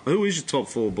looking up. Who is your top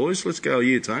four, boys? Let's go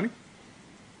here, Tony.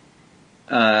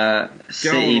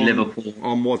 City, Liverpool.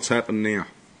 On what's happened now.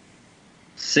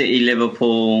 City,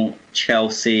 Liverpool,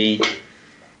 Chelsea,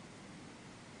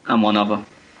 and one other.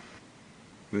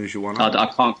 Who's your one?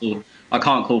 I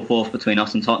can't call fourth between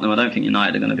us and Tottenham. I don't think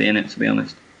United are going to be in it, to be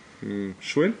honest.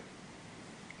 Schwinn?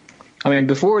 I mean,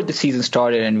 before the season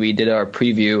started and we did our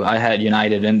preview, I had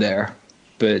United in there.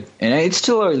 And it's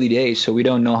still early days, so we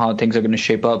don't know how things are going to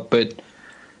shape up. But,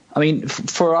 I mean,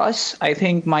 for us, I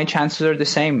think my chances are the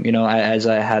same, as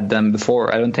I had them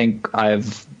before. I don't think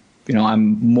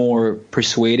I'm more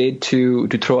persuaded to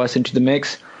throw us into the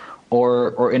mix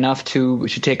or enough to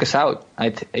take us out.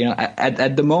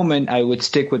 At the moment, I would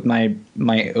stick with my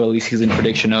early season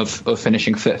prediction of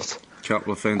finishing fifth.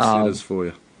 Couple of fence sitters for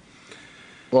you.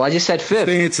 Well, I just said fifth.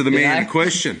 To answer the man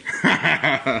question.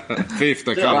 Fifth,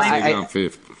 I can't see going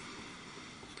fifth.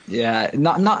 Yeah,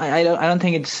 I don't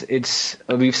think it's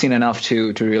we've seen enough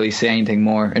to really say anything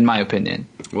more, in my opinion.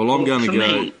 Well, I'm going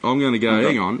to go.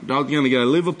 Hang on. I'm going to go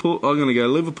Liverpool. I'm going to go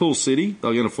Liverpool City.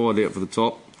 They're going to fight out for the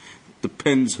top.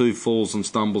 Depends who falls and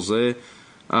stumbles there.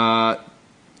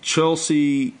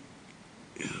 Chelsea.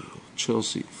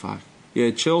 Fuck.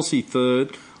 Yeah, Chelsea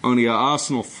third. I'm going to go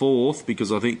Arsenal fourth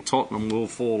because I think Tottenham will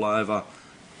fall over.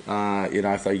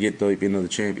 If they get deep into the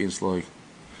Champions League.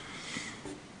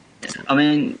 I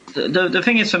mean, the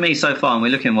thing is for me so far, and we're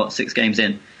looking 6 games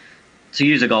in, to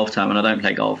use a golf term, and I don't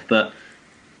play golf, but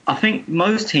I think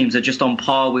most teams are just on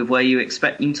par with where you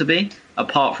expect them to be,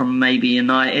 apart from maybe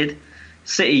United.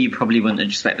 City, you probably wouldn't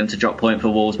expect them to drop point for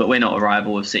Wolves, but we're not a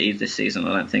rival of City this season,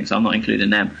 I don't think, so I'm not including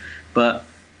them. But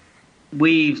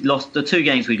we've lost the 2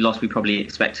 games we've lost, we probably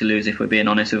expect to lose if we're being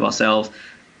honest with ourselves.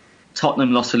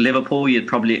 Tottenham lost to Liverpool, you'd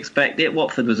probably expect it.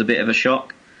 Watford was a bit of a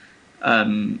shock.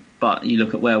 But you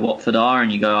look at where Watford are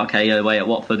and you go, okay, away at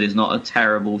Watford is not a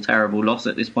terrible, terrible loss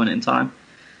at this point in time.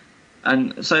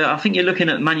 And so I think you're looking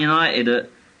at Man United at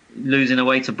losing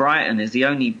away to Brighton is the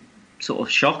only sort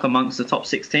of shock amongst the top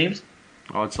 6 teams.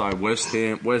 I'd say West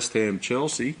Ham,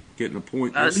 Chelsea getting a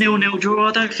point. 0-0 draw.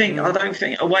 I don't think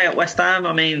away at West Ham.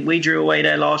 I mean, we drew away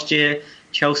there last year.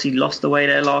 Chelsea lost away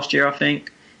there last year, I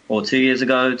think, or 2 years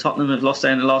ago. Tottenham have lost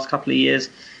there in the last couple of years.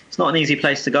 It's not an easy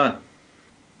place to go.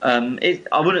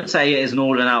 I wouldn't say it is an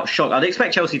all-and-out shock. I'd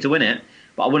expect Chelsea to win it,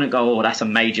 but I wouldn't go, "Oh, that's a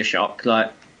major shock."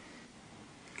 Like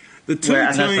the two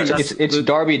teams, it's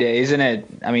Derby Day, isn't it?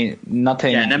 I mean,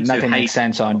 nothing makes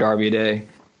sense on Derby Day.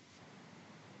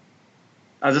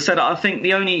 As I said, I think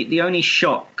the only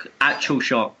actual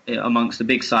shock amongst the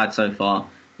big sides so far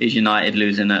is United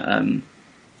losing at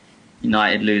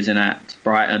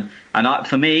Brighton. And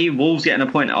for me, Wolves getting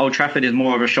a point at Old Trafford is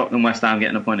more of a shock than West Ham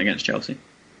getting a point against Chelsea.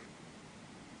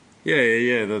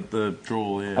 Yeah, the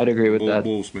draw. Yeah, I'd agree with that.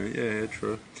 Wolves, man. Yeah,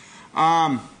 true.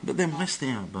 But then West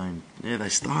Ham, they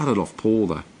started off poor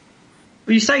though.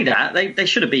 Well, you say that they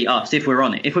should have beat us if we're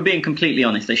on it. If we're being completely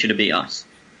honest, they should have beat us.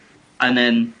 And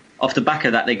then off the back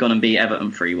of that, they've gone and beat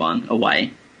Everton 3-1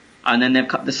 away, and then they're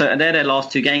their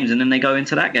last 2 games, and then they go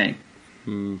into that game.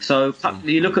 So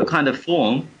you look at kind of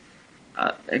form.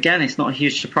 Again, it's not a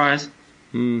huge surprise.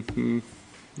 No,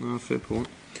 fair point.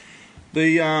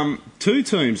 The 2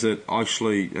 teams that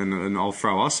actually, and I'll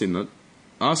throw us in it,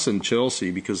 us and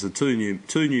Chelsea, because the two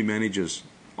new managers.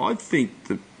 I think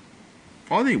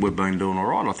we've been doing all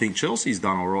right. I think Chelsea's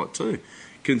done all right too,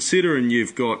 considering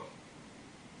you've got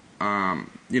 2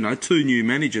 new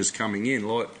managers coming in.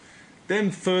 Like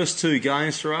them first 2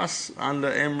 games for us under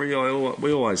Emery,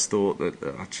 we always thought that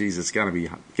it's going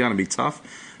to be tough.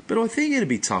 But I think it'd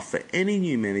be tough for any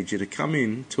new manager to come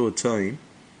in to a team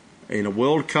in a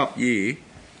World Cup year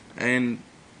and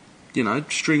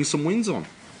string some wins on.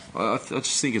 I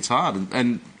just think it's hard,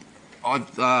 and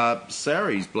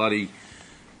Sarri's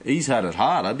he's had it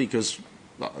harder because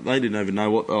they didn't even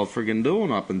know what they were friggin'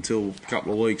 doing up until a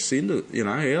couple of weeks into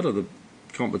out of the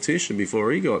competition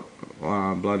before he got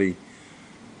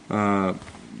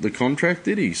the contract,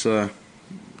 did he? So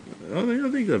I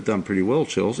think they've done pretty well,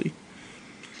 Chelsea.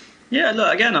 Yeah,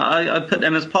 look, again, I put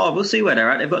them as par. We'll see where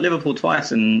they're at. They've got Liverpool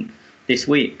twice in this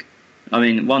week. I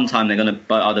mean, one time they're going to,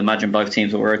 I'd imagine both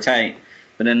teams will rotate,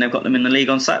 but then they've got them in the league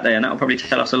on Saturday, and that'll probably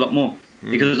tell us a lot more.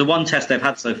 Because the one test they've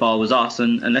had so far was us,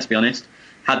 and let's be honest,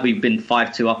 had we been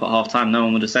 5-2 up at half-time, no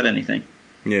one would have said anything.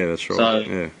 Yeah, that's right. So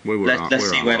yeah, let's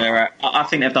see where they're at. I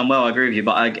think they've done well, I agree with you,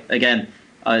 but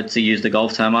to use the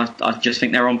golf term, I just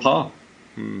think they're on par.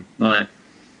 Like,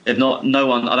 if not, no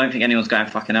one, I don't think anyone's going,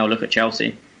 fucking hell, look at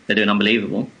Chelsea. They're doing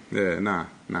unbelievable. Yeah, nah.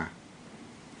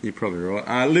 You're probably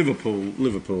right.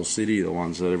 Liverpool City are the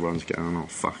ones that everyone's going, oh,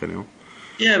 fucking hell.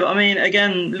 Yeah, but I mean,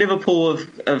 again, Liverpool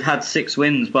have had 6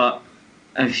 wins, but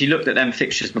if you looked at them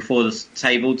fixtures before the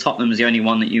table, Tottenham was the only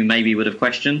one that you maybe would have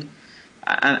questioned.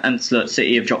 And look,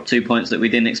 City have dropped 2 points that we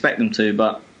didn't expect them to,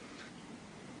 but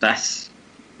that's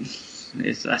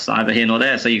either here nor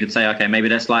there. So you could say, okay, maybe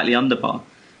they're slightly under par.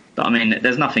 But I mean,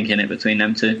 there's nothing in it between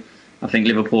them two. I think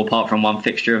Liverpool, apart from one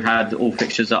fixture, have had all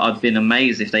fixtures that I'd been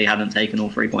amazed if they hadn't taken all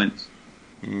 3 points.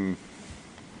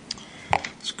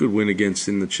 It's a good win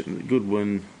in the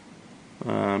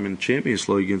Champions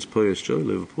League against PSG,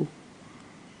 Liverpool.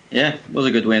 Yeah, it was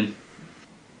a good win.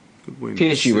 Good win.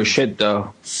 PSG were shit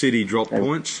though. City dropped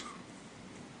points.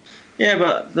 Yeah,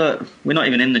 but look, we're not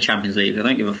even in the Champions League. I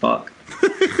don't give a fuck.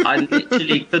 I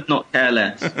literally could not care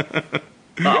less.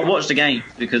 I watched the game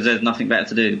because there's nothing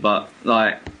better to do.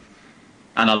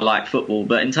 And I like football.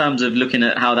 But in terms of looking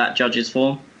at how that judges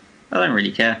form, I don't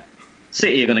really care.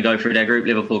 City are going to go through their group.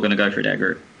 Liverpool are going to go through their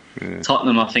group. Yeah.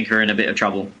 Tottenham, I think, are in a bit of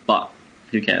trouble. But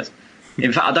who cares?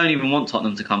 In fact, I don't even want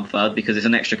Tottenham to come third because it's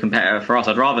an extra competitor for us.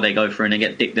 I'd rather they go through and they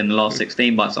get dicked in the last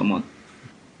 16 by someone.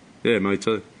 Yeah, me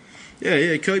too.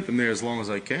 Yeah, keep them there as long as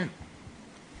they can.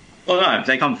 Well, no, if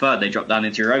they come third, they drop down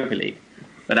into Europa League.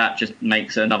 But that just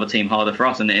makes another team harder for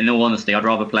us. And in all honesty, I'd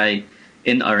rather play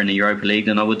Inter in the Europa League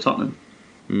than I would Tottenham.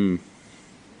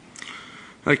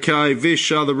 Okay,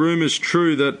 Vish, are the rumours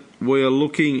true that we are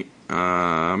looking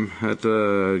at...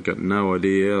 got no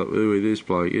idea who this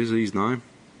bloke is, his name.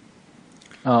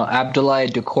 Abdoulaye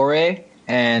Doucouré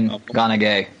and Gana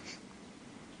Gueye.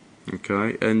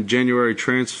 Okay, and January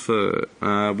transfer,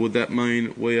 would that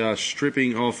mean we are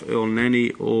stripping off El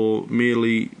Nani or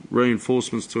merely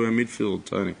reinforcements to our midfield,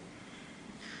 Tony?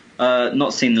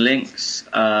 Not seen the links.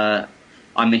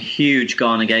 I'm a huge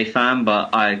Gana Gueye fan, but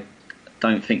I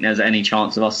don't think there's any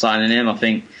chance of us signing him. I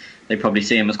think they probably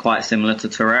see him as quite similar to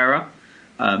Torreira,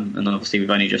 and obviously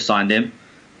we've only just signed him.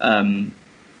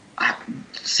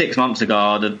 6 months ago,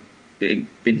 I'd have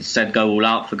been said go all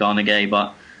out for Gana Gueye,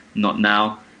 but not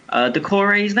now.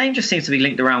 Doucouré, his name just seems to be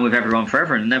linked around with everyone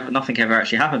forever, and nothing ever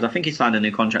actually happens. I think he signed a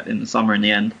new contract in the summer in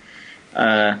the end.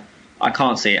 I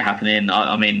can't see it happening.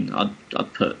 I'm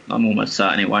almost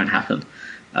certain it won't happen.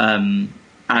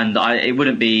 It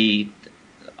wouldn't be.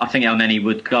 I think El Neni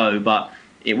would go, but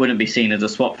it wouldn't be seen as a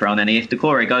swap for El Neni. If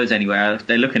Doucouré goes anywhere,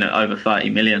 they're looking at over 30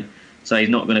 million, so he's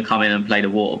not going to come in and play the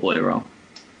water boy role.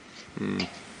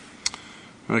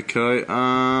 Okay.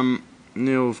 Now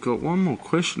we've got one more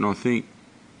question, I think.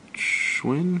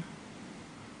 Schwinn?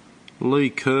 Lee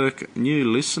Kirk,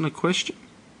 new listener question.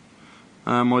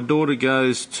 My daughter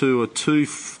goes to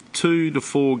 2 to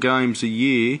 4 games a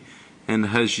year and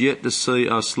has yet to see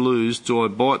us lose. Do I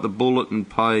bite the bullet and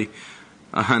pay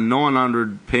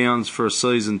 £900 for a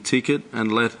season ticket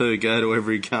and let her go to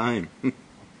every game?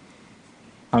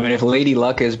 I mean, if Lady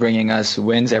Luck is bringing us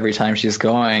wins every time she's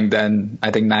going, then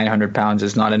I think £900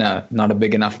 is not a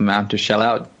big enough amount to shell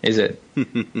out, is it? No.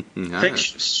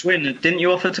 Schwinn, didn't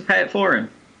you offer to pay it for him?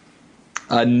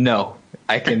 No,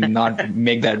 I cannot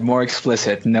make that more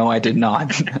explicit. No, I did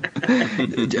not.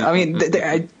 I mean,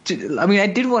 I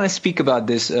did want to speak about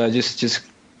this just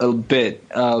a bit.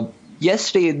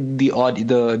 Yesterday,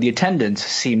 the attendance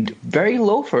seemed very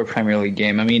low for a Premier League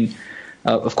game. I mean.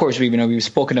 Of course, we've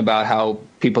spoken about how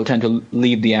people tend to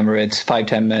leave the Emirates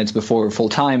 5-10 minutes before full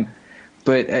time.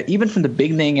 But even from the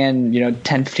beginning and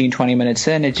 10, 15, 20 minutes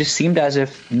in, it just seemed as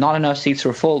if not enough seats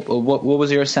were full. What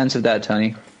was your sense of that,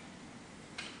 Tony?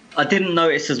 I didn't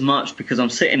notice as much because I'm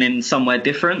sitting in somewhere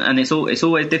different, and it's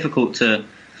always difficult to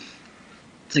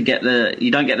get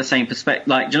you don't get the same perspective.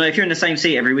 Like, if you're in the same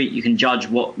seat every week, you can judge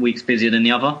what week's busier than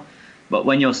the other. But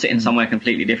when you're sitting somewhere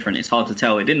completely different, it's hard to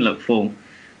tell. It didn't look full.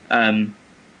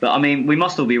 But I mean, we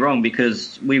must all be wrong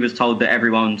because we was told that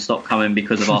everyone stopped coming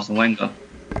because of Arsene Wenger.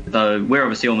 So we're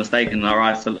obviously all mistaken. Our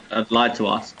eyes have lied to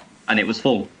us, and it was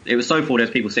full. It was so full there's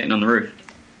people sitting on the roof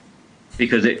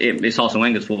because it's Arsene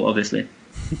Wenger's fault, obviously.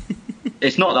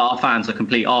 It's not that our fans are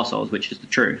complete arseholes, which is the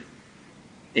truth.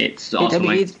 It's Arsene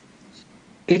Wenger.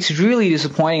 It's really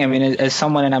disappointing. I mean, as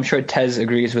someone, and I'm sure Tez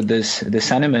agrees with this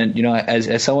sentiment,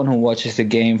 as someone who watches the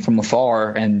game from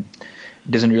afar and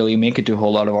doesn't really make it to a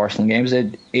whole lot of Arsenal games.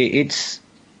 It's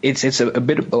a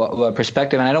bit of a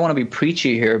perspective, and I don't want to be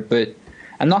preachy here, but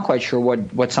I'm not quite sure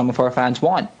what some of our fans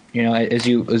want. As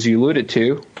you alluded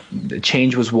to, the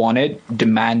change was wanted,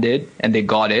 demanded, and they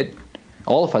got it.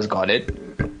 All of us got it,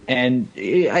 and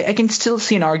I can still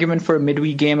see an argument for a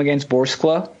midweek game against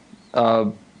Borskla,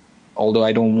 although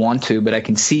I don't want to, but I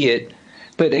can see it.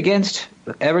 But against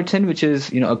Everton, which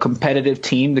is a competitive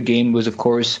team, the game was of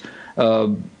course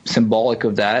symbolic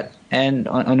of that. And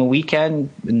on a weekend,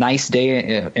 a nice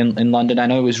day in London. I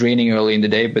know it was raining early in the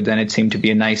day, but then it seemed to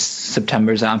be a nice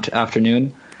September's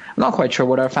afternoon. I'm not quite sure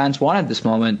what our fans want at this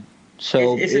moment.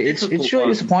 So it's really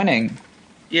disappointing.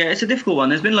 Yeah, it's a difficult one.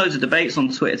 There's been loads of debates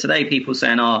on Twitter today. People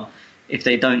saying, if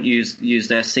they don't use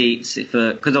their seats,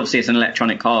 because obviously it's an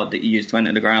electronic card that you use to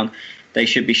enter the ground, they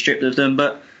should be stripped of them.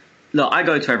 But look, I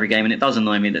go to every game and it does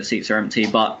annoy me that seats are empty.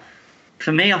 But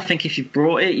for me, I think if you've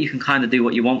brought it, you can kind of do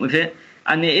what you want with it.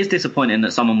 And it is disappointing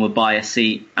that someone would buy a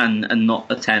seat and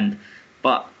not attend.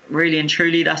 But really and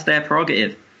truly, that's their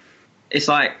prerogative. It's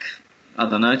like, I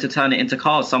don't know, to turn it into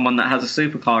cars. Someone that has a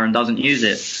supercar and doesn't use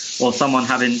it, or someone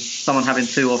having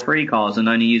 2 or 3 cars and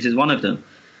only uses one of them.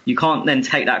 You can't then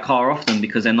take that car off them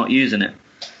because they're not using it.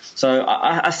 So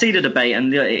I see the debate,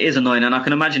 and it is annoying, and I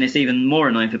can imagine it's even more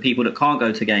annoying for people that can't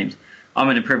go to games. I'm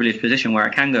in a privileged position where I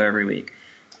can go every week,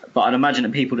 but I'd imagine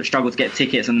that people that struggle to get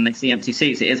tickets and then they see empty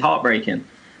seats, it is heartbreaking.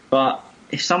 But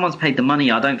if someone's paid the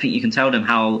money, I don't think you can tell them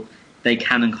how they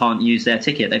can and can't use their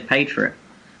ticket. They've paid for it.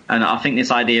 And I think this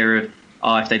idea of,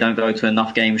 if they don't go to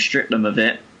enough games, strip them of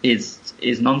it, is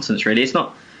nonsense, really.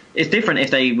 It's different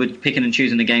if they were picking and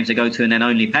choosing the games they go to and then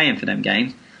only paying for them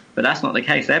games. But that's not the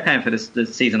case. They're paying for the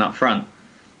season up front.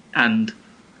 And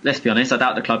let's be honest, I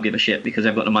doubt the club give a shit because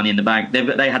they've got the money in the bank.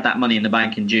 They had that money in the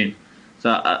bank in June. So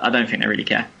I don't think they really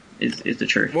care, is the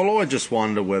truth. Well, I just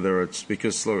wonder whether it's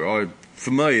because, look,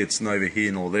 for me, it's neither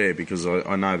here nor there because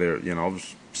I know they're,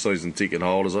 season ticket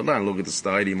holders. I don't look at the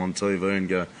stadium on TV and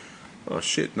go, oh,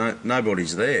 shit,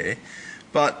 nobody's there.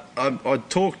 But I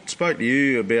spoke to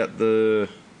you about the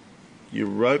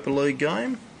Europa League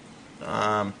game.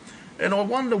 And I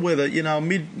wonder whether,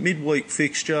 midweek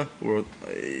fixture, or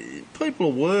people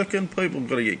are working, people have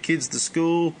got to get kids to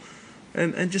school,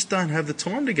 and just don't have the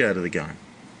time to go to the game.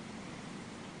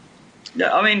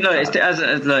 Yeah, I mean, look,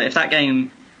 if that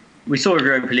game, we saw with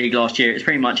Europa League last year, it's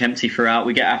pretty much empty throughout.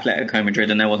 We get Atletico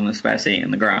Madrid and there wasn't a spare seat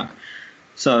in the ground.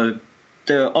 So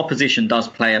the opposition does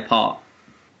play a part.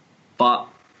 But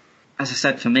as I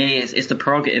said, for me, it's the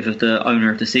prerogative of the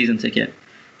owner of the season ticket.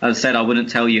 As I said, I wouldn't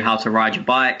tell you how to ride your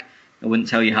bike. I wouldn't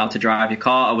tell you how to drive your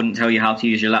car. I wouldn't tell you how to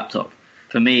use your laptop.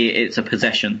 For me, it's a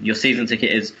possession. Your season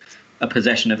ticket is a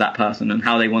possession of that person, and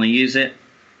how they want to use it,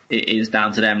 it is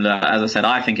down to them. As I said,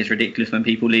 I think it's ridiculous when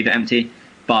people leave it empty,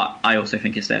 but I also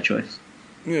think it's their choice.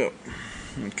 Yeah.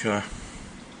 Okay.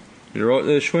 You're right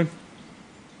there, Schwinn?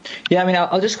 Yeah, I mean,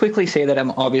 I'll just quickly say that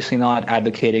I'm obviously not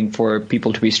advocating for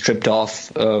people to be stripped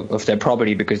off of their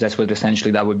property, because that's what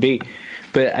essentially that would be.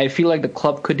 But I feel like the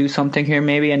club could do something here,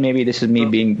 maybe, and maybe this is me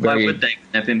being very. Why would they?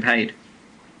 They've been paid.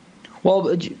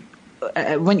 Well,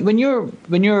 when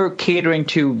you're catering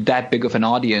to that big of an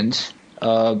audience,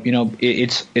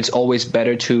 it's always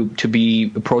better to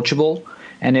be approachable.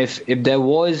 And if there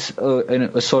was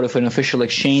a sort of an official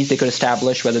exchange they could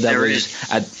establish, whether that there is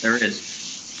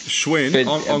Schwinn,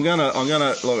 I'm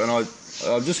gonna look, and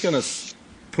I'm just gonna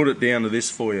put it down to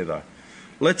this for you though.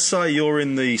 Let's say you're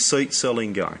in the seat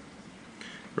selling game,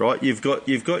 right? You've got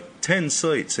 10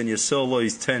 seats, and you sell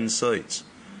these 10 seats.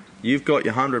 You've got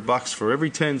your $100 for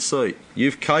every 10 seat.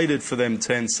 You've catered for them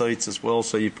 10 seats as well,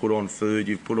 so you put on food,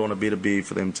 you've put on a bit of beer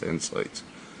for them 10 seats.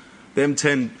 Them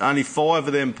 10, only 5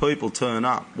 of them people turn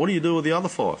up. What do you do with the other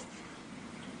 5?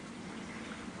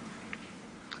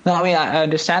 No, I mean, I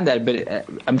understand that, but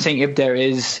I'm saying if there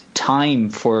is time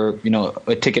for,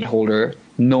 a ticket holder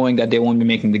knowing that they won't be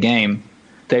making the game,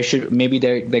 there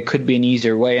could be an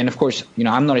easier way. And of course,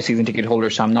 I'm not a season ticket holder,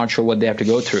 so I'm not sure what they have to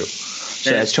go through.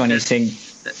 So as Tony's saying,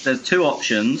 there's 2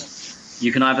 options.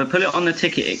 You can either put it on the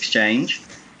ticket exchange,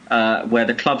 where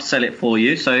the clubs sell it for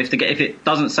you. So if it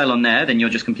doesn't sell on there, then you're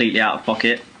just completely out of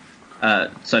pocket.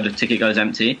 So the ticket goes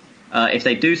empty. If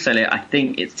they do sell it, I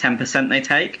think it's 10% they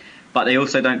take. But they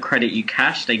also don't credit you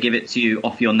cash. They give it to you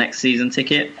off your next season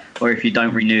ticket, or if you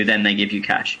don't renew, then they give you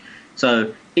cash.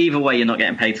 So either way, you're not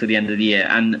getting paid till the end of the year.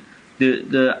 And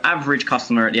the average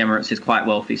customer at the Emirates is quite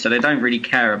wealthy, so they don't really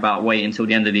care about waiting until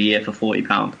the end of the year for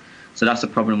 £40. So that's the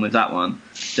problem with that one.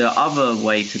 The other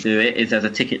way to do it is there's a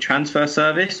ticket transfer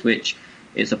service, which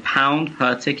is £1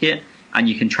 per ticket, and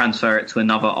you can transfer it to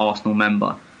another Arsenal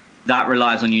member. That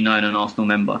relies on you knowing an Arsenal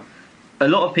member. A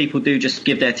lot of people do just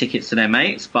give their tickets to their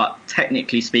mates, but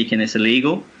technically speaking, it's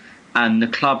illegal. And the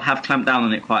club have clamped down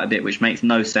on it quite a bit, which makes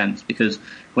no sense, because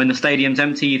when the stadium's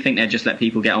empty, you think they'd just let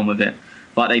people get on with it.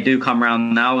 But they do come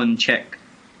round now and check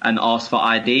and ask for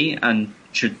ID and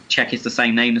should check it's the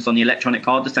same name that's on the electronic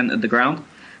card that's entered the ground.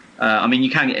 I mean,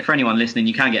 you can get, for anyone listening,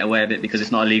 you can get away with it because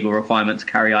it's not a legal requirement to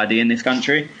carry ID in this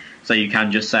country. So you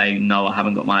can just say, no, I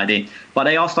haven't got my ID. But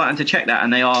they are starting to check that,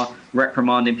 and they are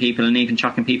reprimanding people and even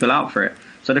chucking people out for it.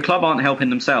 So the club aren't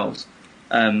helping themselves.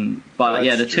 But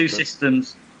yeah, the two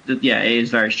systems, it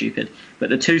is very stupid. But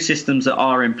the 2 systems that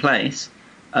are in place,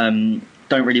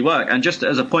 don't really work. And just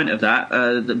as a point of that,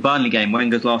 the Burnley game,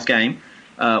 Wenger's last game,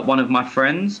 one of my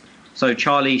friends, so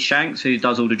Charlie Shanks, who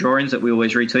does all the drawings that we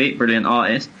always retweet, brilliant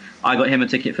artist, I got him a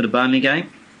ticket for the Burnley game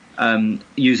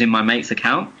using my mate's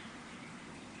account.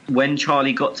 When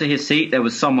Charlie got to his seat, there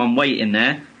was someone waiting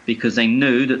there because they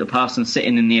knew that the person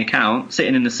sitting in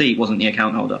the seat wasn't the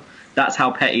account holder. That's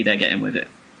how petty they're getting with it.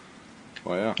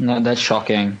 Oh, yeah. No, that's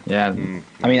shocking. Yeah,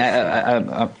 I mean,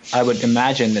 I would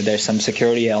imagine that there's some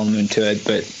security element to it,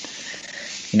 but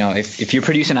if you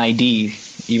produce an ID,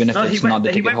 even if it's not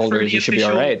the ticket holders, you should be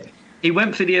all right. He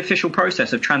went through the official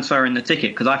process of transferring the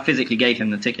ticket because I physically gave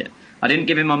him the ticket. I didn't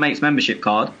give him my mate's membership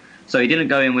card, so he didn't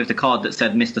go in with the card that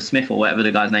said Mr. Smith or whatever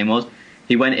the guy's name was.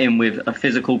 He went in with a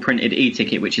physical printed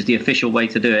e-ticket, which is the official way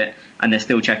to do it, and they're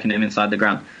still checking him inside the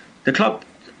ground. The club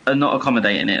are not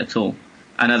accommodating it at all.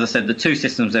 And as I said, the two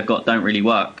systems they've got don't really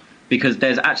work because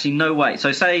there's actually no way.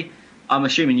 So say, I'm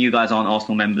assuming you guys aren't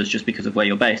Arsenal members just because of where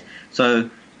you're based. So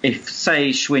if,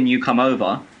 say, Schwinn, you come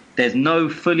over, there's no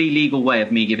fully legal way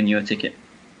of me giving you a ticket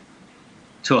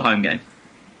to a home game.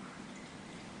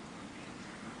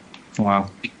 Wow.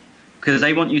 Because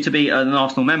they want you to be an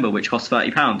Arsenal member, which costs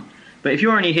 £30. But if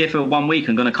you're only here for 1 week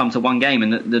and going to come to one game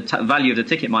and the value of the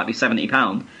ticket might be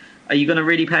 £70, are you going to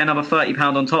really pay another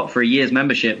 £30 on top for a year's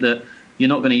membership that you're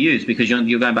not going to use because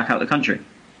you're going back out of the country?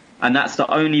 And that's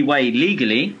the only way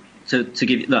legally to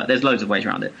give you... Look, there's loads of ways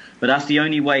around it. But that's the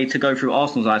only way to go through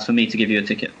Arsenal's eyes for me to give you a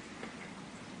ticket.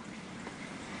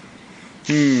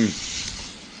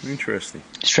 Interesting.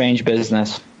 Strange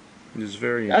business. It's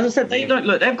very... As I said, they don't...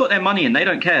 Look, they've got their money and they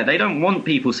don't care. They don't want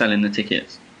people selling the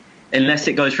tickets unless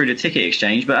it goes through the ticket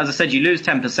exchange. But as I said, you lose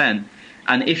 10%.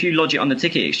 And if you lodge it on the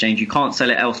ticket exchange, you can't sell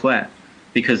it elsewhere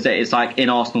because it's like in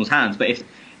Arsenal's hands. But if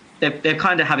they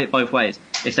kind of have it both ways.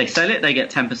 If they sell it, they get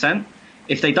 10%.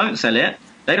 If they don't sell it,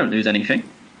 they don't lose anything.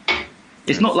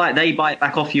 It's not like they buy it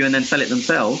back off you and then sell it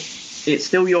themselves. It's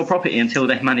still your property until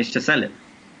they manage to sell it.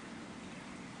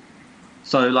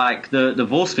 So like the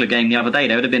Vorskla game the other day,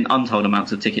 there would have been untold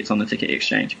amounts of tickets on the ticket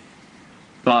exchange.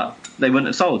 But they wouldn't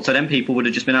have sold. So then people would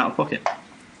have just been out of pocket.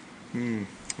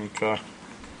 Okay.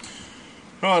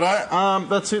 Right,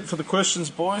 that's it for the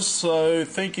questions, boys. So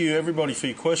thank you, everybody, for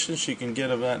your questions. You can get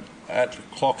them at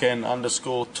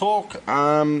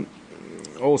 @clockend_talk.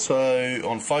 Also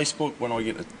on Facebook, when I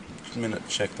get a minute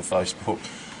to check the Facebook.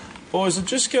 Boys, I'm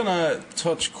just going to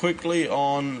touch quickly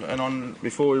on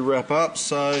before we wrap up.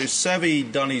 So Savvy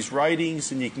done his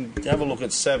ratings, and you can have a look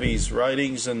at Savvy's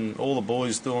ratings and all the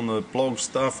boys doing the blog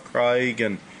stuff, Craig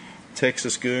and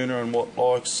Texas Gooner and what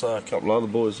likes, a couple of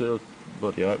other boys there.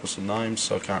 Bloody hope with some names,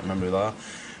 so I can't remember who they are.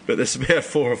 But there's about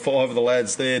 4 or 5 of the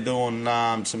lads there doing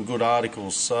some good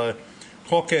articles. So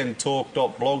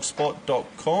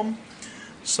clockandtalk.blogspot.com.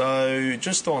 So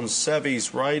just on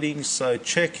Savvy's ratings, so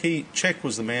Czech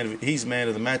was he's man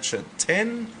of the match at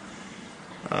 10.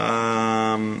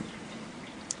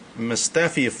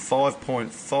 Mustafi a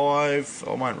 5.5.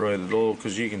 I won't read it all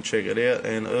because you can check it out.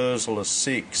 And Ozil a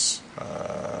 6.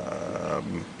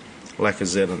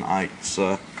 Lacazette an 8.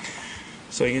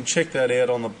 So you can check that out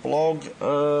on the blog.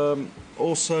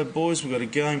 Also, boys, we've got a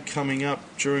game coming up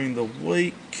during the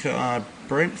week.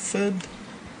 Brentford,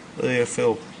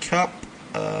 EFL Cup.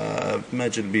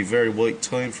 Imagine it'd be a very weak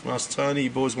team from us, Tony. You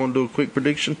boys want to do a quick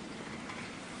prediction?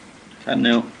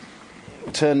 10-0.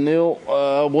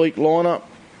 10-0. Weak lineup.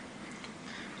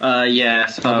 Yeah,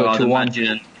 so I'd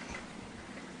imagine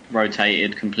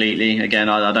rotated completely. Again,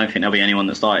 I don't think there'll be anyone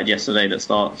that started yesterday that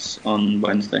starts on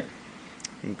Wednesday.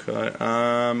 Okay.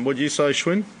 What do you say,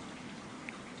 Schwinn?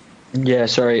 Yeah,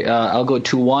 sorry. I'll go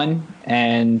 2-1,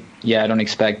 and I don't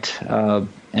expect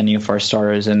any of our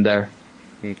starters in there.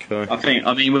 Okay.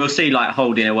 I mean, we'll see like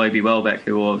Holding Iwobi Welbeck,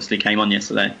 who obviously came on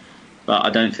yesterday, but I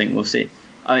don't think we'll see.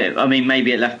 I mean,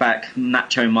 maybe at left back,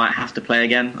 Nacho might have to play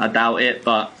again. I doubt it,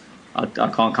 but I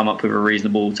can't come up with a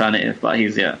reasonable alternative. But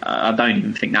I don't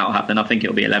even think that will happen. I think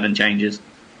it'll be 11 changes.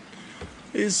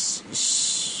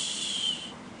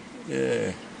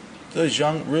 Yeah, those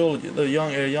our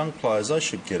young players, they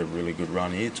should get a really good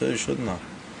run here too, shouldn't they?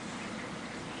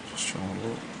 Just trying to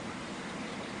look.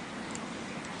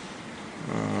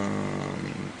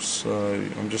 So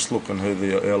I'm just looking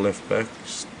who our left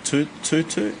backs.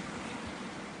 Tutu.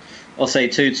 I'll say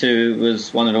Tutu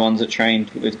was one of the ones that trained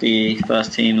with the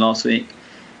first team last week.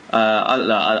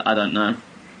 I don't know.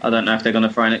 I don't know if they're going to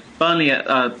throw in it.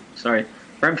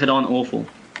 Brentford aren't awful,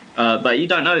 but you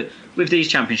don't know. With these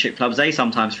championship clubs, they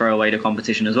sometimes throw away the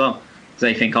competition as well because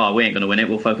they think, we ain't going to win it.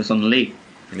 We'll focus on the league.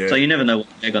 Yeah. So you never know what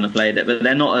they're going to play. But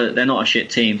they're not a shit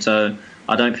team. So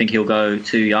I don't think he'll go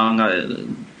too young.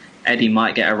 Eddie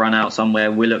might get a run out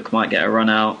somewhere. Willock might get a run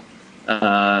out.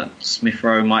 Smith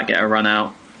Rowe might get a run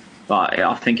out, but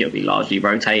I think it'll be largely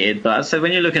rotated. But so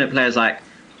when you're looking at players like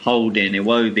Holding,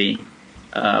 Iwobi,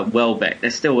 Welbeck,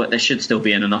 there should still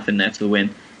be enough in there to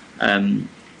win.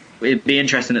 It'd be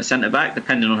interesting at centre back,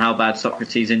 depending on how bad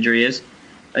Socrates' injury is.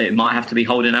 It might have to be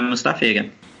Holding and Mustafi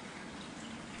again.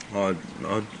 I'd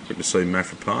like to see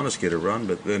Mafropanos get a run,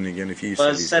 but then again, if you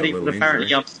said he was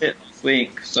apparently unfit last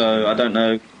week, so I don't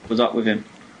know what's up with him.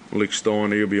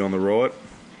 Lickstein, he'll be on the right.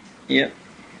 Yep.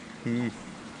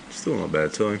 Still not a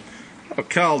bad team. Oh,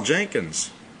 Carl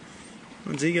Jenkins.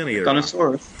 When's he going to get a run?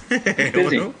 Gunnosaurus.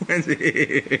 Busy. When's he?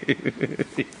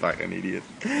 You fucking idiot.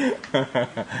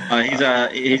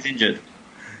 He's injured.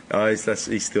 Oh,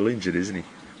 he's still injured, isn't he?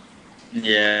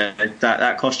 Yeah,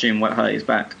 that costume won't hurt his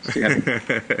back. It's too heavy.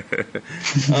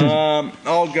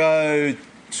 I'll go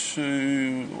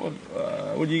to...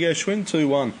 What do you go, Schwinn?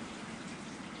 2-1.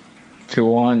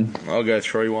 2-1. I'll go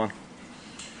 3-1.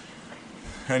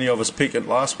 Any of us pick it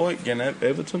last week again at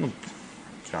Everton?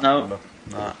 Can't remember.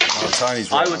 No,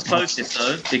 Tony's right. I was closest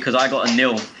though because I got a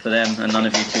 0 for them and none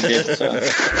of you two did. So.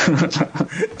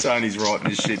 Tony's writing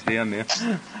his shit down now.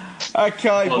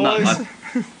 Okay, boys.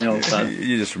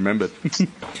 You just remembered.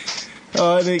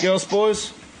 Anything else,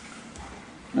 boys?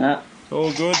 Nah.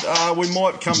 All good. We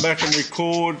might come back and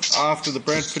record after the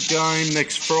Brentford game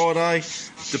next Friday,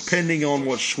 depending on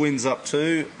what Schwinn's up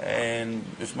to, and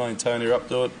if me and Tony are up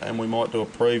to it, and we might do a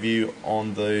preview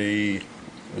on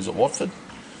is it Watford?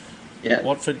 Yeah.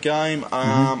 Watford game.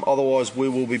 Otherwise, we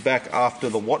will be back after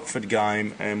the Watford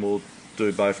game, and we'll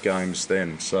do both games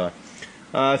then. So,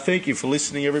 thank you for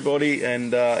listening, everybody,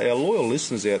 and our loyal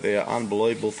listeners out there,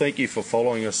 unbelievable. Thank you for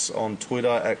following us on Twitter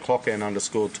at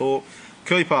 @clockhand_talk.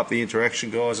 Keep up the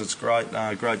interaction, guys. It's great.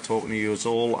 Great talking to you as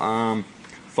all.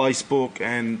 Facebook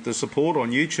and the support on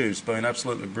YouTube's been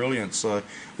absolutely brilliant. So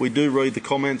we do read the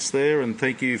comments there, and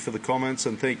thank you for the comments,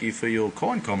 and thank you for your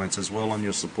kind comments as well and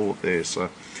your support there. So,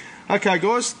 okay,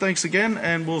 guys, thanks again,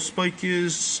 and we'll speak to you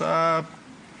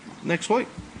next week.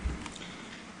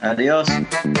 Adios.